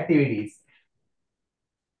religious activities.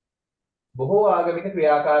 බොහෝ ආගමික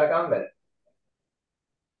ක්‍රියාකාරකම් වල.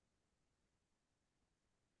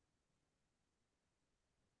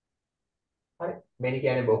 හරි. many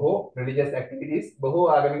කියන්නේ බොහෝ religious activities බොහෝ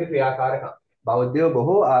ආගමික ක්‍රියාකාරකම්. බෞද්ධයෝ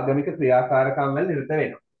බොහෝ ආගමික ක්‍රියාකාරකම් වල නිරත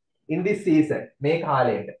වෙනවා. In this season මේ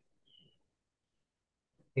කාලයට.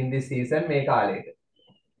 In this season මේ කාලයට.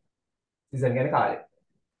 season කියන්නේ කාලය.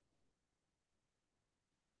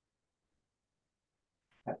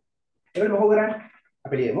 ඒගොල්ලෝ මොකෝ කරන්නේ?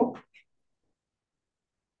 අපි ලියමු.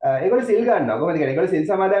 ඒගොල්ලෝ සිල් ගන්නවා. කොහොමද කියන්නේ? ඒගොල්ලෝ සිල්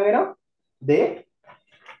සමාදන් වෙනවා.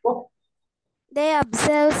 They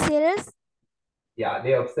observe seals. Yeah,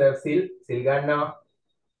 they observe සිල් ගන්නවා.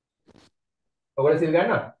 ඔයගොල්ලෝ සිල්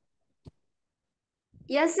ගන්නවා?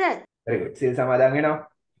 Yes, sir. very good. සිල් සමාදන් වෙනවා.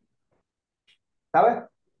 තව?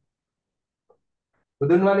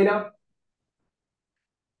 බුදුන් වඳිනවා.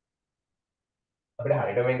 අපිට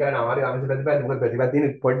හරියට මේක කරන්න අමාරුයි ආමිෂ ප්‍රතිපද මොකද ප්‍රතිපද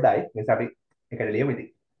තියෙන පොඩ්ඩයි. මේ අපි එකට ලියමු ඉතින්.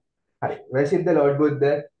 හරි. worship the Lord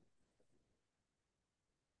Buddha.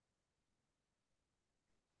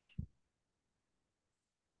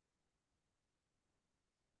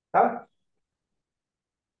 තව?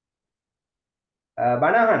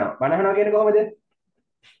 බණ අහනවා. බණ අහනවා කියන්නේ කොහොමද?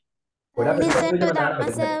 ගොඩක් Listen to ප්‍රතිපද Dhamma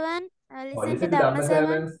මතක sermon. Oh, Listen to Dhamma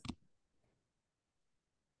sermon. sermons.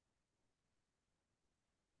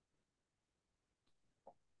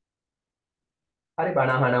 හරි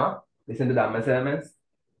බණ අහනවා. listen to Dhamma sermons.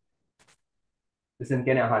 listen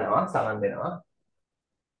කියන්නේ අහනවා, සමන් දෙනවා.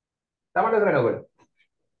 තමන්ට කරන්නේ ඔයගොල්ලෝ.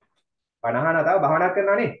 බණ අහනවා තව භාවනා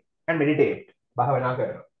කරනවා නේ. and meditate. භාවනා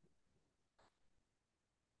කරනවා.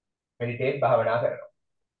 meditate භාවනා කරනවා.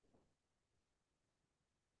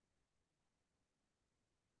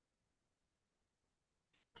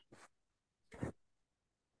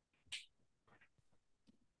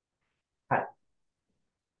 හරි.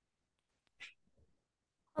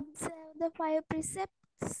 Observe the 5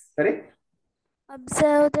 precepts. sorry?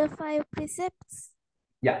 Observe the 5 precepts.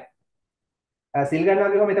 yeah. සිල්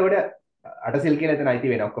ගන්නවා කියවම එතකොට අට සිල් කියලා එතන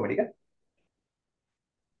අයිති වෙන ඔක්කොම ටික.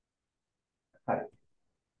 හරි.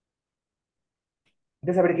 ඊට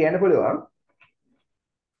පස්සේ අපිට කියන්න පුළුවන්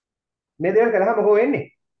මේ දේවල් කළාම මොකෝ වෙන්නේ?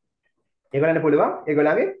 ඒගොල්ලන්ට පුළුවන්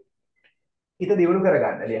ඒගොල්ලන්ගේ හිත දියුණු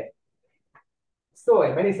කරගන්න ලියන්න. so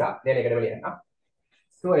එම නිසා දැන් ඒකටම ලියන්න.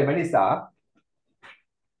 so එම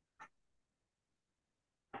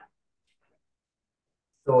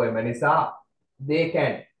නිසා they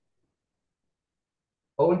can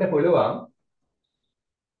ඔවුන්ට පුළුවන්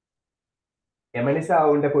එම නිසා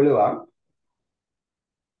ඔවුන්ට පුළුවන්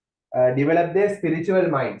develop their spiritual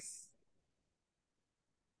minds.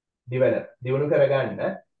 දියුණු කරගන්න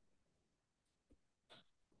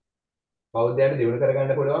බෞද්ධයන්ට දියුණු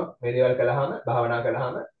කරගන්න පුළුවන් මේ දේවල් කළාම භාවනා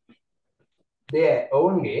කළාම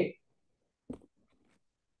ඔවුන්ගේ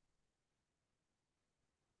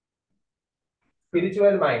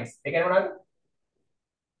spiritual minds ඒ කියන්නේ මොනවද?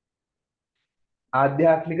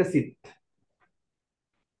 ආධ්‍යාත්මික සිත්.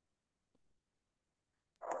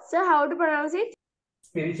 Sir, how to pronounce it?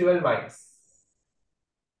 spiritual minds.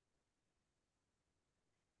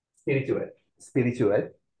 spiritual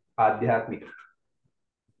ආධ්‍යාත්මික.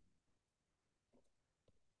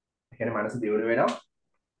 ඒ කියන්නේ මනස දියුණු වෙනවා.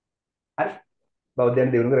 හරි.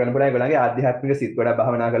 බෞද්ධයන් දියුණු කරගන්න පුළුවන් ඒගොල්ලන්ගේ ආධ්‍යාත්මික සිත් ගොඩක්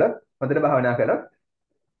භාවනා කළොත් හොඳට භාවනා කළොත්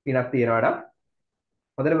පිනක් තියනවා නම්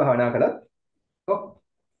හොඳට භාවනා කළොත්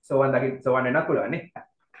සෝවන් වෙන්න පුළුවන් නේ.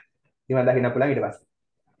 නිවන් දකින්න පුළුවන් ඊට පස්සේ.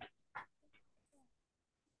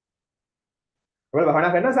 ඔයාලා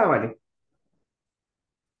භාවනා කරනවා සාමාන්‍යයෙන්?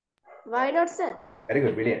 Why not, sir? very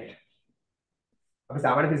good, brilliant. අපි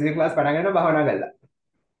සාමාන්‍ය ෆිසික්ස් ක්ලාස් පටන් ගන්නවා භාවනා කරලා.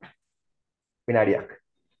 විනාඩියක්.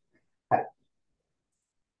 හරි.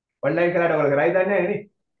 ඔන්ලයින් කරලා ඔයගොල්ලෝ කරයි දන්නේ නැහැ නේ.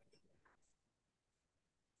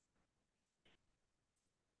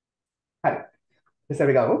 හරි. ඉතින්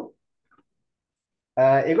අපි ගමු.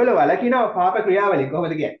 ඒගොල්ලෝ වලකිනවා පාප ක්‍රියාවලින්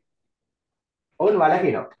කොහොමද කියන්නේ? ඔවුන්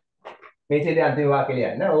වලකිනවා. මේ ඡේදයේ අන්තිම වාක්‍යය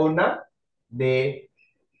ලියන්න. ඔවුන් නම් they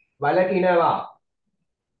වලකිනවා.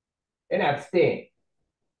 එන abstain.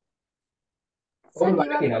 ඔවුන්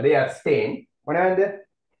වලකිනවා. they abstain. මොනවද?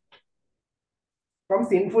 from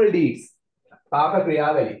sinful deeds. පාප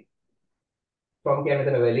ක්‍රියාවලින්. from කියන්නේ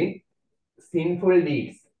මෙතන වලින් sinful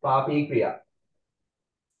deeds. පාපී ක්‍රියා.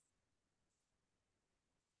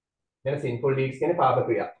 මෙන්න sinful deeds කියන්නේ පාප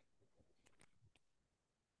ක්‍රියා.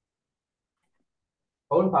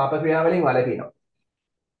 ඔවුන් පාප ක්‍රියා වලින් වළකිනවා.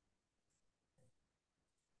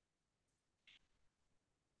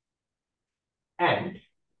 and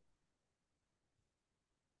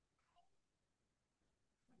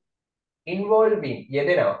involving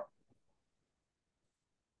යෙදෙනවා.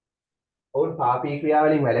 ඔවුන් පාපී ක්‍රියා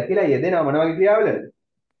වලින් වැළකීලා යෙදෙනවා මොන වගේ ක්‍රියාවලද?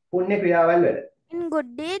 පුණ්‍ය ක්‍රියාවල් වල. In good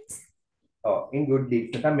deeds. Oh, in good deeds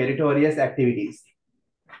නැත්නම් meritorious activities.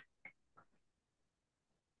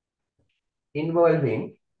 Involving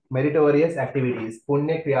meritorious activities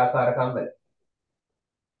පුණ්‍ය ක්‍රියාකාරකම් වල.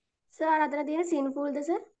 සර් අතන තියෙන sinful ද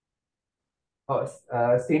sir? Oh,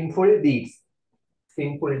 sinful deeds.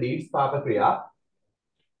 Sinful deeds පාප ක්‍රියා.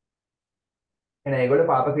 එහෙනම්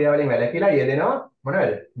ඒගොල්ලෝ පාප ක්‍රියා වලින් වැළකීලා යෙදෙනවා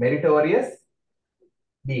මොනවද? meritorious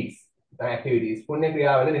deeds. නැත්නම් activities පුණ්‍ය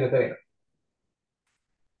ක්‍රියාවල නිරත වෙනවා.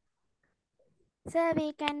 So we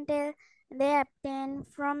can tell they abstain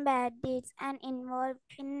from bad deeds and involve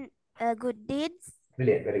in good deeds.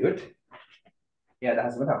 Brilliant, very good. Yeah,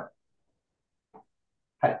 අදහසම තමයි.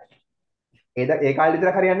 හරි. ඒ කාලේ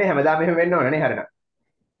විතර හරියන්නේ හැමදාම එහෙම වෙන්න ඕන නේ හරිනම්.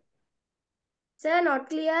 Sir, not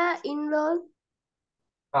clear. Involve.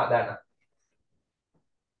 දාන්න.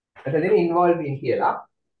 එතනදී involve in කියලා.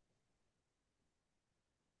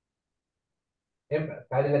 එම්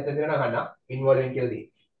කාලේ නැත්නම් දෙනවා ගන්න involve in කියලා දී.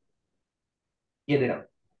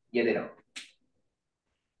 යෙදෙනවා.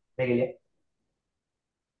 මේකෙලිය.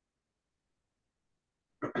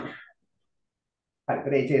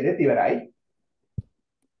 හරි ඒ ඡේදෙත් ඉවරයි.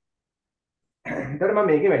 එතකොට මම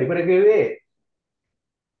මේකේ වැඩිපුර කිව්වේ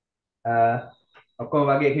ඔක්කොම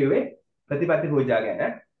වගේ කිව්වේ ප්‍රතිපත්ති පූජා ගැන.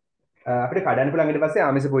 අපිට කඩන්න පුළුවන් ඊට පස්සේ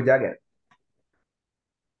ආමිෂ පූජා ගැන.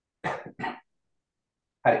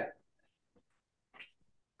 හරි.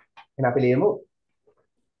 එහෙනම් අපි ලියමු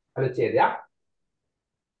අලුත් ඡේදයක්.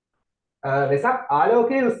 වෙසක්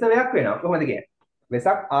ආලෝකයේ උත්සවයක් වෙනවා. කොහොමද කියන්නේ?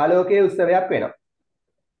 වෙසක් ආලෝකයේ උත්සවයක් වෙනවා.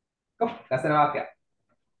 කොහොම? ලස්සන වාක්‍යයක්.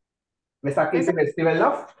 Vesak is a festival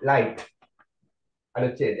of light.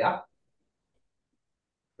 අලුත් ඡේදයක්.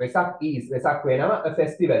 වෙසක් වෙනවා a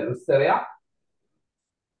festival උත්සවයක්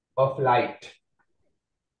of light.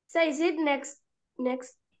 So is it next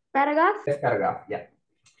paragraph? Next paragraph. Yeah.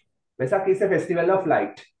 Vesak is a festival of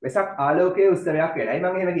light. Vesak ආලෝකයේ උත්සවයක් වෙනයි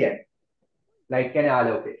මම එහෙම කියන්නේ. light කියන්නේ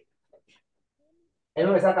ආලෝකය.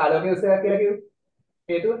 එහෙනම් වෙසක් ආලෝකයේ උත්සවයක් කියලා කිව්වේ.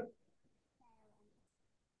 හේතුව?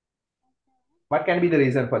 What can be the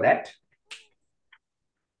reason for that?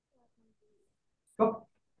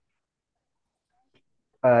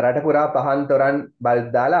 රට පුරා පහන් තොරන් බල්බ්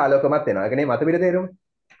දාලා ආලෝකමත් වෙනවා. ඒ කියන්නේ මතු පිට තේරුම.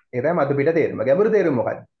 ඒක තමයි මතු පිට තේරුම. ගැඹුරු තේරුම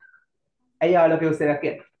මොකක්ද? ඇයි ආලෝකයේ උත්සවයක්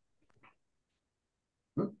කියන්නේ?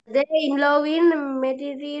 They involve in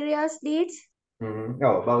meritorious deeds.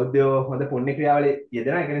 ඔව් බෞද්ධයෝ හොඳ පුණ්‍ය ක්‍රියාවල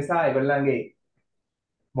යෙදෙනවා. ඒක නිසා ඒගොල්ලන්ගේ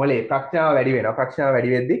මොලේ ප්‍රඥාව වැඩි වෙනවා. ප්‍රඥාව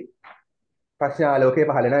වැඩි වෙද්දී ප්‍රඥා ආලෝකය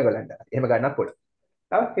පහළ වෙනවා ඒගොල්ලන්ට. එහෙම ගන්නත් පුළුවන්.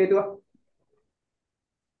 තව හේතුවක්.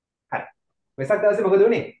 හරි. වෙසක් දවසේ මොකද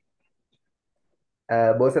උනේ?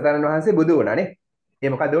 බෝසතාණන් වහන්සේ බුදු වුණානේ. ඒ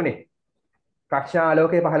මොකද උනේ? ප්‍රඥා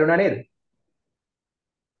ආලෝකය පහළ වුණා නේද?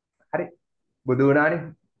 හරි. බුදු වුණානේ.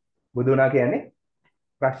 බුදු වුණා කියන්නේ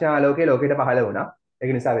ප්‍රඥා ආලෝකය ලෝකෙට පහළ වුණා.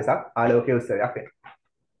 ඒක නිසා වෙසක් ආලෝකයේ උත්සවයක් වෙනවා.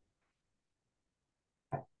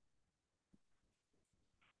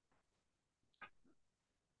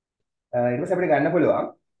 ඊට පස්සේ අපිට ගන්න පුළුවන්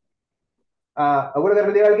ඔයගොල්ලෝ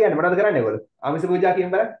කරන දේවල් කියන්නේ මොනවද කරන්නේ ඔයගොල්ලෝ? ආමිෂ පූජා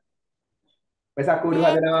කියන බලන්න. වෙසක් කූඩු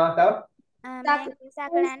හදනවා තව.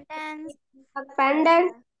 Vesak lanterns.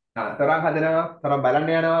 Pendant. තරම් හදනවා, තරම් බලන්න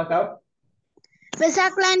යනවා තව.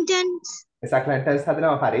 Vesak lanterns. වෙසක් ලැන්ටර්ස්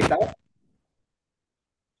හදනවා හරි තව.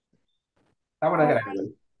 තව මොනවද කරන්නේ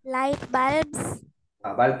ඔයගොල්ලෝ? Light bulbs.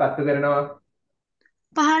 බල්බ් පත්තු කරනවා,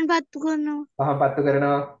 පහන් පත්තු කරනවා. පහන් පත්තු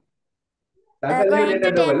කරනවා. දන්සල් Going to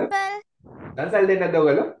දෙන්නද ඔයගොල්ලෝ? temple. දන්සල් දෙන්නද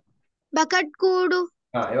ඔයගොල්ලෝ? බකට් කූඩු.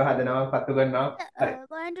 ඒවා හදනවා, පත්තු කරනවා. හරි.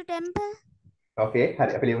 Going to temple. ඕකේ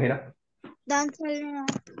හරි අපි ලියමු එහෙනම්. දන්සල් වෙනවා.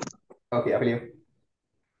 ඕකේ අපි ලියමු.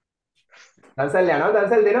 දන්සල් යනවා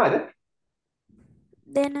දන්සල් දෙනවද?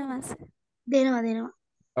 දෙනවා sir. දෙනවා.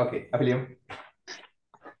 ඕකේ අපි ලියමු.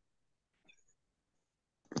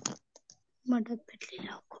 මටත්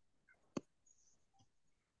පැටලිලා ඔක්කොම.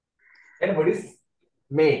 එන පොලිස්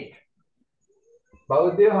මේක්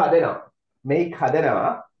බෞද්ධයෝ හදනවා. මේක්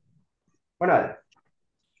හදනවා මොනවද?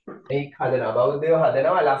 මේක් හදනවා බෞද්ධයෝ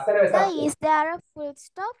හදනවා ලස්සන So Vesak. is there a full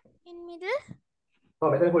stop in middle?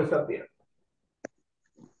 ඔව් මෙතන ෆුල් ස්ටොප් තියෙනවා.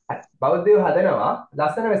 හරි. බෞද්ධයෝ හදනවා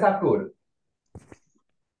ලස්සන වෙසක් කූඩු.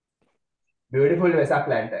 Beautiful Vesak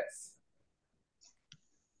lanterns.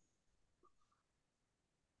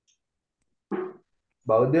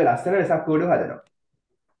 බෞද්ධයෝ ලස්සන වෙසක් කූඩු හදනවා.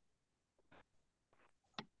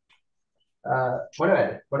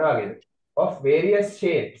 මොනවද? මොන වගේද? Of various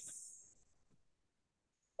shapes.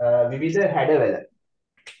 විවිධ හැඩවල.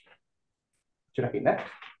 චුට්ටක් ඉන්න.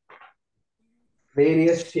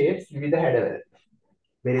 various shapes විවිධ හැඩවල.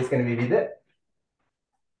 various කියන්නේ විවිධ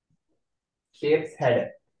shapes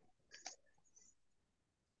හැඩ.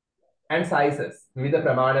 and sizes විවිධ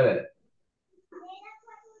ප්‍රමාණවල.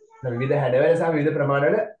 විවිධ හැඩවල සහ විවිධ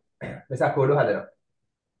ප්‍රමාණවල වෙසක් කෝඩු හදනවා.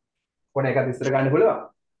 කොන එකක් විස්තර ගන්න පුළුවන්.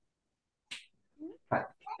 හරි.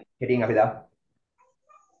 කෙටියෙන් අපි දාමු.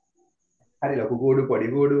 හරි ලොකු කෝඩු පොඩි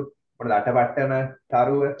කෝඩු මොනද අටපට්ටම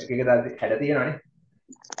තරුව එක එක හැඩ තියෙනවානේ.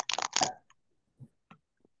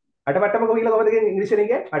 අටපට්ටම කොහොමද කියන්නේ ඉංග්‍රීසි වලින්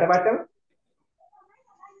කියන්නේ අටපට්ටම?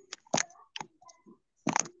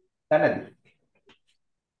 දන්නේ නැද්ද?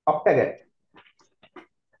 ඔක්ටගන්.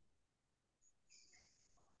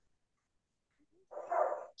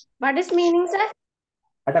 What is meaning, sir?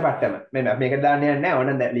 අටපට්ටම. මෙන්න මේක දාන්න යන්නේ නැහැ. ඕන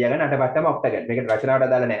ලියගන්න අටපට්ටම ඔක්ටගන්. මේක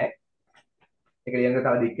රචනාවට දාලා නැහැ. ඒක ලියන්න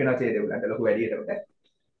තව දික් වෙනවා ඡේදය උලන්ට ලොකු වැඩියකට.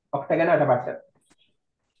 ඔක්ටගන් අටපට්ටම.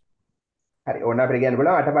 හරි ඕන අපිට කියන්න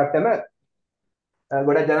බලන්න අටපට්ටම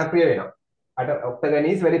ගොඩක් ජනප්‍රිය වෙනවා.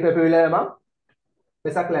 ඔක්ටගන් is very popular among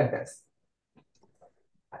Vesak lanterns.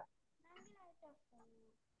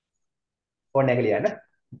 ඕන එක ලියන්න.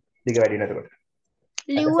 දිග වැඩි වෙනකොට.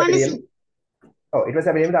 ලිව්වනේ ඔව් ඊට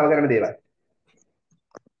පස්සේ අපි තව කරන දේවල්.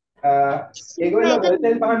 ඒගොල්ලෝ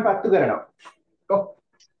වලතෙල් පහන් පත්තු කරනවා. කොහොමද?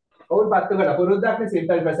 ඔවුන් පත්තු කරන පුරුද්දක් නේ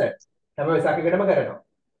සිම්පල් ප්‍රසන්ට්. හැම වෙසක් එකටම කරනවා.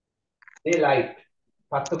 ඒ ලයිට්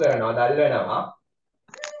පත්තු කරනවා, දැල් වෙනවා.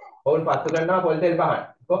 ඔවුන් පත්තු කරනවා පොල්තෙල් පහන්.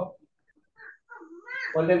 කොහොමද?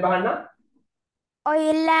 පොල්තෙල් පහන් නම්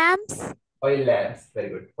Oil lamps. oil lamps. Very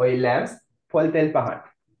good. Oil lamps පොල්තෙල් පහන්.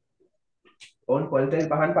 ඔවුන් පොල්තෙල්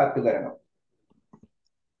පහන් පත්තු කරනවා.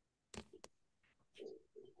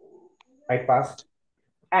 Right past.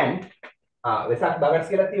 And වෙසක් බකට්ස්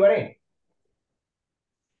කියලා තියෙවනේ.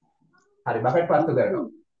 හරි බකට් පත්තු කරනවා.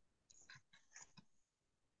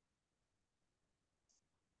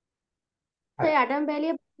 Sir, අඩම්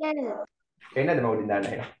බැලිය නේද? එන්නද මම උඩින් දාන්න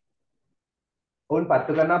එහෙනම්. ඔවුන්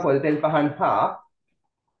පත්තු කරනවා පොල්තෙල් පහන් හා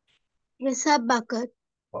වෙසක් බකට්.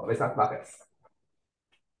 වෙසක් බකට්ස්.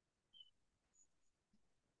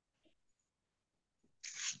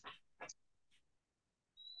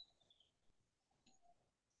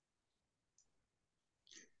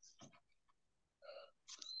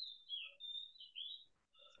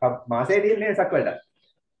 මාසේ තියෙන්නේ වෙසක් වලට.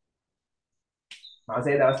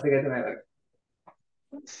 මාසේ දවස් දෙක තුනයි වගේ.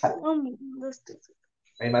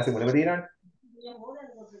 මේ මාසේ මුලම තියෙනවනේ.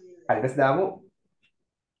 හරි ඊට දාමු.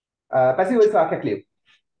 පැසිව් වොයිස් වාක්‍යයක් ලියමු.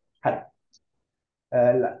 හරි.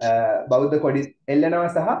 බෞද්ධ කොඩි එල්ලනවා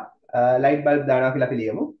සහ ලයිට් බල්බ් දානවා කියලා අපි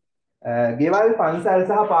ලියමු. ගෙවල් පන්සල්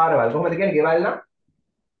සහ පාරවල් කොහොමද කියන්නේ ගෙවල් නම්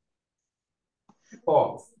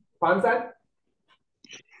homes පන්සල්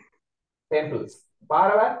temples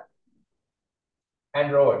පාරවල් and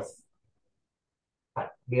roads. හරි.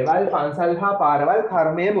 ගෙවල් පන්සල් හා පාරවල්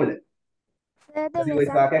කර්මයේ මුල. Sir, the passive voice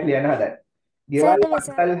Vesak. වාක්‍යයක් ලියන්න හදන්න. ගෙවල් the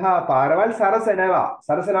Vesak. පන්සල් හා පාරවල් සරසනවා.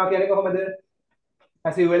 සරසනවා කියන්නේ කොහොමද?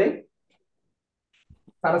 පැසිව් වලින්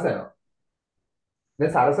සරසනවා.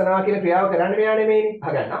 දැන් සරසනවා කියන ක්‍රියාව කරන්නේ මෙයා නෙමෙයිනේ.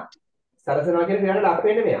 අහගන්න. සරසනවා කියන ක්‍රියාවට ලක්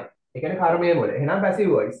වෙන්නේ මෙයා. ඒ කියන්නේ කර්මයේ මුල. එහෙනම් පැසිව්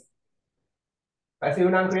වොයිස්. පැසිව්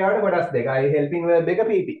නම් ක්‍රියාවට කොටස් දෙකයි. helping verb එක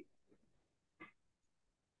PP.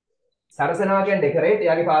 සරසනවා කියන්නේ decorate.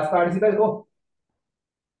 එයාගේ past participle කො?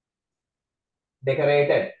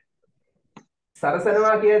 decorated.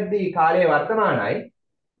 සරසනවා කියද්දී කාලයේ වර්තමානයි.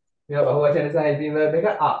 මේවා බහුවචන සහ helping verb එක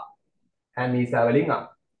a. and නීසා වලින් a.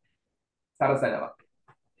 සරසනවා.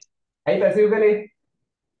 ඇයි පැසිව් කලේ?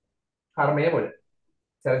 කර්මයේ මුල.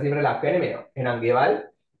 සැලසීමට ලක් වෙන්නේ මේවා. එහෙනම් ගෙවල්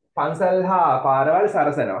පන්සල් හා පාරවල්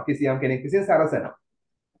සරසනවා. කිසියම් කෙනෙක් විසින් සරසනවා.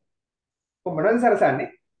 කොහොමද සරසන්නේ?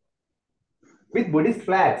 with Buddhist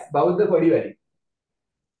flags බෞද්ධ කොඩි වලින්.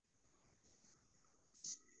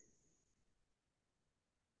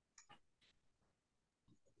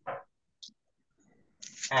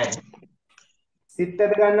 and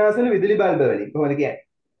සිත්තට ගන්නාසුළු විදුලි බල්බ වලින්. කොහොමද කියන්නේ?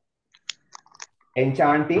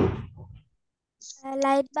 enchanting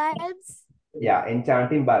Light bulbs. yeah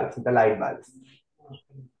enchanting bulbs the light bulbs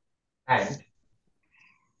and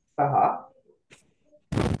saha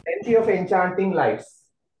plenty of enchanting lights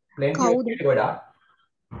plenty of goda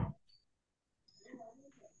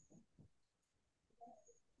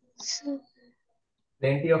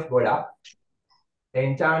plenty of goda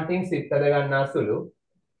enchanting සිත්තද ගන්නාසුළු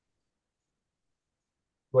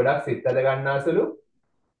ගොඩක් සිත්තද ගන්නාසුළු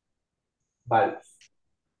bulbs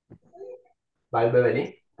බල්බ වලින්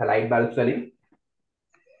ලයිට් බල්බ්ස් වලින්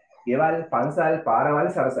ගෙවල් පන්සල් පාරවල්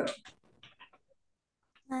සරසනවා.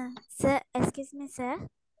 Sir, excuse me, sir.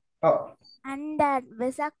 Oh, And that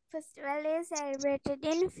Vesak festival is celebrated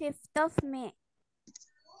in 5th of May.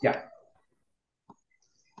 yeah.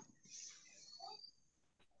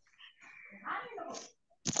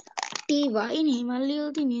 TY නේ මම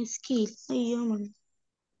ලියලා තියෙන ස්කිල් අයියෝ මම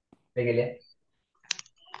Megaliya.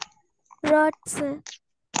 Wrote, sir.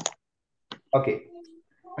 Okay.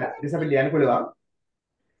 This අපි ලියන්න පුළුවන්.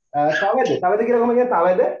 තවද කියලා කොහොමද කියන්නේ?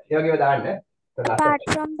 තවද ඒ වගේම දාන්න. Apart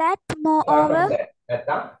from that, Apart from that.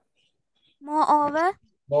 නැත්තම් moreover,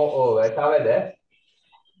 moreover තවද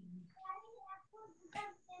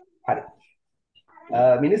හරි.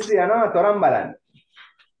 මිනිස්සු යනවා තොරන් බලන්න.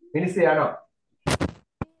 මිනිස්සු යනවා.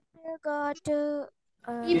 people go to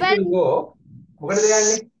People go මොකටද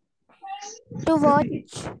යන්නේ? to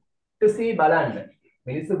watch. To see බලන්න.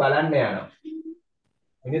 මිනිස්සු බලන්න යනවා.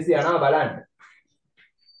 මිනිස්සු යනවා බලන්න.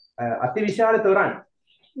 අතිවිශාල තොරන්.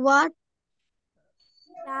 what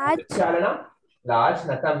Large, විශාල නම් large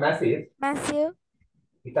නැත්නම් massive. massive,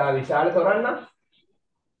 ඉතා විශාල තොරන් නම්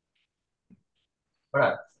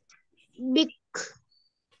මොනවාද? big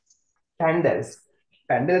Pandals.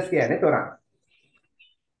 Pandals කියන්නේ තොරන්.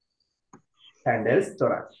 Pandals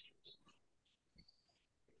තොරන්.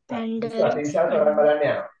 pandals අතිවිශාල තොරන් බලන්න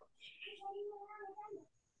යනවා.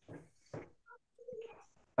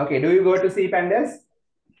 Okay, do you go to see pandals?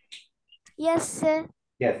 yes, sir.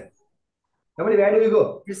 Yes. Normally, where do you go?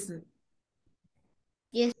 Yes, sir.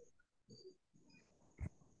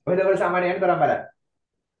 කොහෙද ඔයාලා සාමාන්‍යයෙන් යන්නේ තොරන් බලන්න?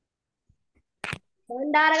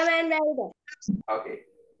 Bandaragama and Bandaragama. Okay.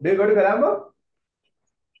 Do you go to Colombo?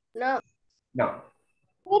 No. No.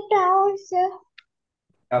 Towns.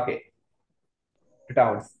 Okay. To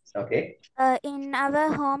towns. Okay. In our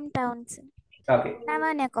hometowns, Okay.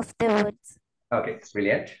 our neck of the woods. Okay.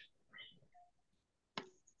 Brilliant.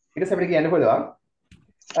 ඊට පස්සේ අපිට කියන්න පුළුවන්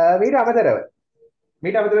මීට අමතරව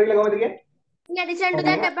කියලා කොහොමද කියන්නේ? In addition to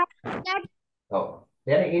that, apart from that, ඔව්.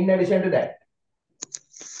 يعني in addition to that.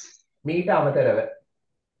 මීට අමතරව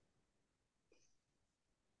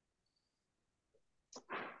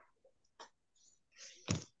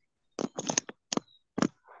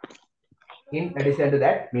in addition to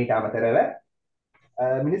that මීට අමතරව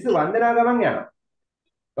මිනිස්සු වන්දනා ගමන් යනවා.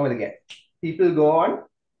 කොහොමද කියන්නේ? People go on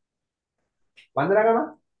වන්දනා ගමන්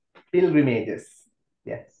pilgrimages.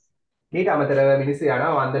 Yes. මීට අමතරව මිනිස්සු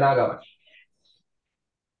යනවා වන්දනා ගමන්.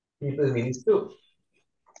 People මිනිස්සු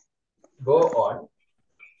go on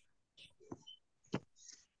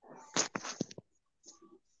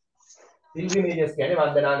pilgrimages කියන්නේ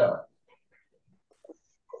වන්දනා ගමන්.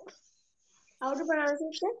 how to pronounce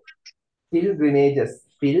it? Sir? Pilgrimages.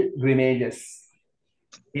 Pilgrimages.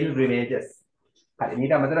 Pilgrimages. හරි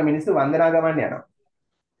මීට අමතරව මිනිස්සු වන්දනා ගමන් යනවා.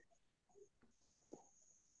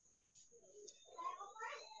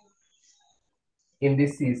 In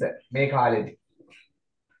this season මේ කාලෙදී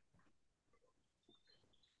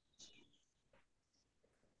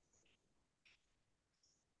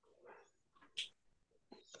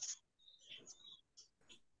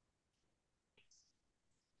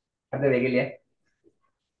අද වෙගලිය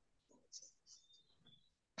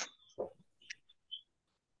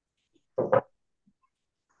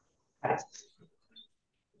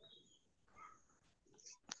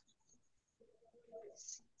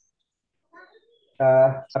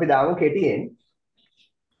අපි දාමු කෙටියෙන්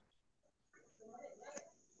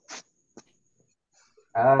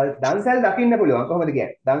දන්සල් දකින්න පුළුවන් කොහොමද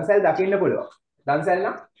කියන්නේ? දන්සල් දකින්න පුළුවන්. දන්සල්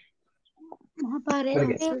නම් මහපාරේ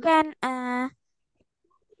මොකද You can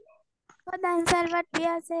for the answer what we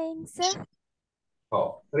are saying, sir. ඔව්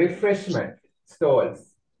refreshment stalls.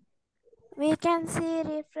 We can see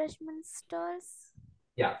refreshment stalls.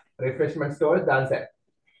 Yeah, refreshment stalls දන්සල්.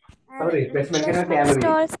 And refreshment කරන refreshment කෑම බීම.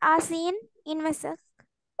 stalls are seen in Vesak.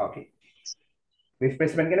 Okay.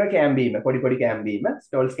 refreshment කියනවා කෑම බීම. පොඩි පොඩි කෑම බීම.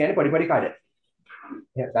 stalls කියන්නේ පොඩි පොඩි කඩ.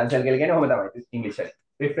 දන්සල් කියලා කියන්නේ ඔහොම තමයි ඉංග්‍රීසි වලින්.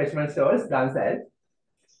 refreshment stalls දන්සල්.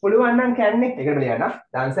 පුළුවන් නම් කන්නේ. ඒකම ලියන්න.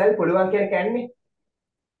 දන්සල් පුළුවන් කියන කන්නේ.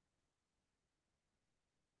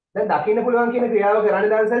 දැන් දකින්න පුළුවන් කියන ක්‍රියාව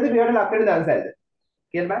කරන්නේ දන්සල්ද ක්‍රියාවට ලක් වෙන දන්සල්ද?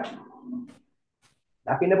 කියන්න බෑ.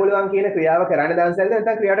 දකින්න පුළුවන් කියන ක්‍රියාව කරන්නේ දන්සල්ද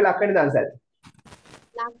නැත්නම් ක්‍රියාවට ලක් වෙන දන්සල්ද?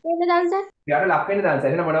 Last name the dancer. ක්‍රියාවට ලක් වෙන දන්සල්.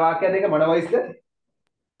 එහෙනම් මොන වාක්‍යයක්ද ඒක මොන වොයිස්ද?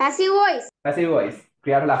 Passive voice. Passive voice.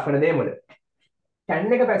 ක්‍රියාවට ලක් වෙන දේ මොකද?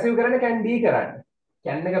 can එක පැසිව් කරන්නේ can be කරන්න.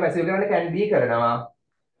 can එක පැසිව් කරන්නේ can be කරනවා.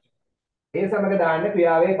 ඒ සමග දාන්න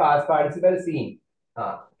ක්‍රියාවේ past participle seen.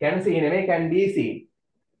 can see නෙමෙයි can be seen.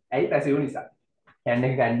 ඇයි පැසිව් නිසා. can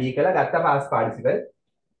එක can be කළා ගත්ත past participle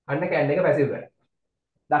අන්න can එක පැසිව් කරා.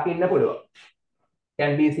 දකින්න පුළුවන්.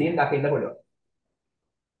 can be seen දකින්න පුළුවන්.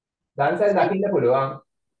 දන්සල් දකින්න පුළුවන්.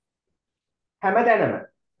 හැමතැනම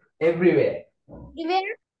everywhere.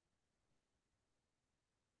 Everywhere.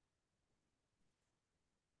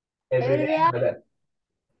 Everywhere.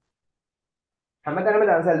 හැමතැනම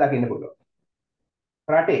දන්සල් දකින්න පුළුවන්.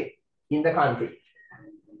 රටේ in the country.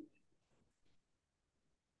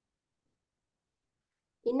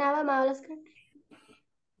 In our marvelous country.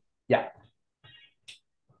 Yeah.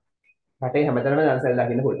 රටේ හැමතැනම දන්සල්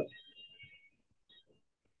දකින්න පුළුවන්.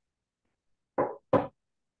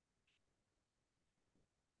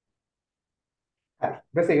 හරි.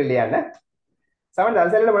 ඊපස්සේ ඒක ලියන්න. සමහර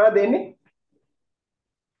දන්සල් වල මොනවද දෙන්නේ?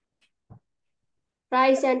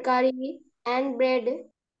 Rice and curry and bread.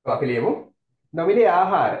 අපි ලියමු. නොමිලේ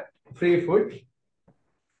ආහාර. Free food.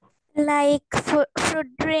 Like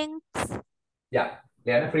fruit drinks. Yeah.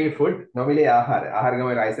 ලියන්න free food. නොමිලේ ආහාර. ආහාර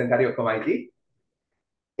ගම rice and curry ඔක්කොමයි කි.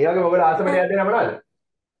 ඒ වගේම ඔයගොල්ලෝ ආසම දෙයක් දෙනා මොනවද?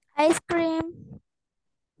 Ice cream.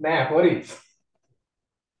 නෑ porridge.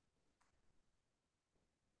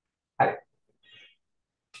 හරි.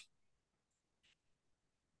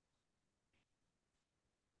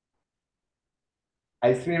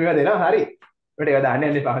 අයිස්ක්‍රීම් එක දෙනවා හරි. ඒකට ඒවා දාන්න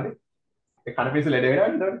යන්න එපා හොඳේ. ඒ කන පිස්සු ලෙඩ වෙනවා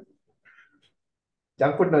නේද?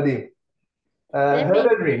 ජංක් ෆුඩ් නොදී. herbal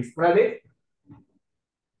drinks මොනවද?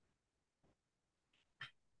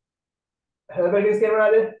 herbal drinks කියන්නේ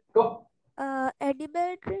මොනවද? කො?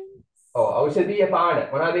 Edible drinks. ඔව් ඖෂධීය පාන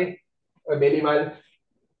මොනවද? ඔය බෙලි මල්,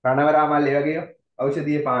 රණවරා මල් ඒ වගේ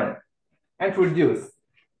ඖෂධීය පාන. and fruit juice.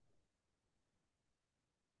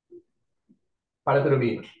 පළතුරු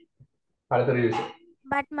බීම. පළතුරු juice.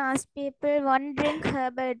 But most people won't drink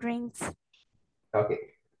herbal drinks. Okay.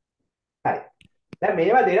 හරි. දැන්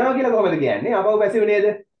මේවා දෙනවා කියලා කොහොමද කියන්නේ? අපව පැසිව් නේද?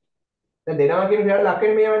 දැන් දෙනවා කියන ක්‍රියාවට ලක්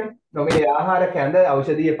වෙන්නේ මේවනේ. නොමිලේ ආහාර, කැඳ,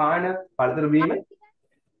 ඖෂධීය පාන, පළතුරු බීම.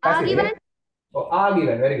 Given. ඔව් are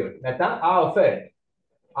given. Very good. නැත්නම් are offered.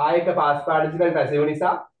 are එක past participle පැසිව්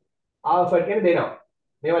නිසා are offered කියන්නේ දෙනවා.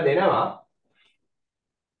 මේවා දෙනවා.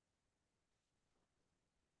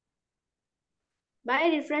 By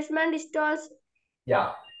refreshment stalls. Yeah.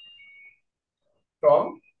 From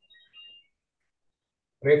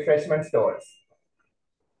refreshment stores.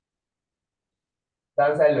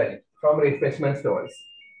 Dansal Valley. From refreshment stores.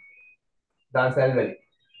 Dansal Valley.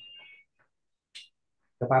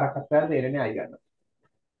 පාරක් අත්හැරලා තේරෙන්නේ ආයි ගන්න.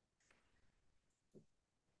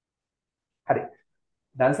 හරි.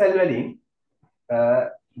 දන්සල් වලින්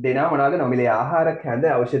දෙනවා මොනවද? නොමිලේ ආහාර, කැඳ,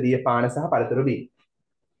 ඖෂධීය පාන සහ පළතුරු බීම.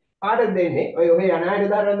 කාටද දෙන්නේ? ඔය යන අයට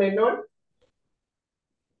උදාහරණ දෙන්න ඕනේ.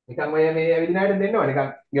 නිකන් ඔය මේ ඇවිදින අයට දෙන්න ඕනේ. නිකන්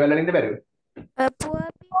ගෙවල් වලින් ඉන්න බැරිද?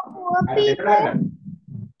 Poor people.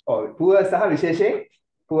 ඔව් පුව සහ විශේෂයෙන්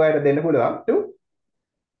පුව අයට දෙන්න පුළුවන්. to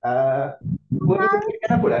පුව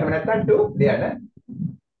කියන පුළුවන්. එහෙම නැත්නම් to දෙන්න.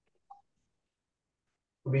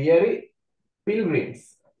 weary pilgrims.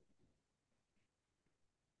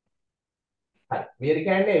 හරි. weary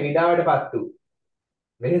කියන්නේ විඩාවටපත් වූ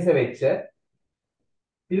වෙහෙස වෙච්ච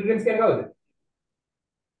pilgrims කියන්නේ කවුද?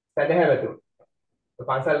 සැදැහැවතුන්.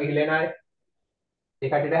 පන්සල් ගිහිල්ලා එන අය. ඒ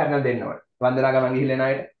කට්ටියට හරිනම් දෙන්න ඕනේ. වන්දනා ගමන් ගිහිල්ලා එන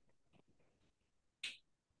අයට.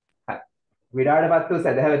 හරි. විඩාවටපත් වූ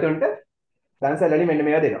සැදැහැවතුන්ට දන්සල් වලින් මෙන්න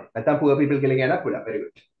මේවා දෙනවා. නැත්නම් poor people කියලා කියනත් පුළුවන්. very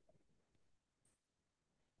good.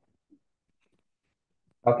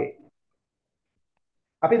 okay.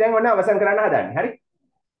 අපි දැන් ඔන්න අවසන් කරන්න හදන්නේ. හරි.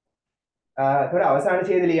 ඒතකොට අවසාන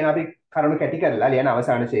ඡේදය ලියන අපි කරුණු කැටි කරලා ලියන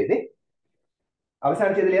අවසාන ඡේදේ.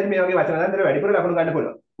 අවසාන ඡේදය ලියද්දි මේ වගේ වචන දාන්න වැඩිපුර ලකුණු ගන්න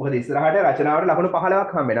පුළුවන්. මොකද ඉස්සරහට රචනාවට ලකුණු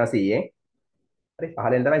 15ක් හම්බ වෙනවා 100ෙන්. හරි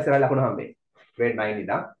 15ෙන් තමයි ඉස්සරහට ලකුණු හම්බෙන්නේ. grade 9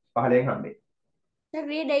 ඉඳන් 15ෙන් හම්බෙන්නේ. දැන්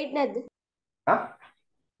grade 8 නැද්ද? ආ?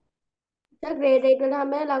 දැන් grade 8 වල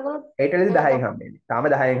හැම ලකුණු 8 වලදී 10ෙන් හම්බෙන්නේ. තාම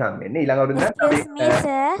 10ෙන් හම්බෙන්නේ. ඊළඟ අවුරුද්ද Excuse me,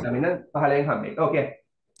 sir. ළමින 15ෙන් හම්බෙන්නේ. okay.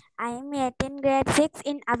 I am yet in grade 6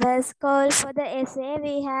 in our school. For the essay,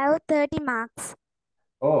 we have 30 marks.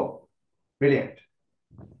 oh brilliant.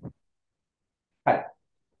 හරි.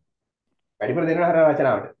 වැඩිපුර දෙනවා හර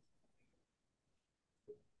රචනාවට.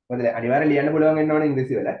 මොකද අනිවාර්යෙන් ලියන්න පුළුවන් වෙන්න ඕනේ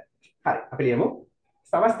ඉංග්‍රීසි වල. හරි. අපි ලියමු.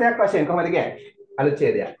 සමස්තයක් වශයෙන් කොහොමද කියන්නේ? අලුත්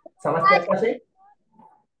ඡේදයක්. සමස්තයක් වශයෙන්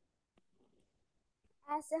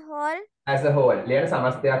As a whole. as a whole ලියන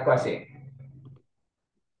සමස්තයක් වශයෙන්.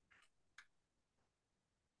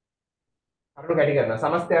 අපිට කැටි කරනවා.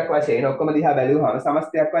 සමස්තයක් වශයෙන් ඔක්කොම දිහා බැලුවාම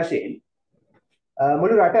සමස්තයක් වශයෙන්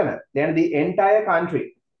මුළු රටම ලියන the entire country.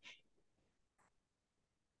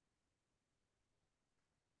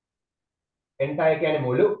 entire කියන්නේ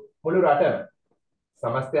මුළු රටම.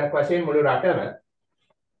 සමස්තයක් වශයෙන් මුළු රටම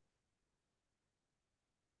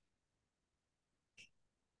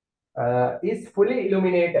is fully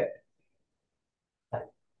illuminated.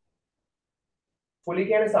 fully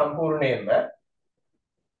කියන්නේ සම්පූර්ණයෙන්ම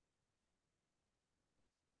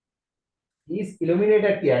is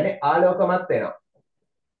illuminated කියන්නේ ආලෝකමත් වෙනවා.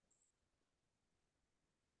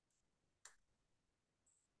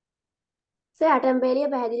 සර් අටම්පේලිය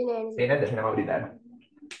පැහැදිලි නෑ නේ. පේනද? එහෙනම් අපිට දාන්න.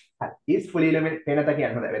 හරි. is fully illuminated පේනත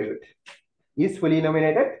කියන්න හොඳයි. very good. is fully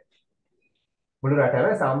illuminated මුළු රටම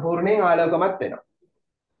සම්පූර්ණයෙන් ආලෝකමත් වෙනවා.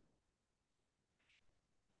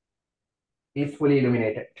 is fully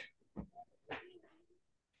illuminated.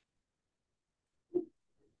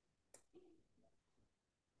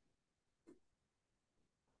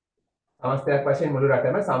 සමස්තයක් වශයෙන් මුළු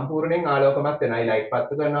රටම සම්පූර්ණයෙන් ආලෝකමත් වෙනයි. ලයිට්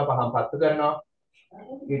පත්තු කරනවා, පහන් පත්තු කරනවා.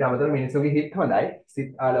 ඊට අමතරව මිනිස්සුගේ හිත හොඳයි. සිත්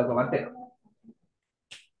ආලෝකමත් වෙනවා.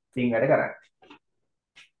 පින් වැඩ කරන්නේ.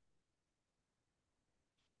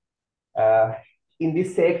 In this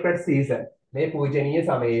sacred season මේ පූජනීය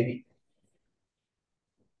සමයේදී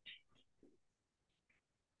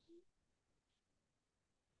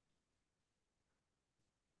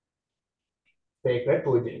sacred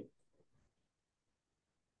පූජනීය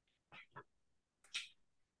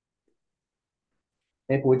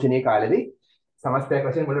මේ පූජනීය කාලෙදී සමස්තයක්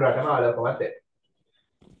වශයෙන් මුළු රටම ආලෝකමත් වෙනවා.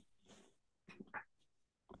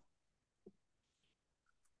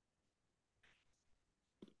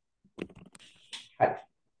 හරි.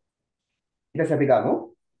 ඊට පස්සේ අපි ගමු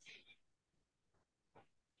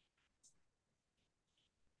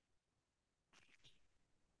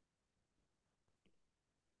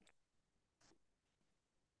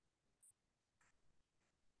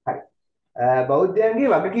හරි. බෞද්ධයන්ගේ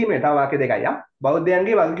වගකීම වෙන තව වාක්‍ය දෙකයි ආ.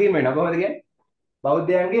 බෞද්ධයන්ගේ වගකීම වෙනවා කොහොමද කියන්නේ?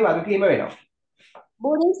 බෞද්ධයන්ගේ වගකීම වෙනවා.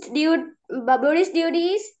 Buddhist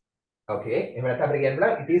duties. Okay. එහෙම නැත්නම් අපිට කියන්න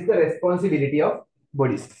පුළුවන් it is the responsibility of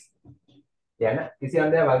Buddhists. කියන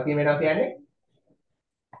කිසියම් දෙයක් වගකීම වෙනවා කියන්නේ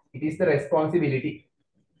it is the responsibility.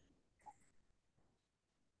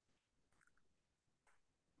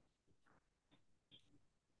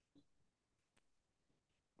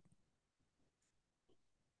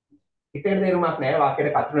 ඉතින් තේරුමක් නැහැ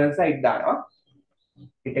වාක්‍යයට කතුරු නිසා ඉත් දානවා.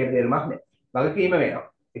 ඉතින් තේරුමක් නැහැ. වගකීම වෙනවා.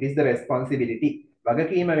 It is the responsibility.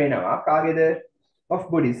 වගකීම වෙනවා කාගේද? Of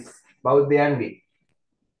Buddhists. බෞද්ධයන්ගේ.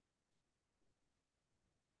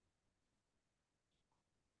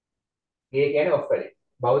 ඒ කියන්නේ of වලින්.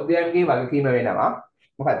 බෞද්ධයන්ගේ වගකීම වෙනවා.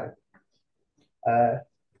 මොකද්ද?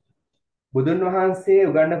 බුදුන් වහන්සේ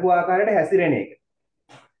උගන්වපු ආකාරයට හැසිරෙන එක.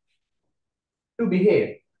 To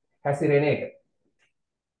behave. හැසිරෙන එක.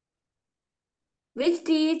 Which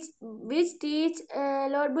teach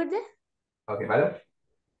Lord Buddha? Okay බලමු.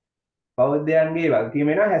 බෞද්ධයන්ගේ වගකීම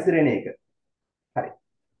වෙනවා හැසිරෙන එක. හරි.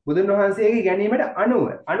 බුදුන් වහන්සේගේ ඉගැන්වීමට අනුව.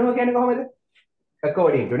 අනුව කියන්නේ කොහොමද?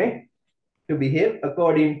 According to නේ. To behave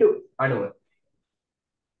according to අනුව.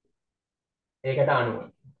 ඒකට අනුව.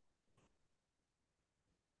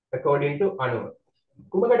 According to අනුව.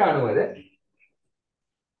 කුමකට අනුවද?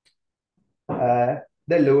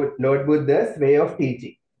 The Lord Buddha's way of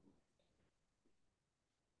teaching.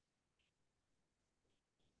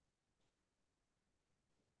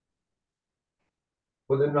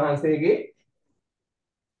 බුදුන් වහන්සේගේ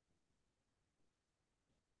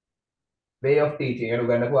way of teaching එක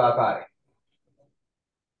උගන්වපු ආකාරය.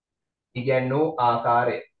 ඉගැන්වූ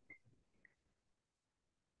ආකාරය.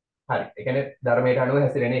 හරි. ඒ කියන්නේ ධර්මයට අනුව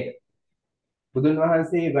හැසිරෙන එක. බුදුන්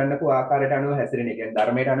වහන්සේ උගන්වපු ආකාරයට අනුව හැසිරෙන එක. කියන්නේ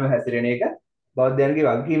ධර්මයට අනුව හැසිරෙන එක බෞද්ධයන්ගේ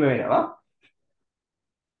වගකීම වෙනවා.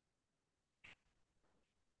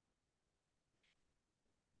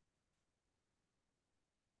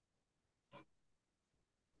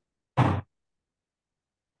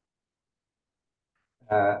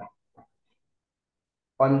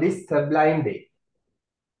 On this sublime day.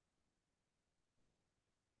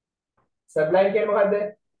 Sublime කියන්නේ මොකද්ද?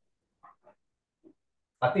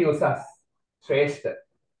 අති උසස්, ශ්‍රේෂ්ඨ.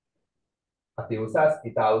 අති උසස්,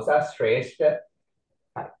 ඉතා උසස්, ශ්‍රේෂ්ඨ.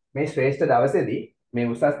 හරි. මේ ශ්‍රේෂ්ඨ දවසේදී, මේ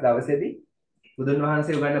උසස් දවසේදී බුදුන්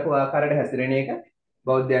වහන්සේ උගන්වපු ආකාරයට හැසිරෙන එක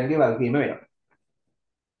බෞද්ධයන්ගේ වගකීම වෙනවා.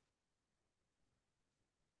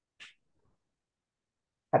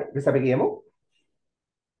 හරි. ඊට අපි කියමු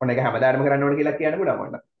ඔන්න එක හැමදාම කරන්න ඕන කියලා කියන්න පුළුවන්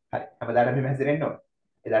ඔන්න. හරි. හැමදාම මෙහෙම හැසිරෙන්න ඕන.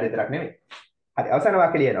 එදාට විතරක් නෙමෙයි. හරි. අවසාන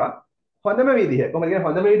වාක්‍ය ලියනවා. හොඳම විදිහ. කොහොමද කියන්නේ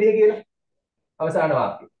හොඳම විදිහ කියලා? අවසාන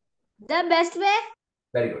වාක්‍ය. The best way.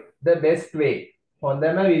 Very good. The best way.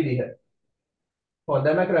 හොඳම විදිහ.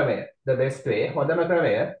 හොඳම ක්‍රමය. The best way. හොඳම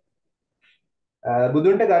ක්‍රමය.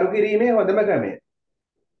 බුදුන්ට ගරු කිරීමේ හොඳම ක්‍රමය.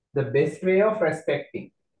 The best way of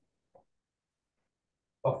respecting.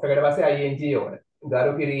 of එකට පස්සේ ing ඕන.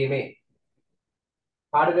 ගරු කිරීමේ.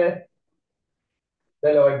 කාටද? The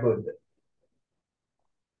Lord Buddha.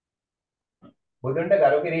 බුදුන්ට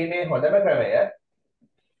ගරු කිරීමේ හොඳම ක්‍රමය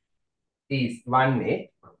is වන්නේ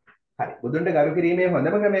හරි බුදුන්ට ගරු කිරීමේ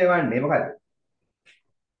හොඳම ක්‍රමය වන්නේ මොකද්ද?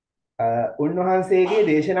 උන්වහන්සේගේ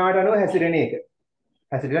දේශනාවට අනුව හැසිරෙන එක.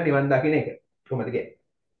 හැසිරෙලා නිවන් දකින්න එක. කොහොමද කියන්නේ?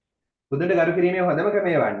 බුදුන්ට ගරු කිරීමේ හොඳම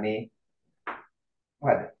ක්‍රමය වන්නේ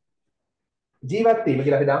මොකද්ද? ජීවත් වීම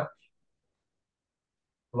කියලා අපි දාමු.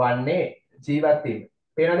 වන්නේ ජීවත් වීම.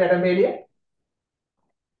 පේනවද යටම පෙළිය?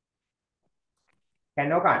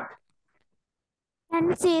 can or can't?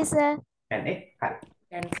 Can see, sir. can නේ. හරි.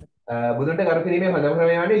 Can, sir. බුදුන්ට ගරු කිරීමේ හොඳම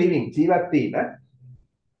ක්‍රමය වන්නේ living ජීවත් වීම.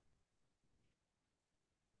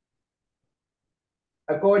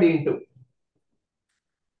 according to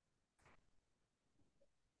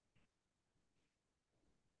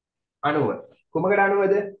අනුව. කුමකට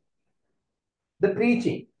අනුවද? the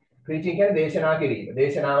preaching. preaching කියන්නේ දේශනා කිරීම.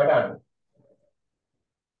 දේශනාවට අනුව.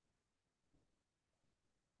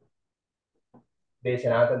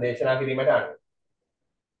 දේශනා කිරීමට අනුව.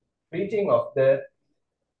 preaching of the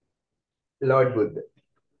Lord Buddha.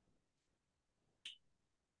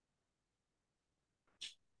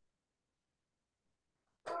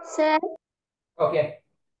 Sir, okay.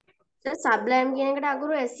 sir sublime කියන එකට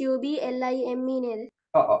අකුරු SUBLIME නේද?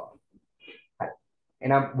 ඔව් ඔව්. හරි.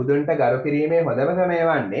 එහෙනම් බුදුන්ට ගරු කිරීමේ හොඳම ක්‍රමය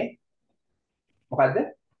වන්නේ මොකද්ද?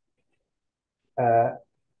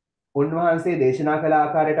 උන්වහන්සේ දේශනා කළ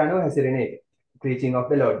ආකාරයට අනුව හැසිරෙන එක. preaching of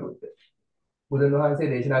the Lord Buddha. බුදුන්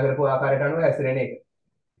වහන්සේ දේශනා කරපු ආකාරයට අනුව හැසිරෙන එක.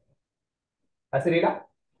 හැසිරීලා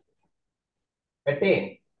attain.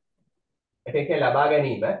 attain කියන්නේ ලබා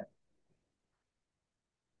ගැනීම.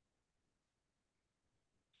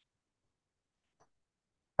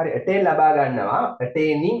 හරි attain ලබා ගන්නවා.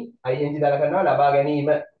 attaining ing දාලා කරනවා ලබා ගැනීම.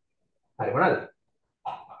 හරි මොනවද?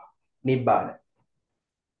 නිබ්බාන.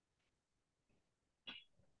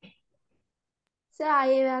 Sir,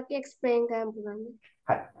 ආයේ වාක්‍ය explain කරන්න පුළුවන්ද?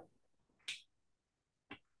 හරි.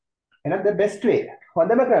 එහෙනම් the best way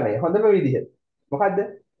හොඳම ක්‍රමය හොඳම විදිහ මොකද්ද?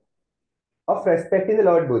 of respecting the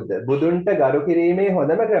Lord Buddha. බුදුන්ට ගරු කිරීමේ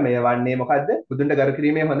හොඳම ක්‍රමය වන්නේ මොකද්ද? බුදුන්ට ගරු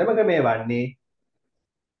කිරීමේ හොඳම ක්‍රමය වන්නේ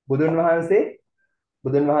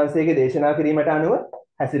බුදුන් වහන්සේගේ දේශනා කිරීමට අනුව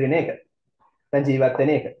හැසිරෙන එක. දැන් ජීවත්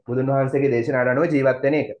වෙන එක. බුදුන් වහන්සේගේ දේශනාවට අනුව ජීවත්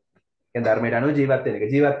වෙන එක. කියන්නේ ධර්මයට අනුව ජීවත් වෙන එක.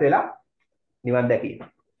 ජීවත් වෙලා නිවන් දැකීම.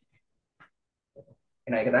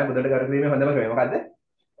 එහෙනම් ඒක තමයි බුදුන්ට ගරු කිරීමේ හොඳම ක්‍රමය. මොකද්ද?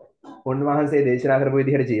 උන්වහන්සේ දේශනා කරපු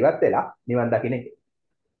විදිහට ජීවත් වෙලා නිවන් දකින්න එක.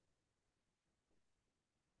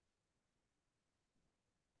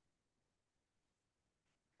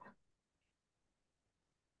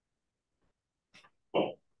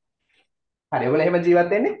 හරි ඔයගොල්ලෝ එහෙම ජීවත්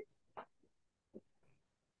වෙන්නේ?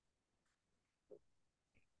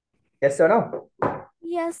 Yes or no?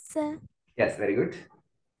 Yes, sir. Yes, very good.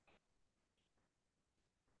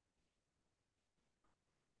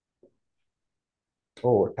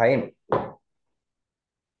 Oh, time.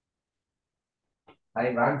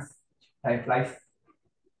 Time runs. Time flies.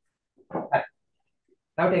 Right.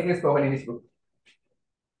 Now take a spoken English book.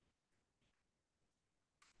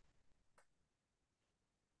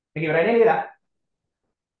 Take it right here.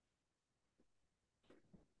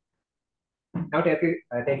 Now take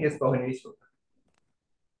a spoken English book.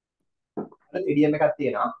 Idiom එකක්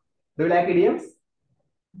තියෙනවා. Do you like idioms?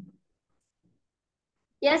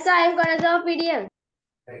 Yes, sir, I am gonna solve PDF.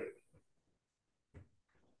 Very good.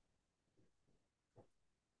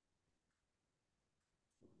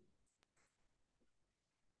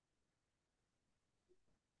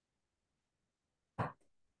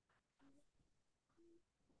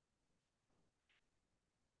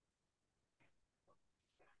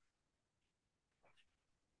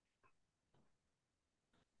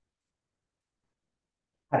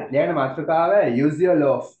 හරි ඊළඟ මාතෘකාව use your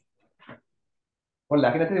law.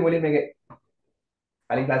 ඔයාලා ලකින තියෙන මුලින් මේකේ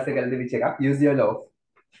කලින් ක්ලාස් එකේ කරලා තිබිච්ච එකක් use your law.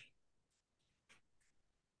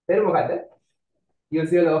 තේරුම මොකද්ද?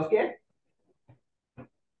 use your law කියන්නේ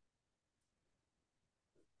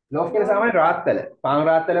law කියන්නේ සාමාන්‍ය රාත්තල, පාන්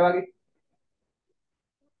රාත්තල වගේ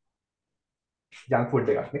ජංක් ෆුඩ්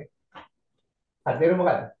එකක් නේ. හරි තේරුම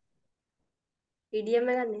මොකද්ද? PDF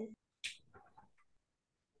එකක් නේද?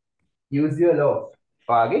 use your law.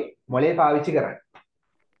 ඔයාගේ මොලේ පාවිච්චි කරන්න.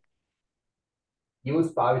 use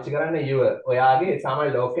පාවිච්චි කරන්න your. ඔයාගේ සාමාන්‍ය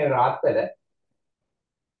law කියන රාත්තල.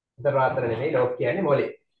 උතර රාත්තල නෙමෙයි law කියන්නේ මොලේ.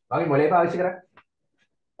 ඔයාගේ මොලේ පාවිච්චි කරන්න.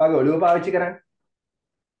 ඔයාගේ ඔළුව පාවිච්චි කරන්න.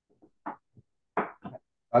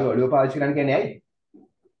 ඔයාගේ ඔළුව පාවිච්චි කරන්න කියන්නේ ඇයි?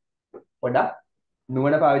 පොඩ්ඩක්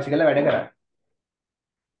නුවණ පාවිච්චි කරලා වැඩ කරන්න.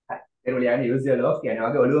 හරි. ඒක ලියන්නේ use your law කියන්නේ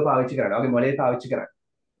ඔයාගේ ඔළුව පාවිච්චි කරන්න. ඔයාගේ මොලේ පාවිච්චි කරන්න.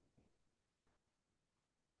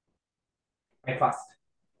 Make fast.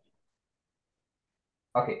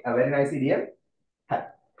 Okay, a very nice idiom. හරි.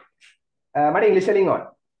 මට ඉංග්‍රීසි වලින් ඕන.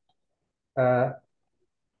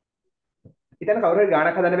 හිතන්න කවුරු හරි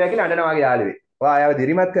ගානක් හදන්න බෑ කියලා අඬනවා වගේ යාළුවේ. ඔයා ආයව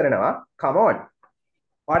දිරිමත් කරනවා. Come on.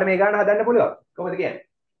 ඔයාට මේ ගාන හදන්න පුළුවන්. කොහොමද කියන්නේ?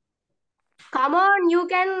 Come on, you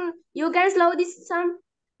can slow this son.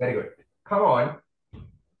 Very good. Come on.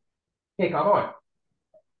 Hey, come on.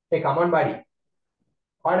 Hey, come on buddy.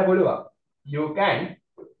 ඔයාට පුළුවන්. you can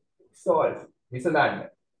solve විසඳන්න.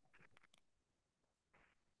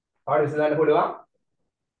 ඔයාලට විසඳන්න පුළුවන්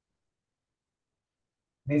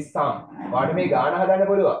this sum. ඔයාලට මේ ගාන හදන්න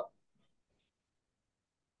පුළුවන්.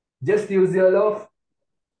 just use your law of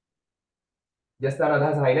just දාන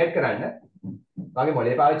අදහස highlight කරන්න. ඔයාගේ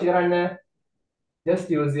මොලේ පාවිච්චි කරන්න. just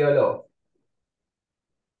use your law.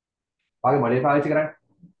 ඔයාගේ මොලේ පාවිච්චි කරන්න.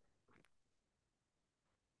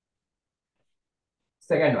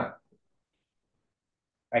 second one.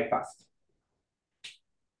 Right fast.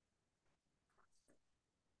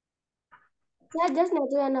 Sir just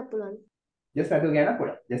නැතු යන්න පුළුවන්. just නැතුව ගියා නම්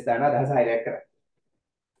පුළුවන්. just දාන අදහස highlight කරන්න.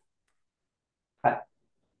 හරි.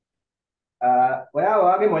 ඔයා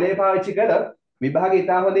ඔයාගේ මොලේ පාවිච්චි කළොත් විභාගෙ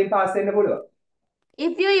ඉතා හොඳින් පාස් වෙන්න පුළුවන්.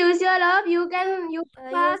 If you use your love, you can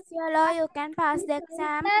pass. Use your law, you can pass the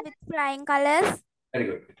exam with flying colors. very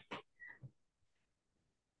good.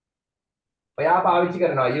 ඔයා පාවිච්චි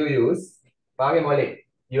කරනවා you use ඔයාගේ මොලේ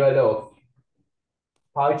your law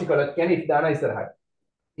පාවිච්චි කළොත් කියන්නේ if දාන ඉස්සරහට.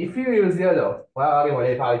 if you use your law ඔයා ඔයාගේ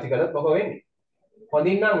මොලේ පාවිච්චි කළොත් මොකද වෙන්නේ?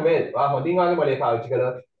 හොඳින් නම් well. ඔයා හොඳින් ඔයාගේ මොලේ පාවිච්චි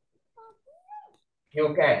කළොත් you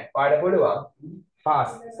can ඔයාට පුළුවන් pass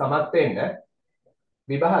සමත් වෙන්න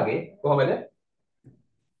විභාගේ කොහොමද?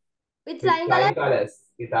 With flying colors. colors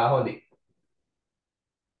ඉතා හොඳින්.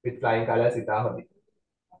 with flying colors ඉතා හොඳින්.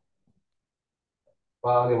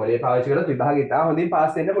 ඔයාගේ මොලේ පාවිච්චි කළොත් විභාගේ ඉතා හොඳින්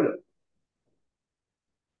පාස් වෙන්න පුළුවන්.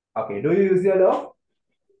 okay, do you use your law?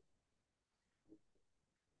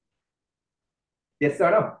 yes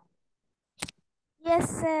or no? Yes,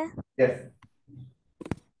 sir. yes.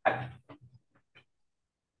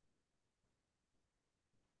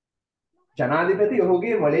 ජනාධිපති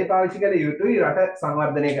ඔහුගේ මොලේ පාවිච්චි කළ යුතුයි රට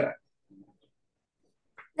සංවර්ධනය කරන්න.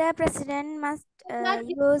 The president must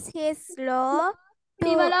use his law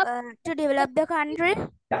to develop the country.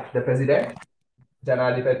 yeah, the president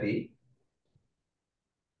ජනාධිපති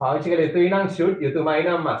පාවිච්චි කළ යුතුයි නම් should යුතුයමයි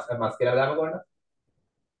නම් must කියලා දාමුකෝ නේද?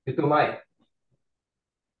 යුතුයමයි.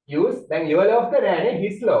 use then your law of the රෑනේ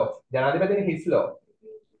his law. ජනාධිපතිනේ his law.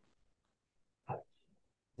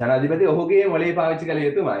 ජනාධිපති ඔහුගේ මොලේ පාවිච්චි කළ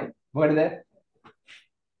යුතුයමයි. මොකටද?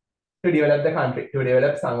 to develop the country. to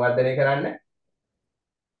develop සංවර්ධනය කරන්න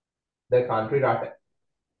the country රට.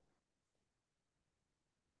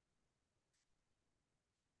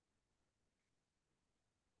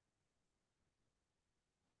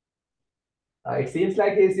 It seems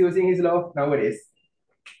like he is using his law nowadays.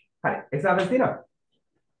 Hi, examples තියෙනවා?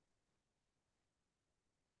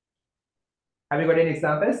 Have you got any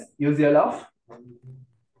examples? Use your law.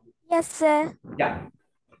 Yes, sir. Yeah.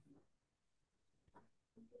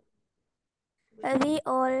 We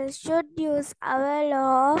all should use our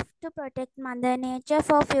law to protect Mother Nature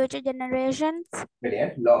for future generations.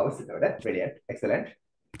 Brilliant. Laws. Brilliant. Excellent.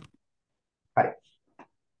 Hi.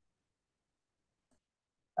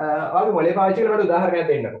 ඔයාගේ මොලේ පාවිච්චි කරලා මට උදාහරණයක්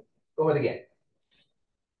දෙන්නකෝ. කොහොමද කියන්නේ?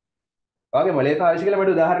 ඔයාගේ මොලේ පාවිච්චි කරලා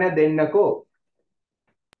මට උදාහරණයක් දෙන්නකෝ.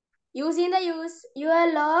 Using the your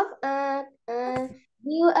love,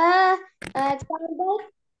 give a example.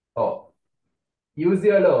 Oh. Use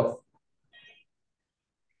your law.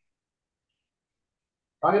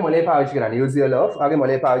 ඔයාගේ මොලේ පාවිච්චි කරන්න. Use your law. ඔයාගේ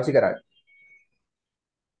මොලේ පාවිච්චි කරන්න.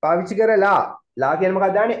 පාවිච්චි කරලා ලා කියන්නේ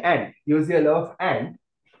මොකක්ද දාන්නේ? and. Use your law and.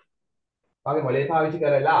 ඔයාගේ මොලේ පාවිච්චි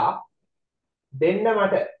කරලා දෙන්න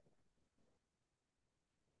මට.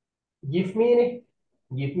 give me නේ.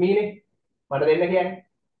 give me නේ. මට දෙන්න කියන්නේ.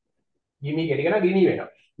 give me කියන එක නම් ගිනි වෙනවා.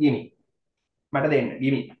 ගිනි. මට දෙන්න.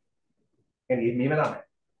 give me. කියන්නේ give me ම තමයි.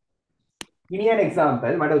 give me an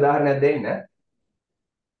example. මට උදාහරණයක් දෙන්න.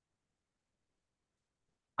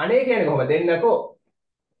 අනේ කියන්නේ කොහොමද? දෙන්නකෝ.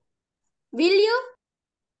 Will you?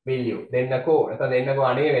 will you. දෙන්නකෝ. නැත්නම් දෙන්නකෝ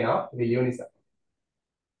අනේ වෙනවා. will you නිසා.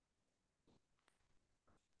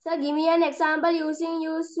 Sir, give me an example using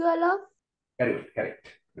use your love. correct.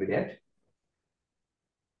 Brilliant.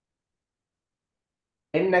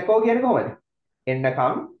 එන්නකෝ කියන්නේ කොහොමද?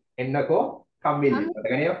 එන්නකම්, එන්නකෝ, come will you.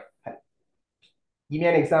 මතක නේද? හරි. give me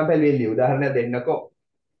an example will you. උදාහරණයක් දෙන්නකෝ.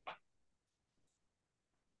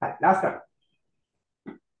 හරි, last one.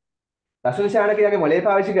 දසුන් ශානකයාගේ මොලේ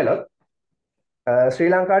පාවිච්චි කළොත් ශ්‍රී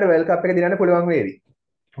ලංකාවට වර්ල්ඩ් කප් එක දිනන්න පුළුවන් වේවි.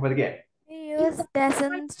 කොහොමද කියන්නේ? We use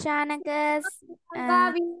Dasun Chanaka's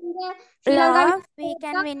Sri law. Lanka We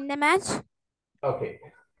can win the match. Okay.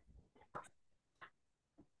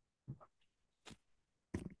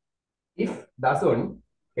 if Dasun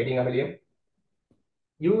heading අපි ලියමු.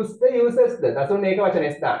 use the users ද දසුන් ඒක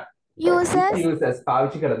වචනේ ස්ථාන. Users. users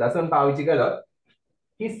පාවිච්චි කළා. දසුන් පාවිච්චි කළොත්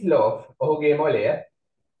his law ඔහුගේ මොලය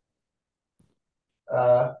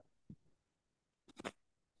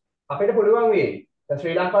අපිට පුළුවන් වෙයි.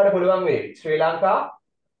 ශ්‍රී ලංකාවට පුළුවන් වෙයි. ශ්‍රී ලංකා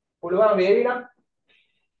පුළුවන් වේවි නම්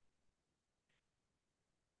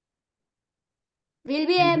will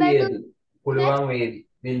be will be able to able. පුළුවන් වේවි.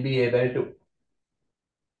 will be able to.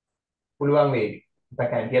 පුළුවන් වේවි.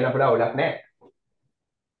 can කියලා අපිට අවුලක් නැහැ.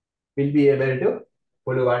 will be able to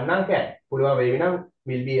පුළුවන් නම් can. පුළුවන් වේවි නම්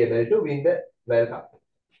will be able to win the World Cup.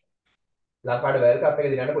 ලංකාවට World Cup එක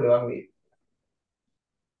දිනන්න පුළුවන් වේවි.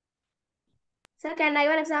 sir, can I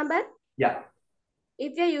give an example? Yeah.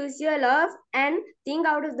 If you use your love and think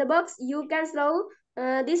out of the box, you can solve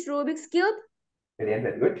this Rubik's cube. Brilliant,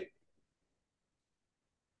 very good.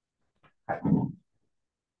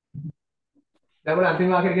 දැන් අන්තිම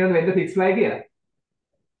වාක්‍යය කියනද when the six fly කියලා?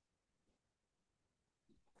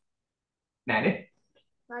 නෑනේ.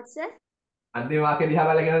 What, sir? අන්තිම වාක්‍යය දිහා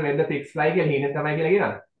බලලා කියනද when the six fly කියලා හීනෙන් තමයි කියලා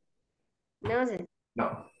කියනවද? No, sir. No.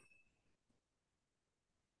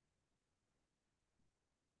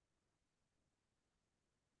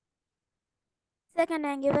 So can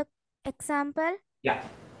I give an example? Yeah.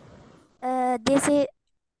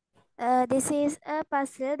 This is a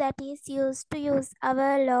puzzle that is used to use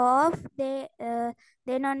our law of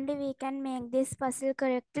then only we can make this puzzle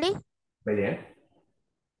correctly. Brilliant.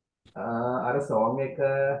 අර song එක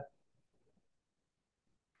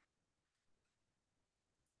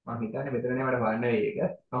මම හිතන්නේ මෙතන නේ මට බලන්න වෙයි එක.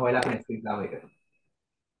 මම හොයලා next exam එක.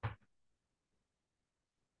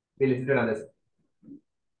 We listen to another.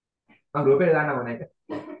 මම group එකට දාන්න ඕන එක.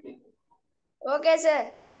 Okay, sir.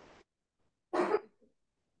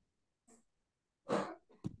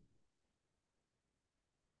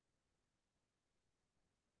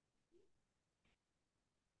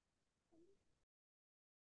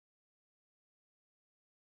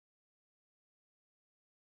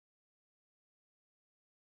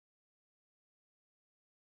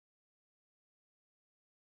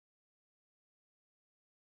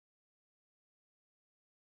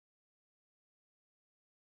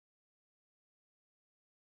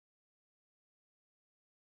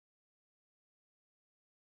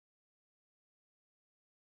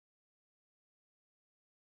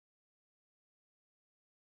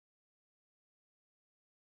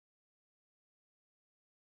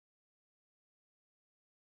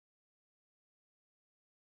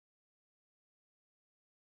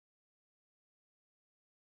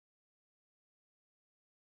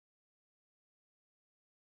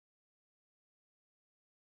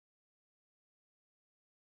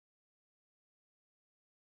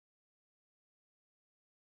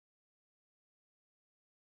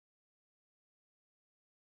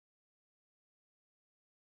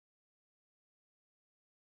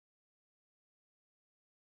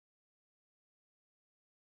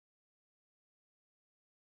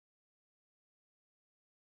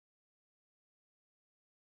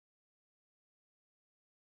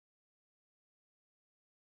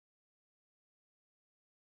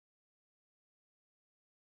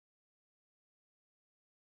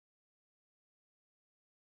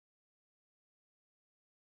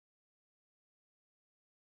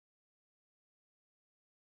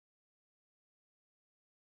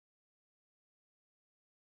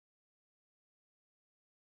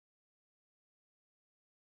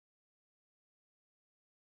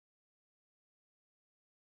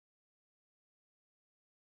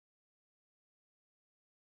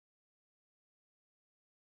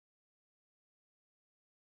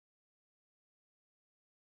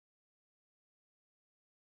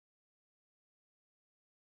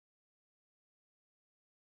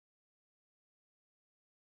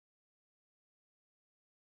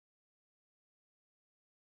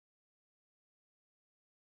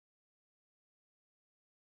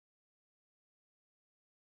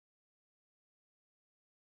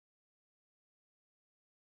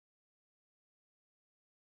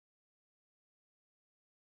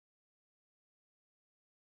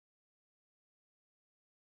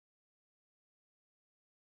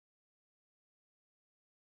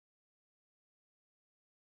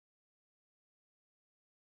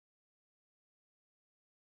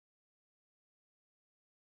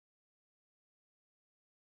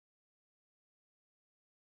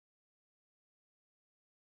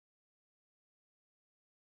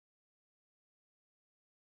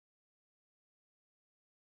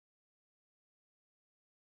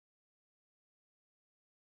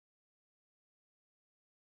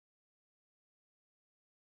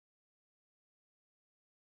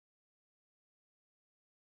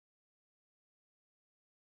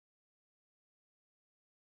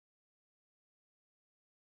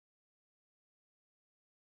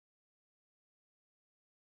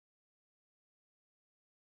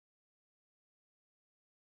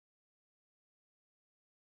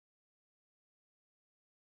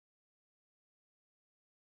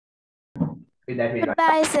 With that, we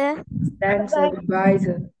Goodbye, sir. Thanks, sir. Goodbye,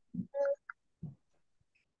 sir.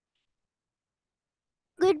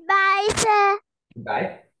 Goodbye, sir.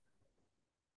 Bye.